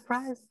stupid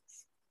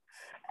prizes.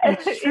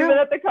 Even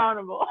at the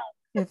carnival.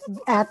 It's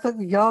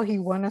he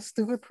won a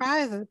stupid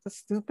prize at the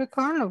stupid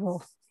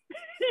carnival.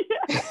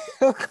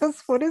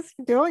 Because what is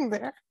he doing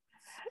there?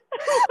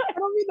 I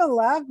don't mean to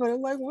laugh, but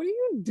I'm like, what are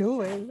you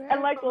doing, man?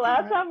 And like the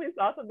last time we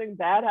saw something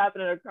bad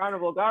happen at a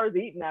carnival, Gar was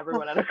eating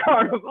everyone at a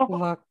carnival.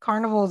 Look,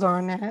 carnivals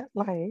aren't it?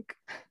 Like,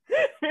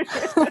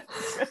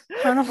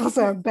 carnivals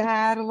are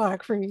bad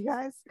luck for you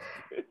guys.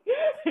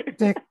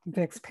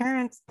 Dick's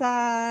parents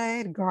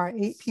died. Gar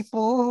ate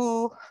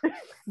people.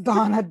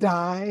 Donna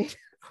died.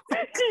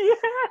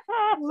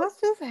 Let's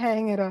just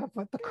hang it up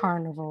with the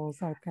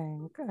carnivals, I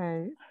think.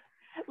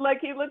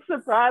 Like he looked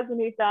surprised when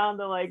he found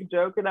the like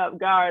joking up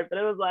guard, but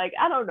it was like,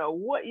 I don't know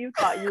what you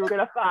thought you were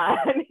gonna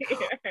find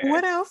here.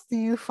 What else do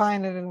you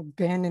find at an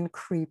abandoned,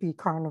 creepy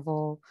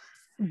carnival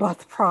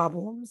but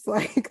problems?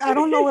 Like, I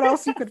don't know what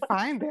else you could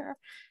find there.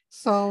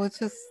 So it's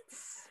just.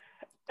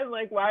 And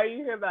like, why are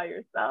you here by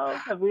yourself?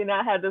 Have we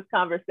not had this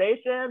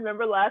conversation?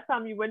 Remember last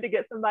time you went to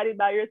get somebody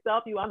by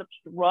yourself, you wound up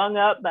strung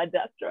up by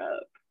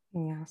Deathstroke.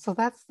 Yeah, so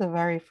that's the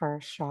very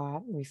first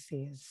shot we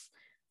see is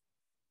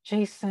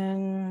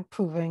Jason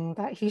proving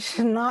that he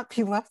should not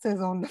be left to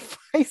his own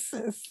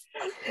devices.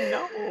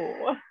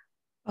 No.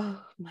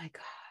 Oh my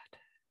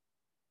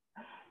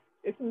God.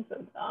 It's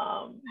so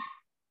dumb.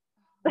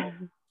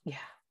 Yeah.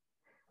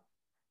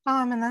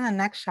 And then the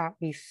next shot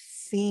we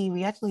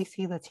actually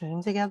see the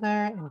team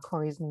together in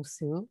Corey's new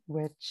suit,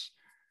 which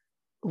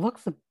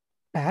looks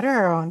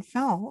better on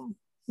film,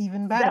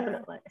 even better.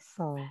 Definitely.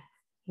 So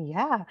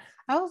yeah,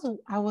 I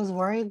was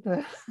worried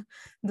the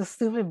the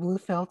stupid blue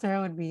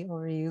filter would be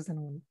overused and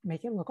would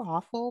make it look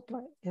awful,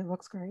 but it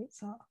looks great.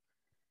 So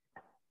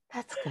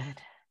that's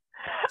good.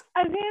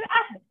 I mean,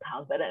 I have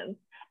confidence.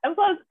 And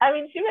plus, I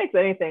mean, she makes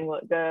anything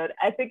look good.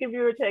 I think if you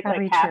were to take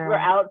like half of her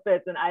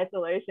outfits in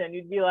isolation,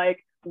 you'd be like,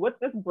 what's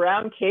this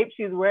brown cape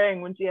she's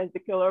wearing when she has to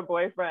kill her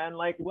boyfriend?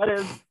 Like, what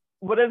is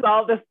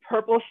all this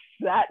purple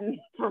satin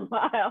for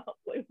Miles?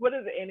 Like, what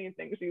is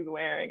anything she's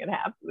wearing in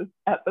half this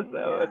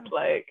episode? Yeah.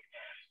 Like,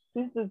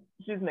 she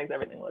just makes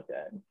everything look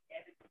good.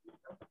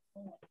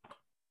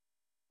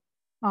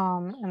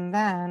 And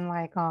then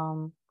like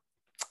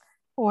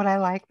what I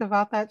liked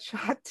about that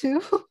shot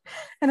too,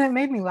 and it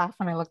made me laugh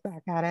when I look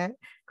back at it.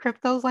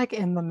 Krypto's like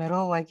in the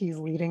middle, like he's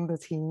leading the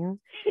team,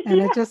 and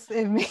yeah.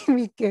 it made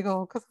me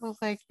giggle because I was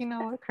like, you know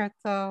what,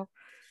 Krypto,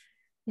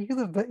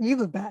 you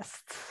the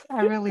best.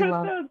 I really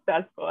love Krypto's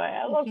best boy.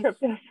 I love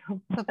Krypto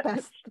so much.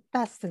 The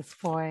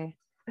bestest boy.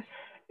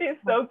 He's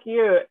so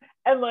cute,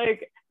 and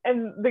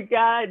the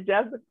guy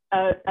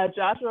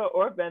Joshua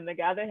Orphan, the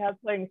guy they have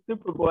playing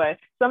Superboy,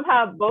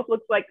 somehow both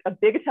looks like a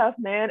big tough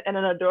man and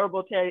an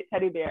adorable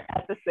teddy bear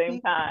at the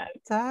same time.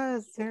 It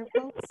does. They're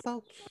both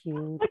so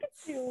cute. Look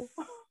at you.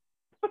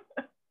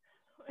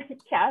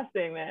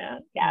 Casting, man.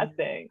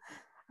 Casting.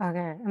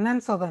 Okay. And then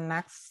so the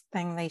next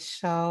thing they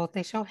show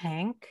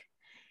Hank,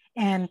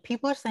 and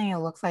people are saying it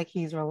looks like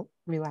he's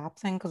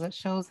relapsing because it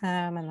shows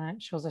him and then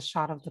it shows a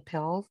shot of the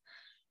pills.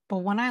 But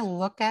when I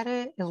look at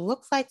it, it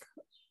looks like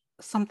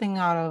something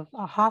out of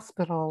a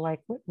hospital,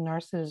 like with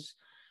nurses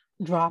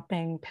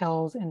dropping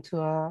pills into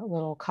a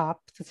little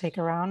cup to take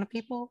around to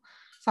people.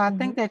 So I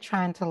think they're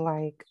trying to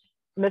like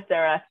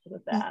misdirect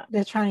with that.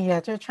 They're trying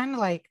to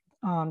like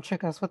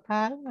trick us with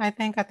that. I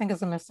think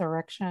it's a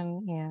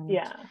misdirection. And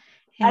yeah,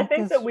 Hank I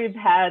think that we've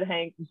had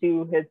Hank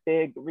do his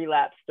big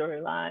relapse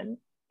storyline.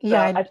 So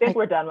yeah, I think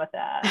we're done with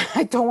that.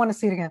 I don't want to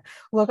see it again.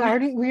 Look,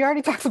 we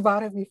already talked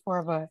about it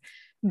before, but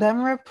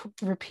them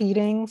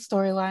repeating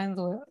storylines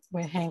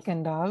with Hank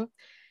and Dove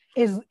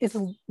is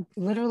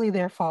literally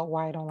their fault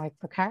why I don't like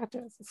the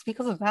characters. It's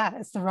because of that.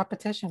 It's the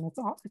repetition. It's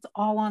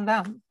all on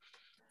them.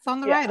 It's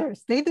on the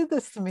writers. They did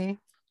this to me.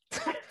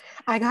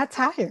 I got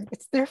tired.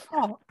 It's their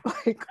fault.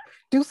 Like,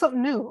 do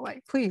something new.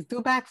 Like, please do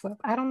a backflip.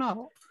 I don't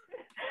know.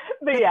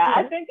 But yeah,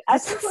 I think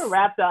we're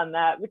wrapped on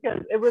that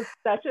because it was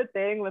such a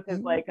thing with his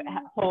like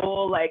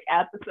whole like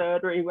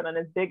episode where he went on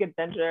his big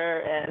adventure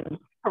and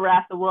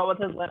harassed the world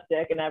with his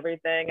lipstick and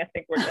everything. I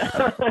think we're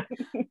done.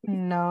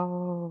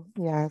 No.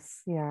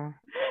 Yes. Yeah.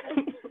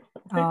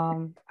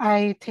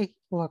 I take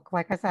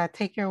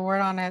your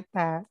word on it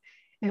that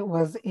it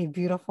was a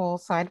beautiful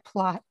side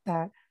plot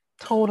that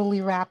totally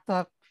wrapped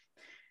up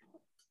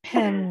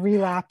him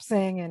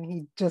relapsing, and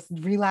he just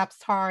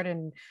relapsed hard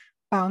and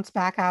bounced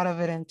back out of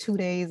it in 2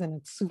 days, and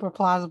it's super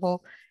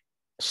plausible.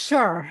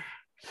 Sure.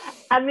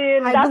 I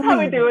mean, that's how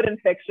we do it in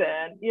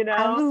fiction, you know?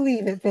 I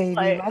believe it, baby.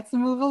 Like, let's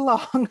move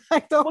along.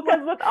 Because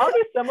with all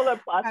these similar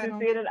plots we've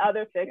seen in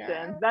other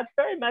fictions, that's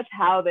very much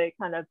how they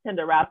kind of tend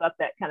to wrap up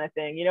that kind of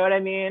thing. You know what I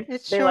mean? They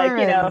sure like,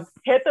 you know,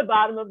 hit the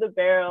bottom of the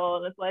barrel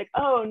and it's like,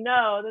 oh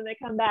no, then they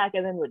come back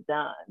and then we're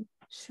done.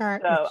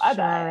 Sure. So I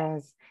buy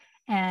it.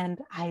 And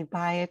I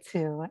buy it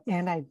too.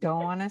 And I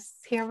don't want to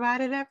hear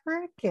about it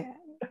ever again.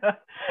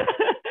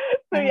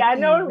 So yeah, I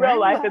know in real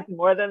life it's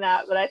more than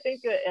that, but I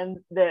think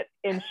that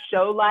in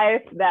show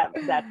life that's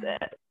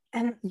it.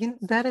 And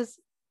that is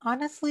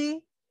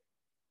honestly,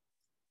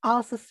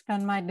 I'll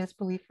suspend my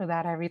disbelief for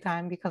that every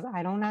time because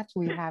I don't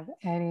actually have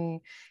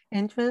any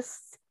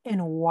interest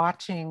in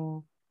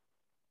watching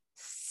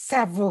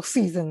several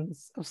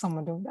seasons of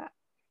someone doing that.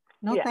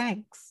 No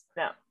thanks.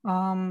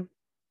 No.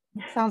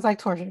 Sounds like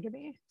torture to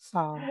me.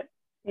 So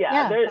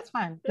yeah, that's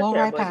fine. Blow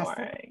right past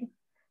it.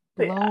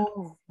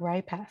 Blow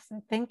right past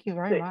it. Thank you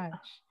very much.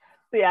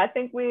 So yeah, I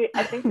think we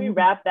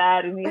wrapped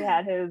that, and he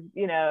had his,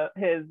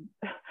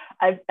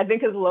 I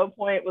think his low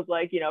point was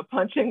like,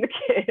 punching the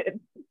kid.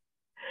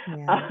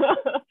 Yeah.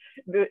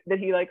 That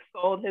he like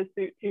sold his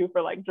suit to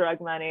for like drug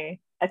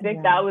money. I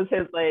think that was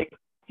his like,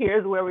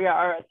 here's where we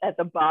are at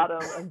the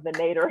bottom of the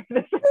nadir of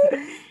this.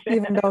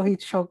 Even though he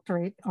choked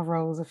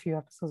Rose a few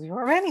episodes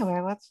before.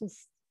 Anyway,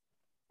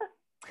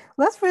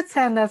 let's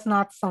pretend that's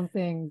not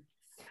something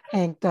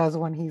Hank does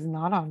when he's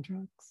not on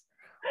drugs.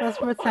 Let's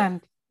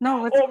pretend.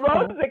 No, it's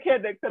Rose is a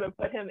kid that could have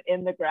put him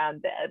in the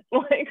ground dead.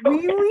 Like,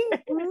 we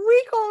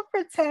gonna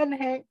pretend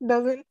Hank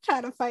doesn't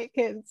try to fight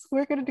kids.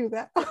 We're gonna do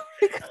that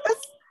because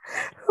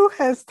who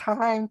has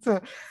time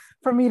for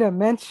me to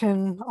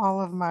mention all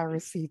of my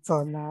receipts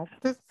on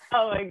that?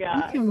 Oh my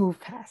god, we can move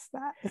past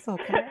that. It's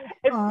okay.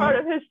 It's part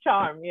of his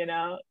charm,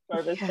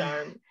 part of his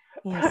charm.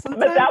 Yeah, But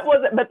sometimes. that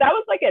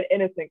was like an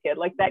innocent kid.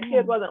 Like that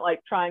kid wasn't like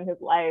trying his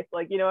life.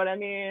 Like, you know what I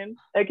mean?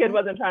 That kid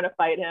wasn't trying to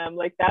fight him.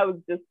 Like that was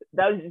just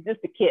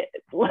a kid.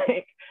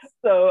 Like,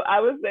 so I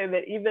would say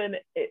that even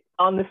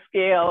on the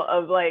scale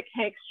of like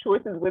Hank's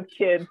choices with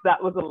kids,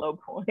 that was a low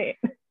point.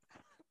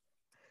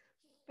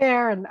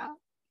 Fair enough.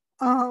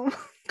 Um,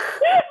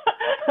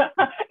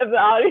 If the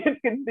audience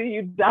can see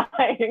you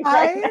dying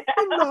right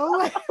I now.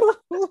 know,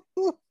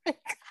 like,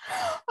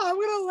 I'm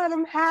gonna let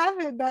him have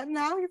it. That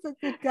now he's a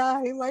good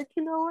guy. Like,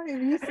 you know what?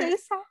 If you say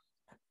so,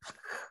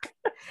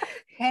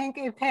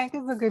 if Hank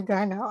is a good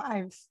guy now,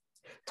 I'm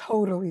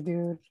totally,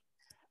 dude.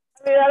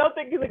 I mean, I don't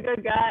think he's a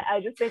good guy. I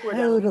just think we're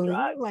done with Totally.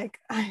 drugs. Like,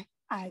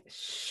 I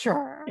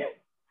sure.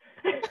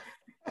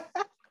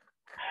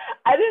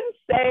 I didn't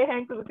say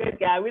Hank was a good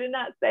guy. We did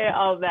not say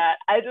all that.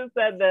 I just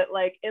said that,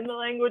 like, in the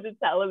language of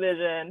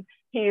television,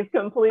 he's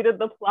completed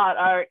the plot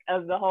arc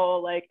of the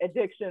whole like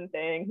addiction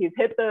thing. He's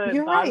hit the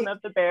You're bottom right.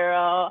 of the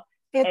barrel,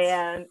 It's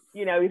and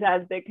you know he's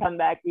had his big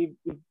comeback.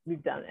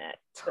 We've done it.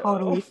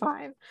 totally So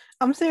fine.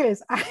 I'm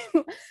serious.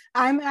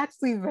 I'm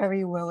actually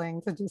very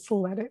willing to just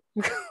let it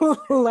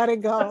let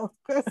it go.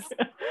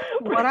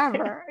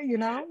 Whatever, you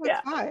know, it's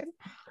yeah, fine.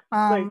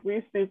 like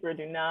we super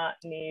do not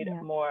need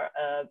Yeah. more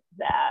of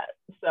that.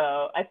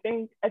 So I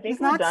think He's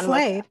we're not done with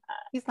Slade.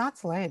 that. He's not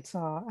Slade.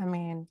 So I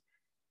mean,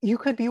 you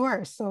could be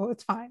worse. So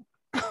it's fine.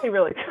 He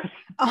really could.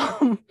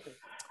 um,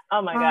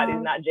 Oh my god, he's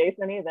um, not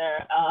Jason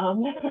either.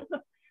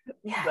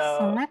 yeah. So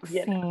So next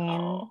you scene,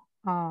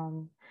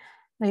 know,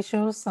 they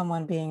show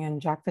someone being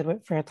injected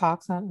with fear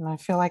toxin, and I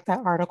feel like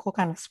that article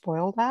kind of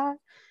spoiled that.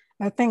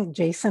 I think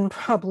Jason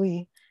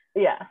probably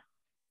yeah.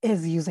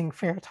 is using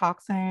fear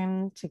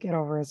toxin to get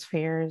over his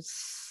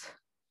fears.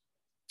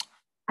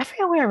 I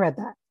forget where I read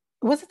that.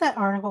 Was it that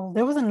article?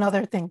 There was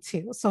another thing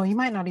too. So you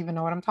might not even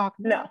know what I'm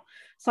talking No. about.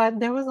 So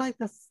there was like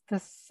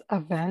this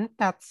event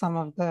that some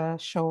of the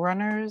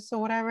showrunners or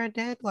whatever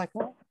did, like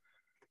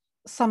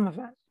some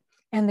event,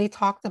 and they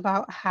talked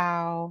about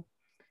how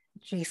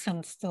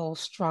Jason's still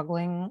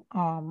struggling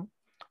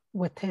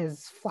with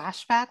his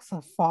flashbacks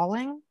of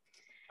falling,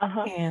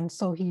 Uh-huh. and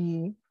so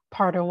he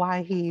part of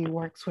why he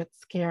works with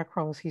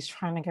scarecrows, he's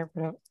trying to get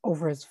rid of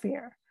over his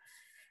fear,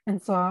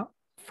 and so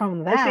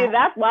from And see, that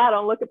that's why I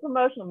don't look at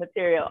promotional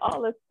material.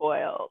 All is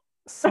spoiled.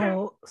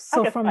 I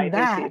so can fight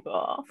these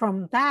people.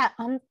 from that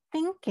I'm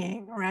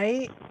thinking,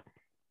 right,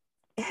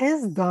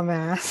 his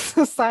dumbass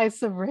decides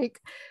to break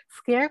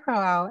Scarecrow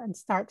out and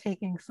start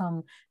taking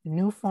some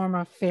new form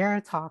of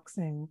fear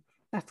toxin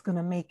that's going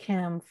to make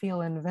him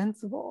feel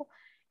invincible.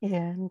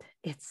 And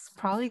it's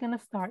probably going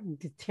to start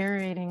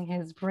deteriorating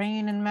his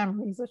brain and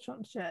memories or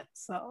some shit.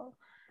 So,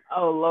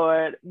 Oh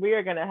Lord, we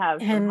are gonna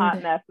have some hot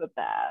and mess with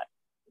that.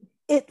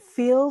 it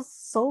feels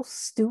so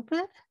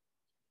stupid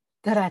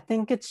that I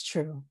think it's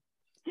true.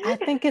 I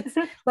think it's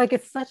like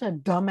it's such a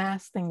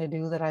dumbass thing to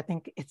do that I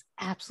think it's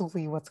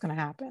absolutely what's going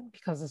to happen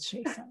because it's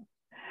Jason.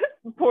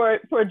 Poor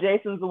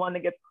Jason's the one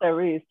that gets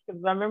Clarice. Because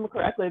if I remember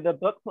correctly, the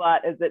book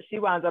plot is that she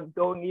winds up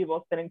going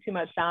evil, spending too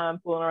much time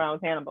fooling around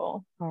with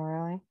Hannibal. Oh,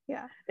 really?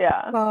 Yeah.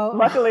 Yeah. Well,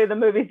 luckily the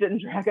movies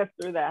didn't drag us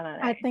through that, honey.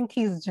 I think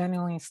he's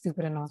genuinely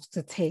stupid enough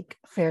to take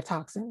fear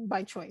toxin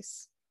by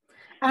choice.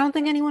 I don't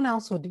think anyone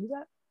else would do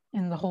that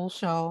in the whole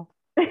show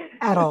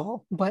at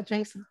all, but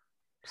Jason.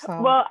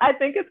 So well, I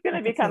think it's going I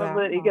to be could say kind of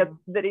that.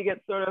 that he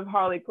gets sort of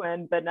Harley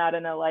Quinn, but not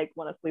in a like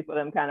want to sleep with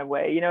him kind of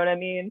way. You know what I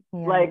mean?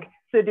 Yeah. Like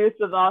seduced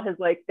with all his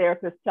like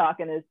therapist talk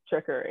and his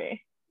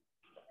trickery.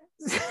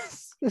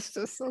 It's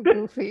just so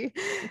goofy.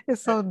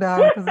 It's so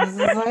dumb because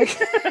this is like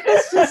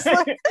it's just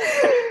like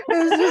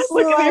it's just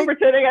look at like me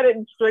pretending I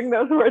didn't string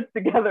those words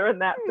together in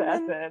that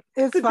sentence.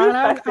 it's fine.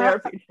 I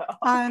talk.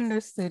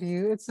 understood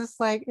you. It's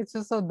just like it's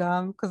just so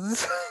dumb because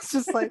it's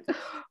just like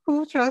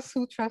who trusts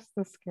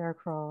the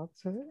scarecrow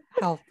to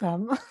help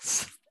them?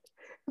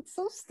 It's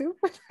so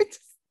stupid.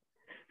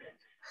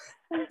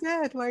 I'm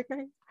dead. Like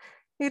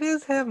it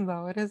is him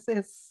though.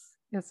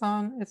 It's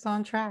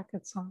on track.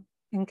 It's on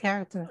in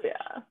character.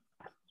 Yeah.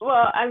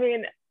 Well, I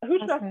mean, who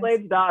That's trusts nice.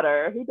 Slade's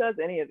daughter? Who does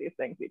any of these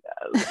things he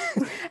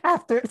does?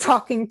 After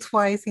talking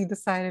twice, he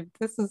decided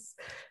this is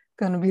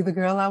gonna be the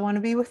girl I want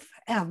to be with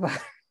forever.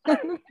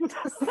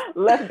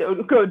 Let's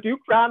go do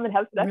crime and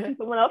have sex in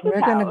someone else's We're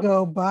house. Gonna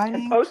go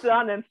and post it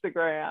on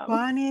Instagram.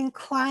 Bonnie and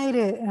Clyde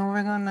it, and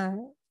we're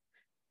gonna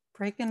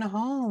break into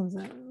homes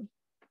and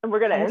we're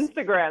gonna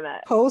Instagram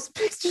it. Post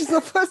pictures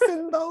of us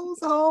in those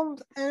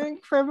homes and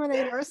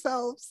incriminate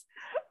ourselves.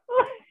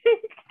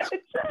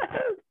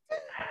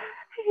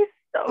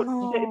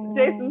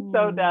 Jason's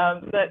so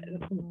dumb that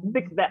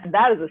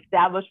is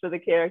established for the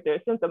character.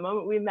 Since the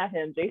moment we met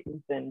him,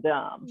 Jason's been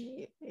dumb.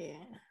 Yeah.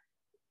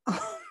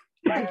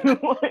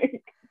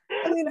 Like,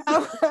 I mean,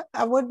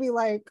 I would be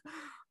like,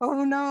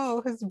 oh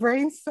no, his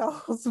brain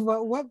cells,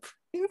 but what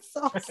brain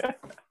cells?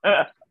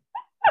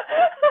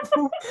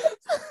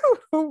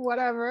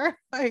 Whatever.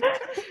 Like,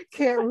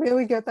 can't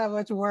really get that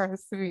much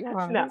worse, to be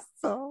honest.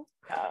 No.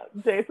 So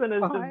Jason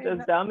is just as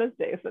dumb as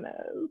Jason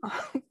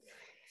is.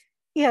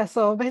 Yeah,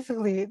 so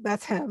basically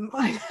that's him.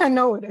 I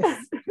know it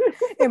is.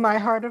 In my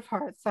heart of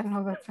hearts, I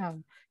know that's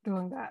him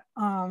doing that.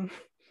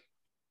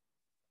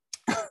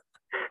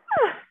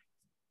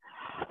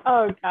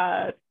 Oh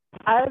God.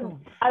 I Oh,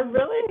 I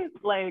really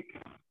like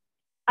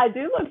I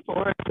do look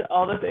forward to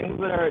all the things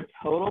that are a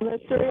total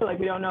mystery. Like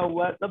we don't know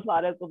what the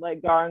plot is with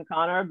like Gar and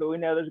Connor, but we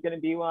know there's gonna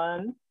be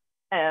one.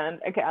 And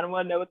I kind of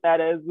want to know what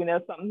that is. We know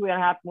something's gonna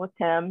happen with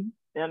Tim.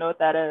 We don't know what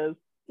that is.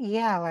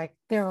 yeah, like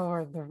there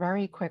were the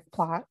very quick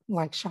plot,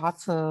 like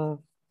shots of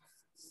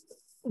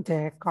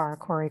Dick or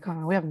Corey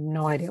Connor. We have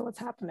no idea what's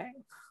happening.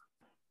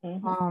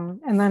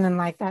 Mm-hmm. And then in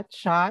like that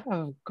shot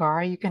of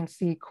Gar, you can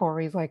see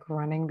Corey's like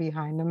running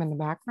behind him in the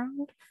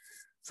background.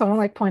 Someone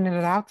like pointed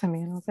it out to me,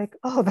 and I was like,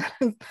 "Oh,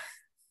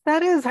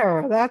 that is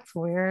her. That's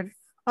weird."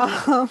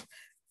 Um,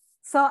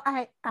 so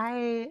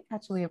I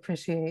actually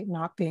appreciate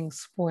not being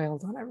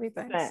spoiled on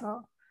everything. Same.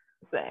 So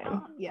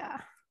Same. yeah,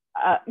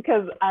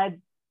 Because I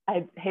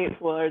hate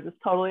spoilers. It's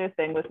totally a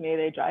thing with me.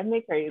 They drive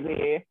me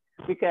crazy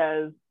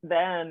because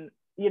then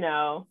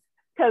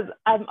because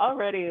I'm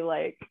already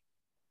like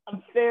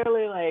I'm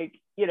fairly like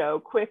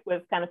quick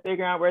with kind of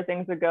figuring out where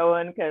things are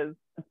going because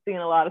I've seen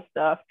a lot of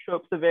stuff.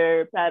 Tropes are very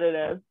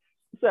repetitive.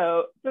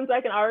 So since I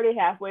can already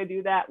halfway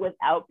do that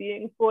without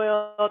being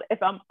spoiled,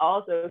 if I'm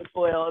also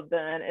spoiled,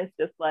 then it's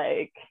just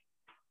like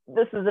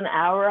this is an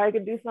hour I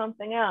could do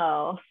something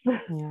else.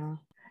 yeah.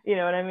 You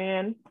know what I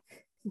mean?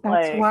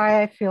 That's Like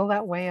why I feel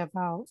that way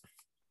about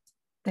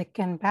Dick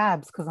and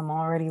Babs because I'm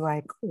already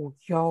like, oh,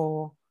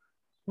 yo,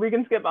 we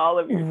can skip all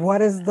of your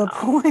what is the now.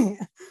 point?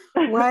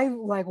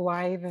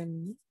 Why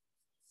even?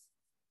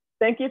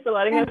 Thank you for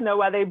letting us And know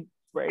why they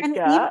break even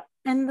up.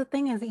 and the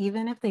thing is,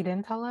 even if they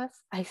didn't tell us,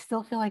 I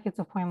still feel like it's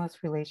a pointless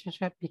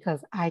relationship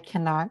because I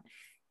cannot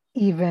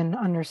even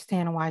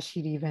understand why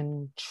she'd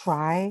even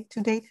try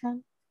to date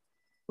him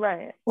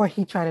Right. or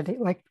he try to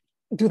date. Like,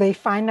 do they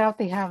find out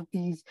they have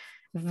these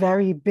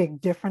very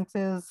big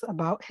differences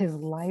about his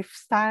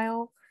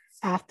lifestyle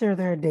after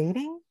they're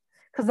dating?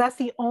 Because that's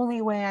the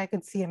only way I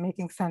could see it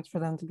making sense for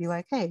them to be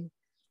like, hey,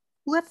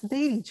 let's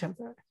date each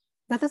other.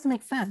 That doesn't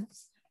make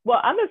sense. Well,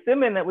 I'm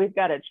assuming that we've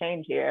got a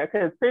change here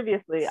because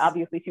previously,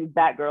 obviously, she was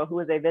Batgirl who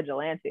was a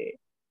vigilante.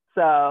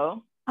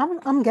 So,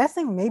 I'm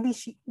guessing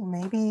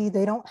maybe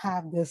they don't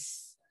have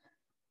this,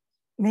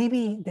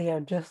 maybe they are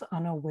just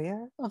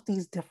unaware of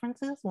these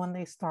differences when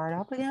they start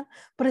up again.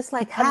 But it's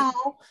like I'm,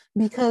 how?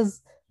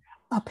 Because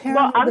well,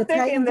 apparently the I'm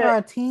thinking Titans are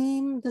that, a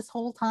team this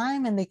whole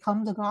time and they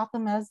come to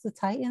Gotham as the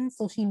Titans.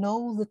 So she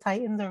knows the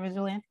Titans are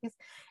vigilantes.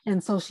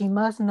 And so she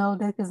must know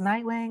Dick is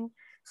Nightwing.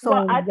 So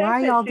well, I think why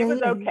that y'all she was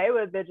dating? okay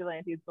with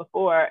vigilantes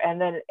before, and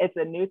then it's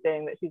a new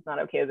thing that she's not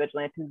okay with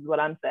vigilantes, is what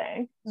I'm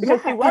saying.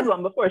 Because she Yeah, was and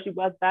one before, she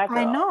was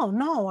I Batgirl. know,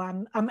 no,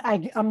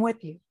 I'm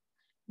with you.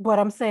 But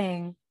I'm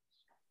saying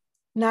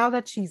now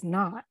that she's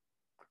not,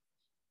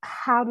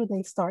 how do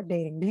they start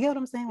dating? Do you get what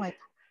I'm saying? Like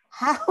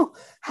how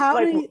how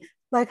do Like, you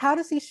how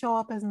does he show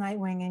up as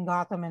Nightwing in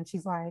Gotham and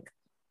she's like,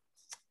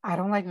 I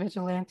don't like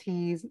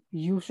vigilantes.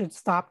 You should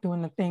stop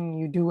doing the thing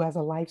you do as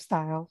a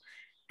lifestyle.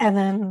 And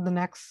then the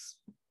next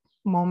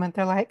moment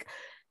they're like,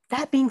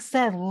 that being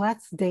said,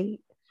 let's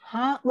date.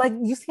 Huh? Like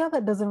you see how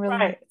that doesn't really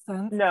right. make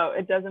sense? No,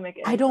 it doesn't make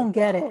I any sense don't at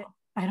get it. all.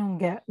 I don't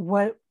get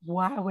why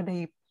would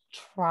they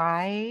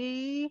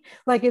try?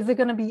 Like, is it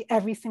gonna be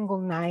every single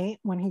night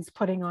when he's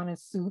putting on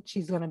his suit,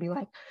 she's gonna be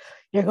like,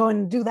 you're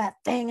going to do that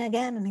thing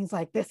again? And he's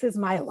like, this is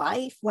my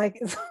life. Like,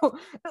 so,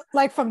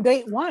 like from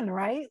date one,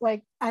 right?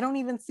 Like, I don't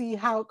even see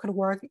how it could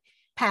work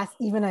past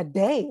even a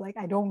day. Like,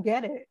 I don't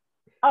get it.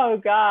 Oh,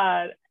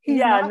 God. He's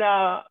Yeah, not,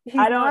 no, he's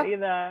I don't not,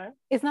 either.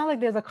 it's not like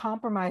there's a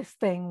compromise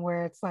thing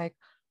where it's like,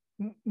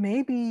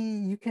 maybe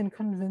you can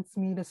convince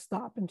me to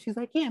stop. And she's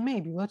like, yeah,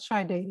 maybe let's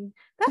try dating.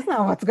 That's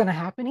not what's going to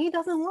happen. He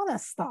doesn't want to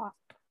stop.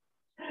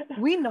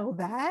 We know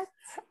that.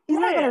 He's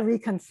not going Right. to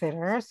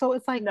reconsider. So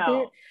it's like they're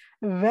No.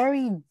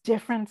 very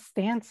different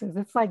stances.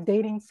 It's like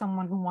dating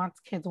someone who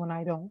wants kids when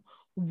I don't.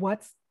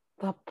 What's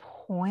the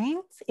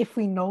point if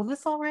we know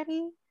this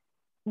already?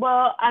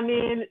 Well, I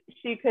mean,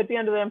 she could be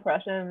under the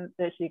impression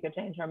that she could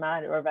change her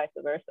mind or vice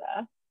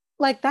versa.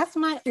 That's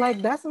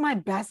my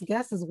best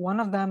guess is one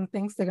of them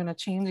thinks they're going to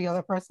change the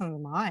other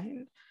person's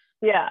mind.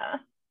 Yeah.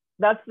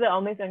 That's the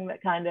only thing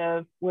that kind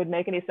of would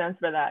make any sense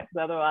for that.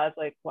 Because otherwise,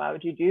 like, why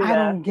would you do I this?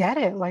 don't get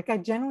it. Like, I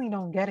genuinely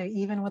don't get it.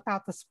 Even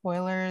without the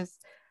spoilers,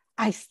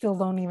 I still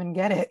don't even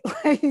get it.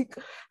 Like,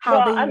 how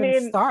Well, they I even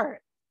mean,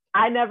 start.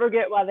 I never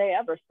get why they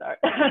ever start.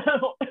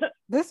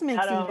 This I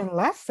makes don't, even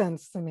less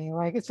sense to me.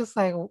 Like, it's just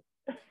like,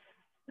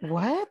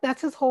 what?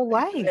 That's his whole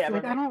like, do they life. ever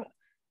Like, I make don't,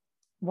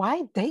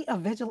 why date a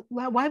vigil?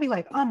 Why be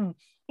like, I'm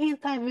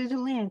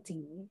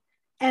anti-vigilante?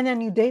 And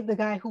then you date the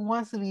guy who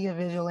wants to be a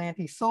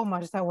vigilante so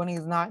much that when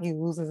he's not, he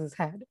loses his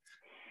head.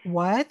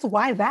 What?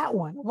 Why that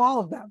one of all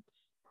of them?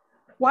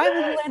 Why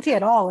vigilante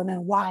at all? And then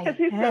because why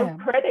he's so him?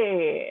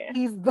 pretty.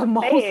 He's the The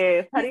most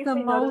face. How do he's you the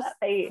say no to most that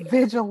face?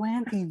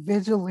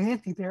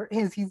 vigilante there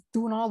is. He's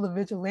doing all the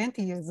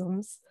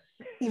vigilanteisms.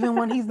 Even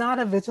when he's not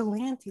a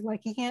vigilante,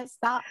 like he can't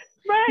stop.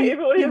 Right.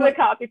 Even when he's a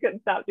cop, he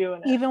couldn't stop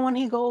doing it. Even when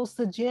he goes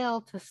to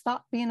jail to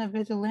stop being a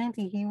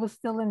vigilante, he was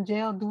still in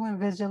jail doing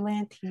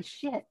vigilante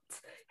shit.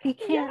 He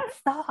can't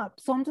stop.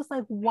 So I'm just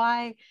like,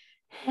 why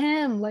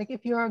him? Like,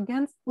 if you're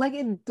against, like,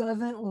 it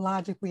doesn't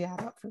logically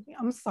add up for me.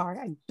 I'm sorry,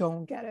 I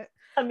don't get it.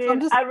 I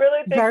mean, so I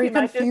really think he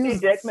might just be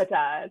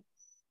stigmatized.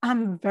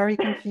 I'm very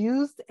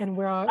confused, and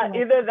we're like,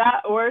 either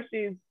that or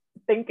she's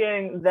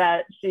thinking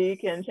that she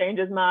can change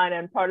his mind,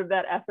 and part of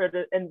that effort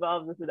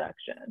involves a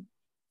seduction.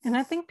 And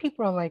I think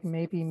people are like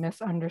maybe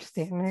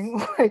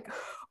misunderstanding like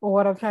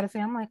what I'm trying to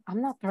say. I'm like,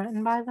 I'm not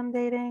threatened by them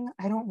dating.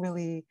 I don't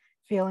really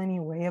feel any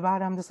way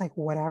about it. I'm just like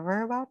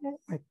whatever about it.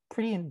 Like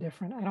pretty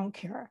indifferent. I don't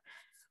care.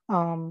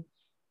 Because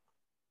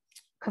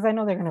I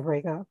know they're gonna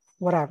break up.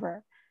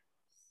 Whatever.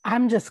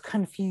 I'm just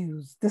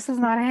confused. This is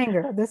not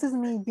anger. This is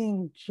me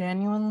being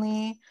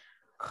genuinely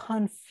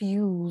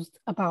confused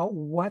about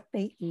what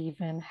they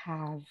even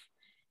have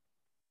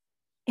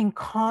in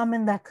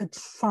common that could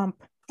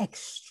trump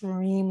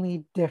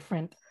extremely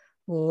different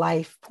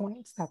life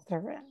points that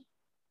they're in.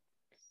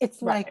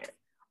 It's like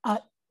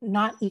a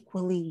not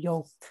equally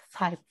yoked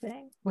type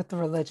thing with the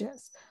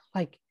religious.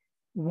 Like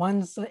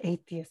one's an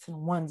atheist and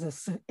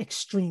one's an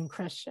extreme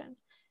Christian.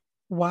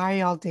 Why are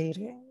y'all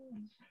dating?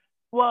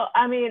 Well,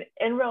 I mean,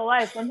 in real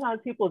life,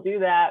 sometimes people do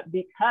that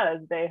because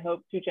they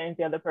hope to change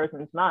the other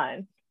person's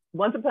mind.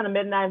 Once upon a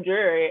Midnight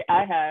Jury,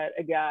 I had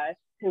a guy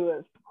who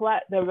was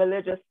quite the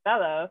religious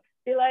fellow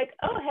be like,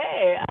 oh,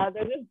 hey,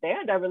 there's this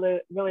band I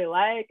really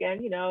like,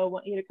 and,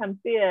 want you to come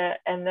see it.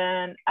 And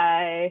then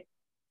I,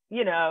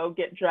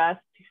 get dressed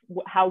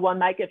how one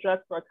might get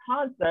dressed for a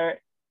concert.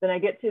 Then I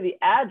get to the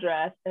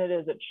address and it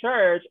is a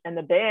church and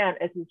the band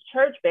is his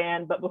church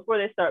band. But before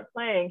they start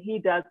playing, he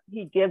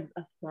gives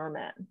a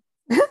sermon.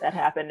 That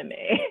happened to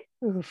me.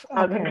 Oof,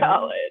 okay. I was in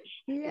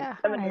college. Yeah.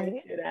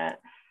 Seminary student.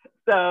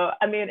 So,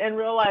 I mean, in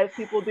real life,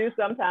 people do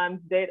sometimes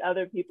date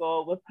other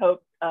people with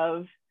hopes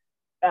of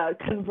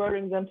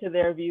converting them to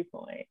their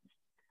viewpoint.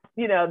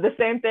 The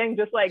same thing,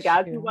 just like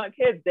guys who want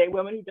kids date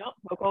women who don't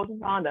smoke holes in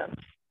condoms.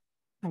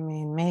 I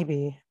mean,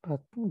 maybe, but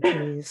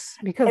geez,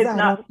 because it's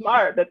not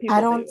smart that people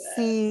I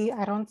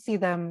don't see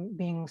them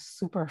being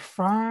super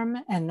firm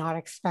and not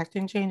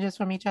expecting changes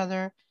from each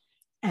other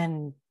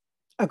and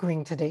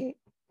agreeing to date.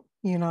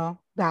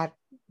 That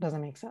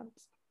doesn't make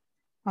sense.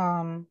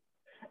 And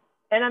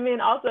I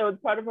mean, also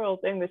it's part of her whole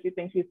thing that she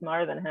thinks she's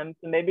smarter than him.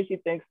 So maybe she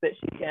thinks that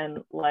she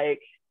can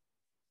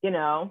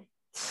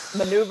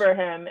maneuver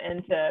him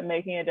into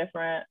making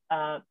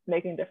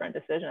different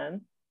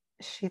decisions.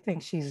 She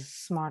thinks she's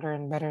smarter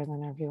and better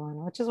than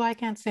everyone, which is why I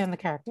can't stand the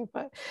character.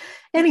 But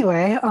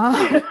anyway,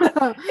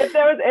 if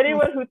there was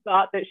anyone who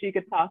thought that she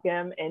could talk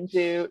him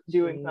into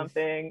doing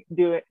something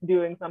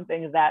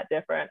that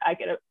different,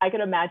 I could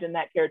imagine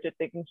that character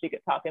thinking she could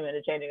talk him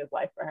into changing his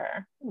life for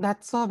her.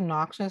 That's so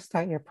obnoxious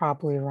that you're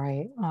probably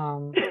right.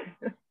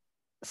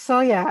 So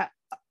yeah,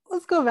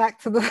 let's go back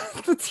to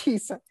the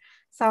teaser.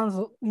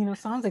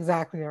 Sounds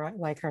exactly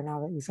like her now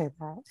that you say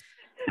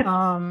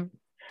that.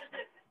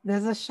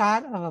 There's a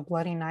shot of a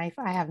bloody knife.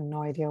 I have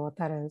no idea what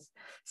that is.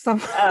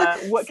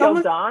 What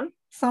killed Dawn?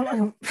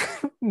 Someone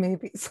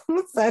maybe.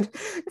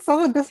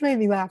 This made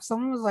me laugh.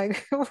 Someone was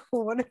like,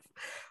 what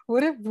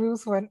if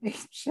Bruce went ape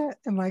shit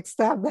and like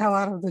stabbed the hell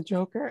out of the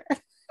Joker?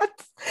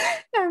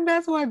 And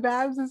that's why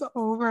Babs is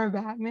over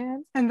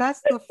Batman. And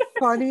that's the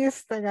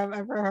funniest thing I've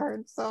ever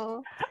heard.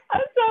 So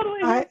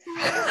I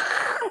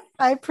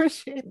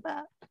appreciate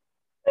that.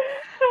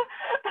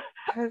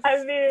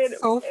 I mean,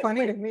 so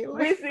funny to me.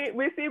 We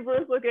see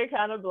Bruce looking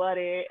kind of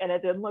bloody, and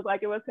it didn't look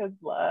like it was his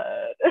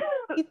blood.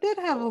 He did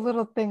have a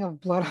little thing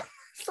of blood on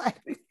the side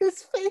of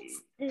his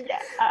face.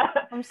 Yeah,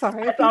 I'm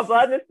sorry. I saw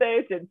blood in his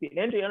face. Didn't see an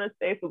injury on his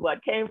face. The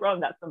blood came from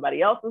that's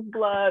somebody else's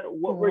blood.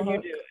 What were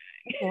you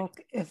doing? Look,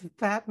 if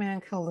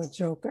Batman killed a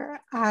Joker,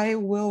 I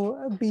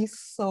will be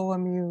so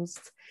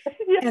amused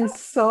and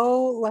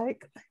so I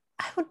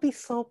would be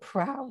so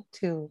proud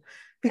too.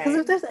 Because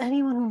if there's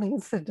anyone who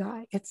needs to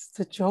die, it's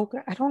the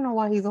Joker. I don't know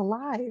why he's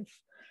alive.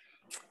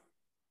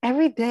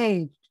 Every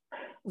day,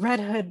 Red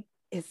Hood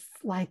is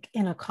like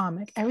in a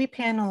comic. Every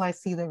panel I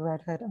see the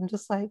Red Hood, I'm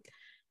just like,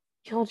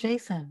 yo,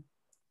 Jason,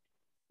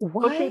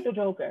 why shoot the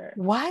Joker?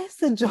 Why is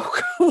the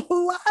Joker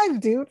alive,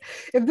 dude?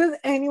 If there's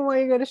anyone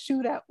you're gonna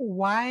shoot at,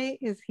 why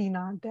is he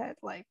not dead?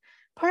 Like,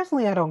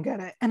 personally, I don't get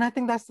it. And I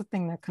think that's the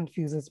thing that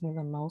confuses me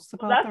the most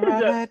about the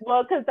Red Hood.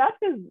 Well, because that's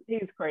because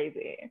he's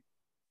crazy.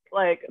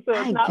 Like, so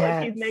it's not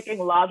like he's making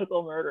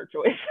logical murder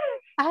choices.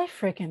 I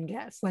freaking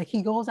guess. Like,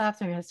 he goes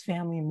after his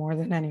family more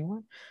than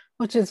anyone,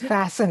 which is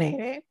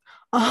fascinating.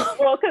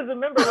 Well, because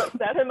remember what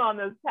set him on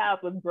this path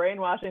was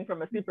brainwashing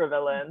from a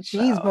supervillain.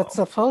 Jeez, but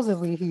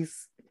supposedly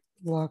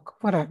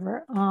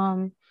whatever.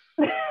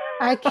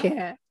 I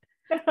can't.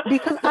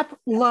 Because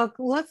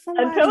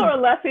until or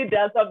unless he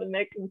does something that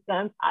makes some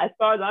sense, as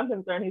far as I'm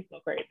concerned, he's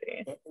still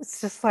crazy.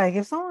 It's just like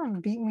if someone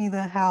beat me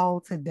the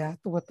hell to death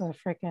with a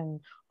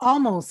freaking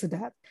almost to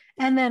death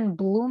and then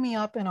blew me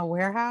up in a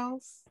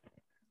warehouse,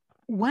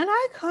 when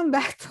I come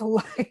back to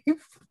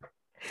life,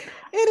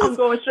 It I'm is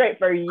going straight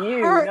for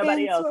you,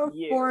 nobody curtains else. are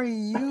You. for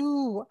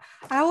you.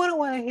 I wouldn't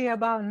want to hear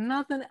about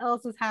nothing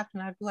else that's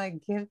happening. I'd be like,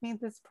 give me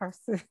this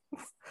person's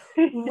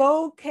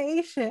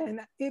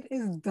location. It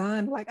is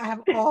done. Like, I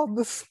have all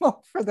the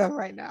smoke for them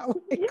right now.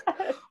 Like,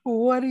 Yes.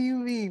 what do you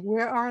mean?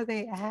 Where are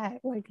they at?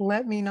 Like,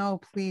 let me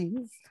know,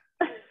 please.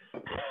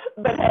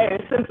 But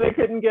hey, since they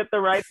couldn't get the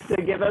rights to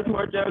give us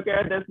more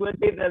Joker, this would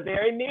be the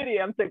very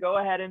medium to go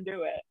ahead and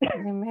do it.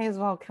 They may as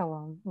well kill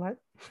him. What?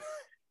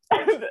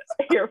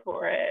 Here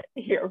for it.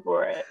 Here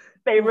for it.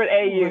 Favorite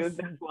AU,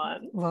 this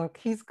one. Look,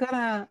 he's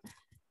gonna.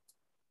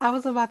 I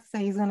was about to say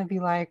he's gonna be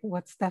like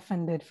what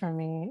Stefan did for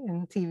me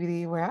in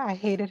TVD, where I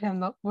hated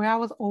him, where I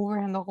was over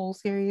him the whole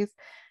series,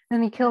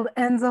 and he killed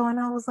Enzo, and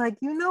I was like,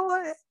 you know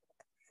what?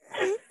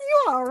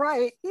 You all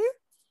right?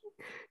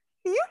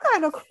 You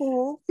kind of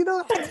cool. You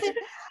know, I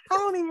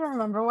don't even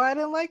remember why I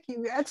didn't like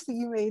you. Actually,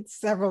 you made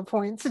several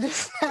points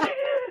just now.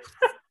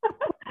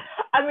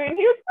 I mean,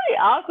 he was pretty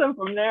awesome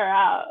from there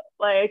out.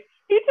 Like,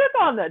 he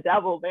took on the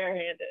devil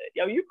barehanded.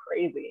 Yo, you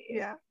crazy.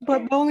 Yeah.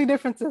 But the only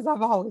difference is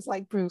I've always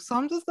liked Bruce. So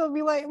I'm just gonna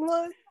be like,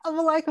 look, I'm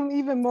gonna like him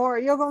even more.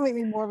 You're gonna make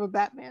me more of a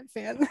Batman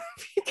fan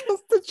because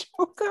the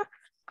Joker.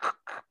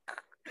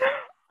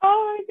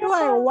 Oh my god.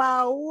 Like,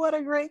 wow, what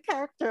a great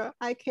character.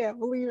 I can't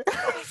believe it.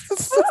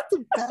 This is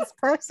the best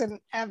person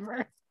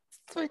ever.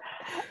 Like,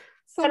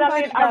 and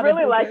I mean, I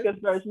really like this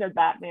version of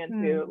Batman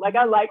too. Like,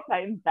 I like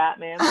Titans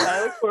Batman, so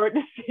I look forward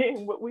to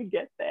seeing what we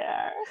get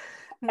there.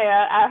 And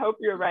I hope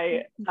you're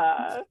right.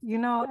 You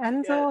know,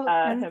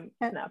 Enzo, him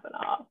snapping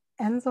off.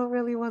 Enzo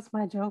really was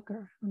my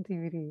Joker on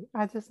DVD.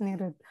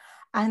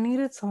 I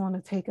needed someone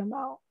to take him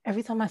out.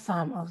 Every time I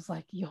saw him, I was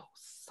like, yo,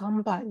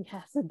 somebody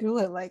has to do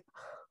it. Like,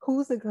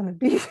 who's it gonna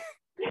be?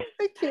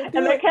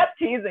 And they kept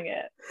teasing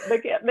it. They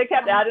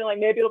kept adding, like,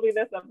 maybe it'll be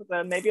this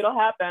episode, maybe it'll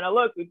happen. Oh,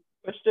 look, we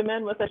pushed him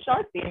in with a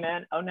shark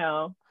demon. Oh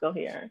no, still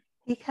here.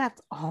 He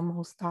kept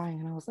almost dying,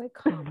 and I was like,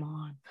 come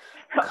on.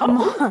 Come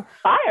on.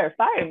 Fire.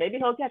 Maybe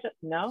he'll catch it.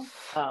 No.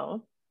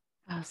 Oh.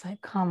 I was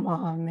like, come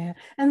on, man.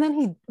 And then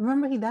he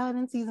died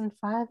in season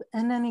 5,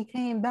 and then he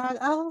came back.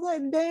 I was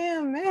like,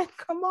 damn, man,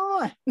 come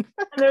on.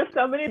 There's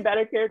so many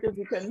better characters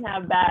you couldn't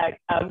have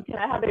back. Can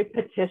I have a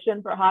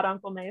petition for Hot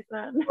Uncle Mason?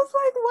 I was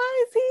like,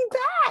 why is he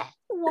back?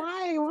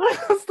 Why?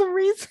 What was the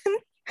reason?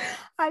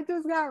 I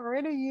just got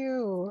rid of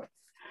you.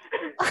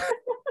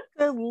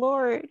 Good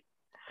Lord.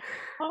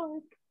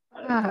 Oh,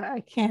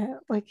 I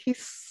can't. Like, he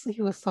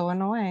was so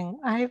annoying.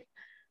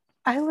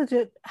 I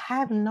legit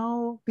have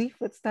no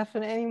beef with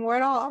Stefan anymore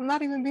at all. I'm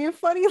not even being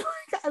funny.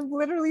 Like, I've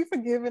literally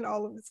forgiven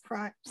all of his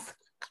crimes.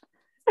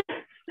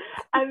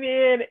 I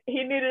mean,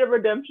 he needed a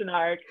redemption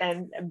arc,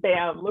 and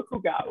bam, look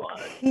who got one.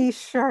 He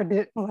sure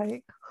did.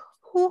 Like,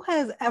 who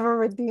has ever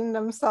redeemed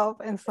himself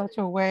in such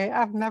a way?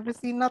 I've never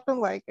seen nothing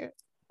like it.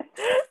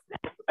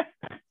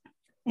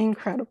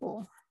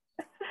 Incredible.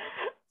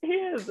 He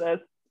is a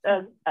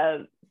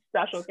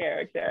special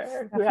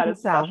character who had a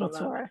special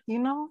moment. You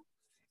know,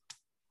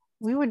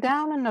 we were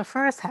down in the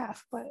first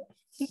half, but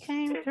he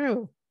came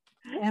through.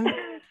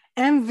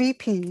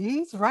 MVP.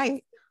 He's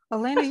right.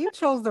 Elena, you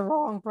chose the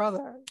wrong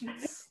brother.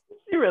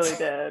 She really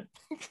did.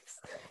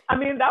 I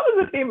mean, that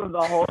was the theme of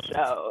the whole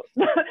show.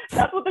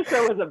 That's what the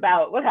show was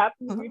about. What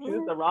happens if you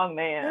choose the wrong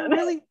man?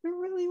 It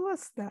really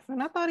was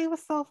Stefan. I thought he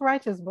was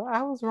self-righteous, but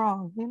I was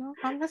wrong. You know,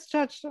 I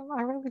misjudged him.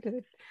 I really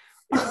did.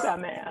 That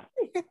man.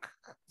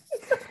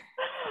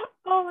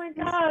 Oh my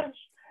gosh.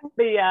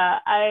 But yeah,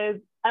 I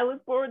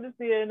look forward to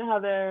seeing how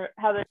they're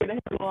going to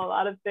handle a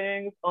lot of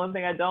things. The only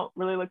thing I don't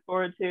really look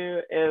forward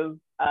to is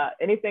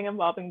anything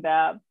involving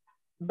Dab,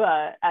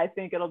 but I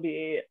think it'll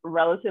be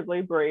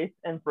relatively brief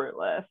and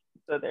fruitless.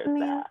 So there's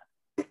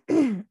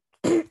that.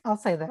 I'll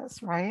say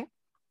this, right?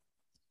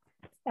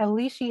 At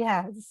least she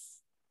has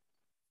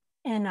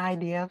an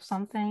idea of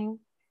something,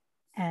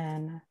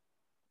 and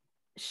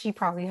she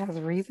probably has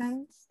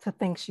reasons to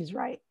think she's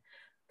right.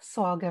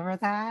 So I'll give her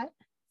that.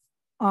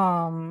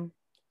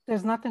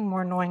 There's nothing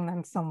more annoying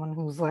than someone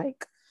who's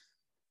like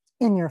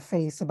in your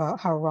face about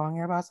how wrong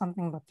you're about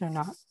something, but they're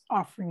not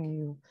offering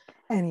you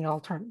any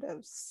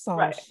alternatives. So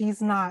right.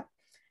 she's not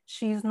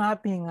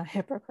being a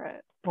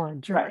hypocrite or a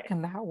jerk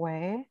in that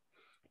way.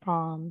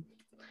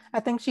 I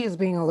think she is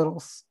being a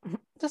little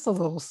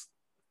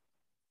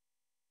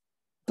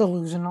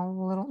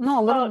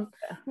delusional,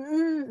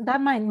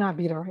 that might not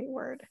be the right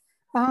word.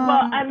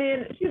 Well, I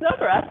mean, she's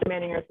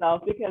overestimating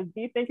herself, because do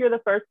you think you're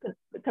the first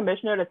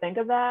commissioner to think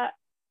of that?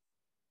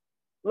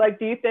 Like,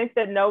 do you think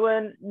that no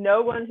one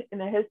in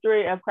the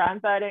history of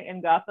crime fighting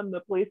in Gotham, the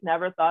police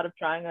never thought of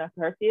trying a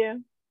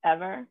curfew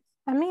ever?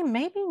 I mean,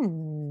 maybe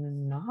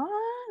not.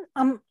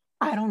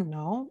 I don't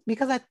know,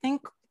 because I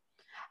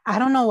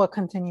don't know what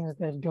continues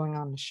they're doing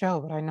on the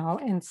show, but I know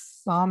in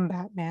some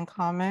Batman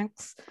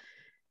comics,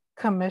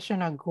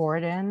 Commissioner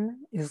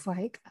Gordon is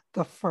like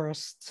the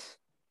first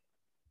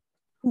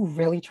who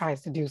really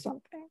tries to do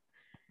something.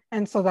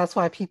 And so that's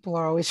why people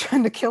are always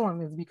trying to kill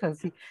him, is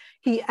because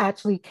he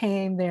actually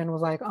came there and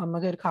was like, I'm a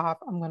good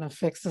cop. I'm going to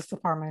fix this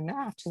department and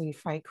actually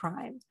fight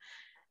crime.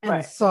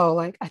 And so,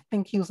 like, I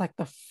think he was like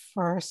the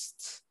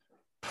first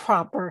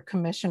proper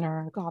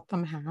commissioner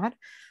Gotham had.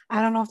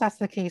 I don't know if that's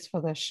the case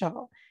for this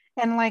show.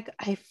 And like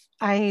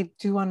I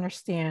do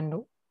understand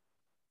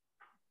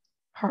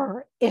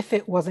her if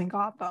it wasn't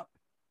Gotham.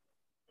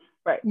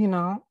 Right. You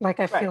know, like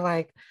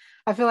Right.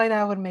 I feel like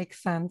that would make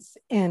sense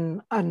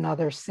in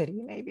another city,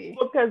 maybe.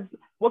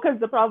 Because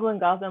the problem in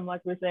Gotham,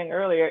 like we were saying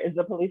earlier, is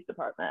the police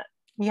department.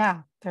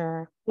 Yeah,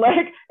 they're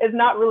Like it's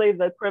not really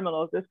the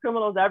criminals. There's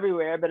criminals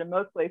everywhere, but in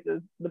most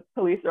places, the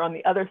police are on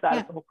the other side yeah,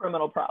 of the whole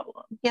criminal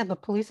problem. yeah, the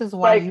police is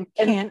why you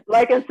can't.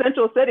 Like in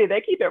Central City,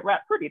 they keep it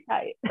wrapped pretty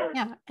tight.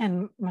 Yeah,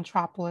 and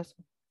Metropolis.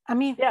 I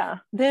mean, Yeah.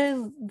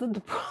 there's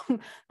the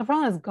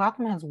problem is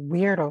Gotham has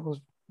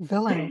weirdos,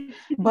 villains,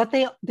 but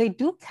they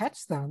do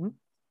catch them.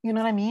 You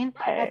know what I mean?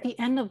 Right. At the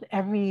end of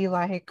every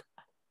like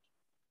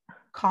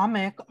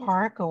comic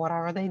arc or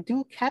whatever, they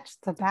do catch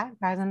the bad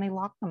guys and they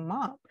lock them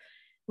up.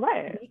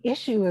 Right. The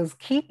issue is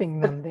keeping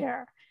them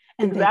there,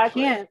 and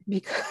exactly. they can't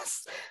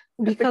because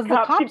the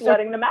cops keep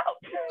letting them out.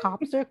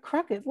 Cops are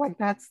crooked. Like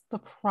that's the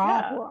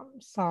problem. Yeah.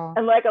 So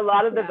and like a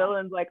lot of the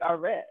villains like are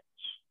rich.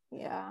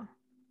 Yeah.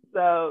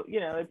 So you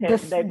know they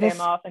pay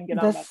them off and get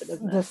on about the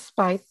business.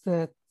 Despite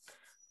the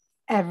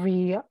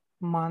every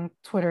month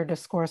Twitter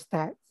discourse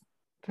that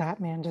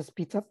Batman just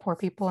beats up poor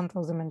people and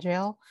throws them in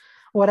jail,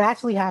 what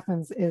actually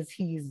happens is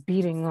he's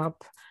beating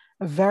up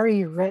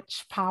very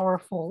rich,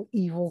 powerful,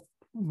 evil,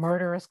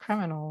 murderous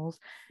criminals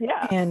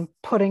and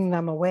putting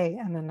them away,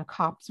 and then the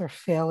cops are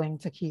failing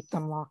to keep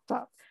them locked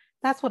up.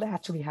 That's what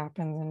actually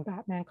happens in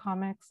Batman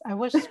comics. I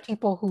wish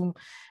people who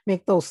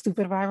make those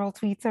stupid viral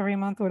tweets every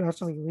month would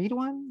actually read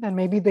one. Then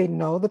maybe they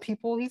know the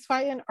people he's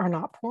fighting are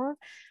not poor.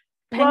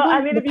 Penguin, well,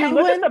 I mean, if you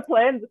look at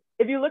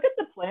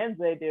the plans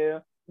they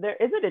do, there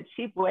isn't a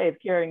cheap way of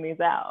carrying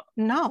these out.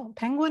 No,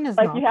 Penguin is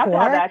like not you have poor.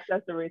 to have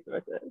access to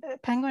resources.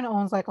 Penguin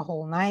owns like a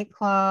whole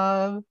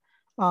nightclub.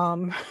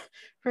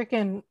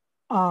 Freaking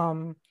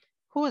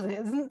who is it?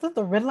 Isn't it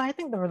the Riddler? I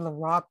think the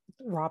Riddler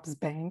robs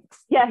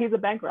banks. Yeah, he's a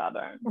bank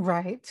robber.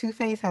 Right.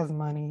 Two-Face has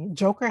money.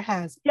 Joker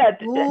has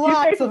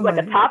Two-Face was like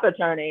a top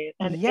attorney,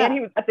 and he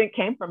was, I think,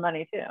 came from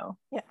money too.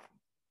 Yeah,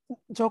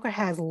 Joker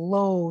has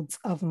loads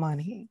of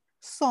money.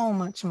 So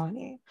much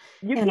money.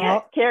 You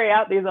can't carry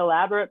out these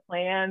elaborate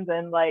plans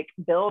and like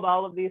build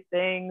all of these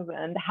things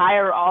and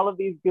hire all of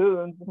these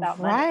goons without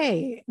money.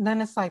 Right. Then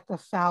it's like the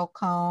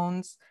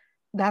Falcons.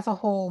 That's a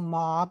whole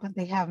mob.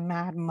 They have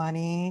mad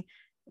money,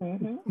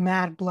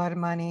 mad blood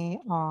money.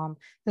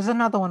 There's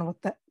another one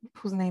with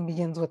whose name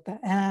begins with the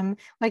M.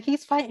 Like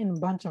he's fighting a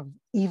bunch of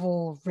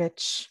evil,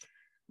 rich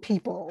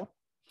people.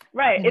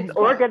 Right. It's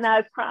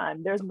organized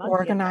crime. There's money.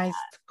 Organized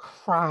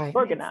crime.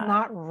 Organized. It's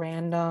not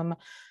random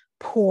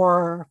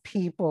poor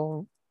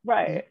people,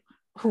 right,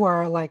 who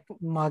are like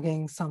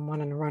mugging someone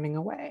and running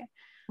away.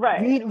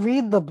 Right.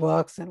 Read the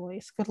books at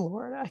least. Good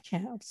Lord, I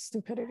can't with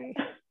stupidity.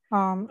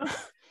 I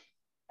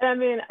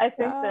mean, I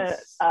think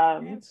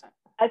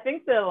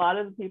that a lot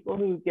of the people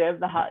who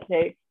give the hot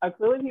takes are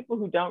clearly people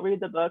who don't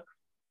read the books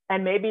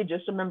and maybe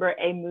just remember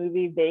a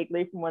movie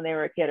vaguely from when they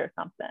were a kid or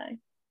something.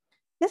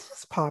 This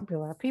is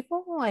popular.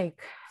 People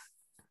like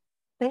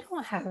they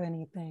don't have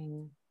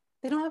anything.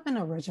 They don't have an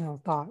original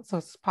thought. So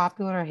it's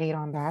popular to hate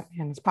on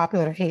Batman. It's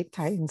popular to hate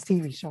Titans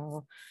TV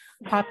show.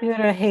 Popular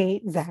to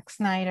hate Zack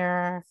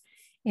Snyder.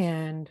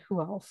 And who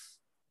else?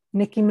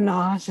 Nicki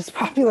Minaj is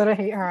popular to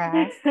hate her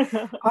ass.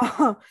 So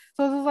it's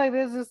just like,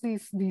 there's just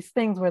these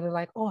things where they're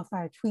like, oh, if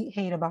I tweet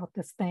hate about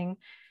this thing,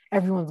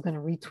 everyone's going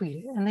to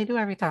retweet it. And they do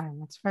every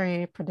time. It's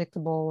very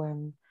predictable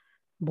and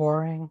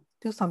boring.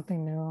 Do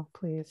something new,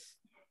 please.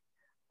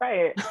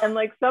 Right. And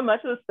like so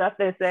much of the stuff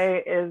they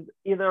say is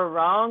either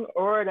wrong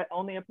or it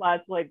only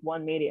applies to like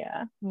one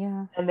media.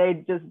 Yeah. And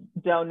they just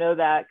don't know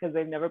that because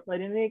they've never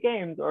played any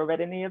games or read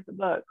any of the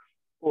books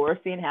or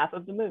seen half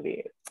of the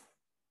movies.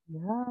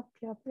 Yep.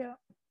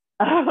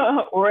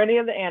 Or any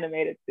of the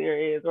animated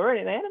series or any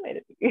of the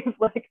animated movies.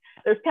 Like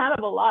there's kind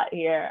of a lot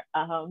here.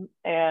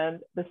 And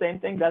the same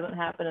thing doesn't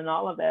happen in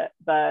all of it.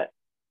 But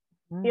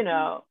you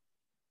know,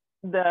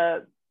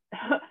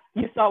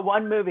 you saw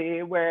one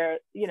movie where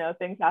you know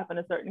things happen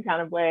a certain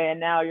kind of way and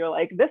now you're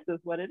like, this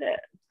is what it is,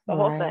 the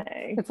whole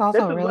thing. It's also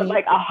this is really what,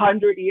 like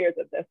 100 years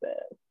of this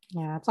is.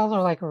 Yeah, it's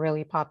also like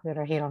really popular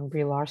to hate on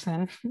Brie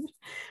Larson.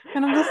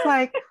 And I'm just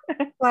like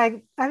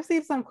I've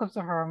seen some clips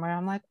of her where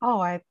I'm like, oh,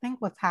 I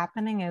think what's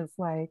happening is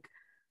like,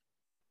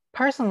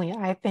 personally,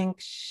 I think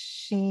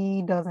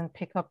she doesn't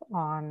pick up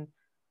on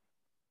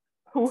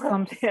who her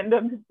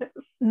fandom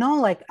is. No,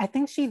 like I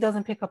think she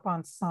doesn't pick up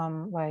on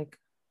some like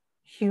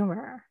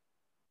humor.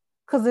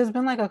 Because there's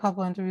been like a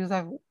couple interviews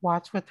I've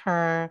watched with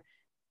her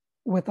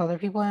with other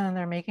people and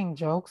they're making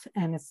jokes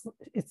and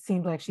it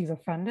seems like she's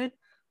offended,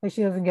 like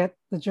she doesn't get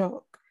the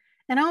joke.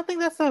 And I don't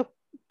think that's a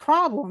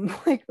problem.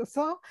 Like,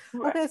 so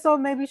okay, so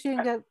maybe she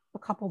didn't get a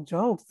couple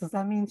jokes. Does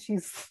that mean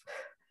she's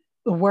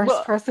the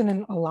worst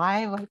person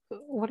alive? Like,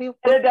 what do you?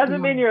 And it doesn't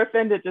mean you're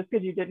offended just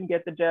because you didn't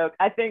get the joke.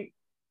 I think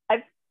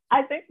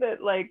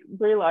that like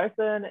Brie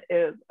Larson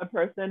is a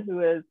person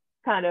who is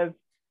kind of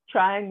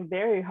trying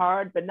very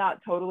hard but not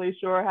totally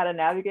sure how to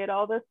navigate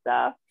all this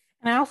stuff.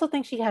 And I also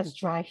think she has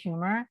dry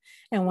humor.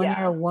 And when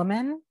you're a Yeah.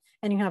 woman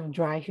and you have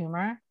dry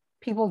humor,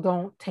 people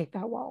don't take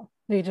that well.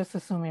 They just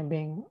assume you're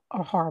being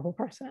a horrible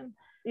person.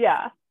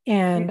 Yeah. You,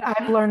 And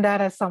I've learned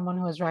that as someone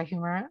who has dry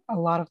humor a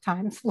lot of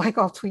times. Like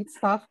I'll tweet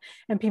stuff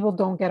and people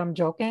don't get I'm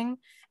joking.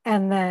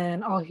 And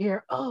then I'll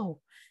hear, oh,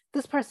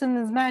 this person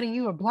is mad at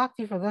you or blocked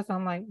you for this.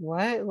 I'm like,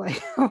 what?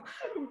 Like,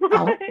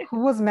 right. who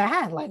was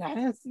mad? Like, I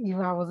didn't,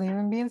 I wasn't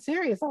even being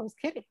serious. I was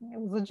kidding. It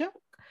was a joke.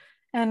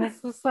 And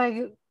it's just like,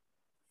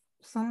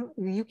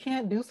 you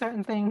can't do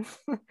certain things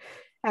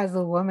as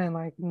a woman.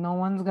 Like, no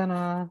one's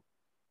gonna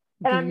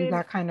And I give you mean,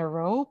 that kind of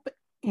rope.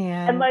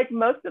 and And like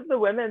most of the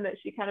women that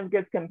she kind of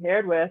gets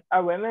compared with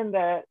are women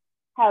that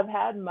have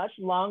had much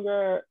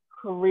longer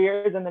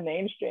careers in the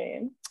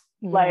mainstream.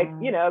 Like,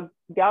 yeah,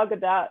 Gal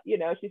Gadot,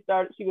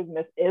 she was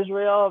Miss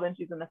Israel, then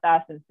she's in the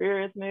Fast and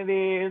Furious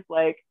movies.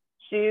 Like,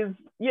 she's,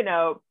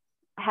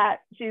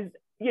 she's,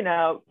 you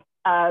know,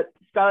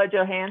 Scarlett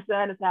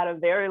Johansson has had a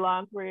very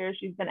long career.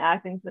 She's been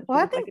acting since well,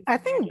 she I was think like a I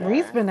think Bree's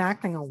teenager. been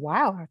acting a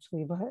while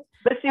actually,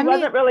 But she I mean,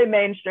 wasn't really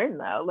mainstream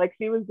though. Like,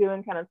 she was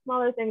doing kind of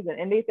smaller things and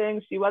indie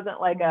things. She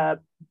wasn't like a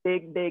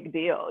big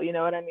deal. You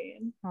know what I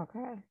mean?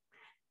 okay.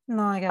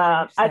 No, I get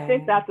what you're I think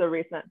saying. that's a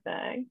recent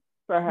thing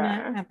for Yeah,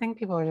 her. I think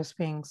people are just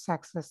being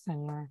sexist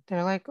and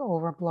they're like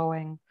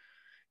overblowing.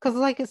 Because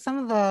like it's some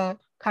of the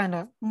kind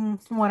of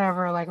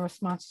whatever like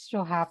responses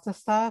she'll have to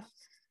stuff.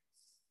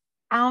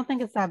 I don't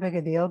think it's that big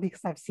a deal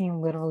because I've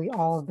seen literally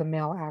all of the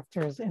male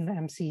actors in the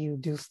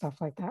MCU do stuff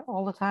like that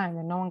all the time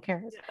and no one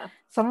cares. Yeah.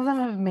 Some of them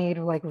have made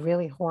like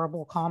really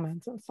horrible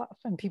comments and stuff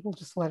and people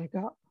just let it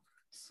go.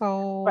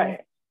 So Right.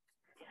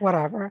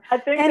 whatever. I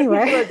think that people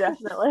Anyway, are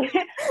definitely,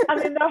 I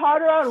mean, they're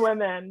harder on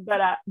women, but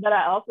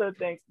I also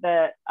think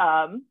that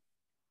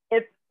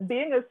it's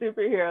being a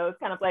superhero is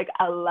kind of like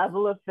a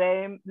level of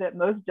fame that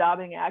most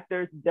jobbing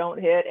actors don't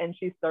hit, and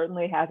she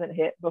certainly hasn't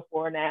hit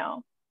before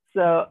now.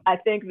 So I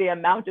think the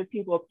amount of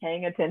people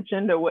paying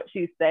attention to what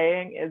she's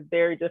saying is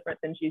very different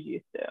than she's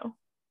used to.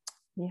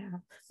 yeah.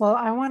 Well,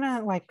 I want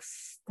to like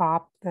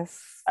stop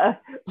this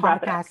Wrap it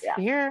up. podcast Yeah.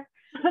 here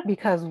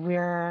because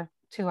we're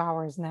 2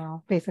 hours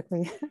now,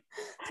 basically.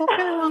 So it's a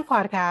really long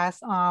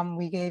podcast.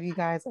 We gave you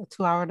guys a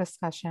 2 hour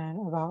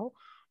discussion about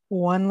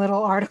one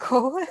little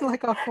article in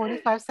like a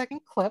 45-second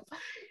clip.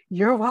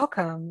 You're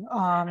welcome.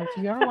 If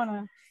you ever want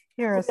to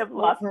hear We us have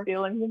lots of over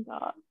feelings and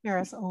thoughts. hear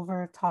us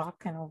over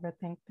talk and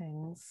overthink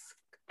things,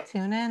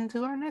 tune in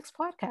to our next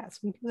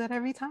podcast. We do that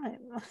every time.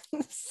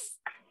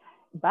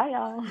 Bye,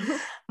 y'all.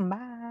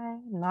 Bye.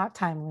 Not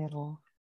timely at all.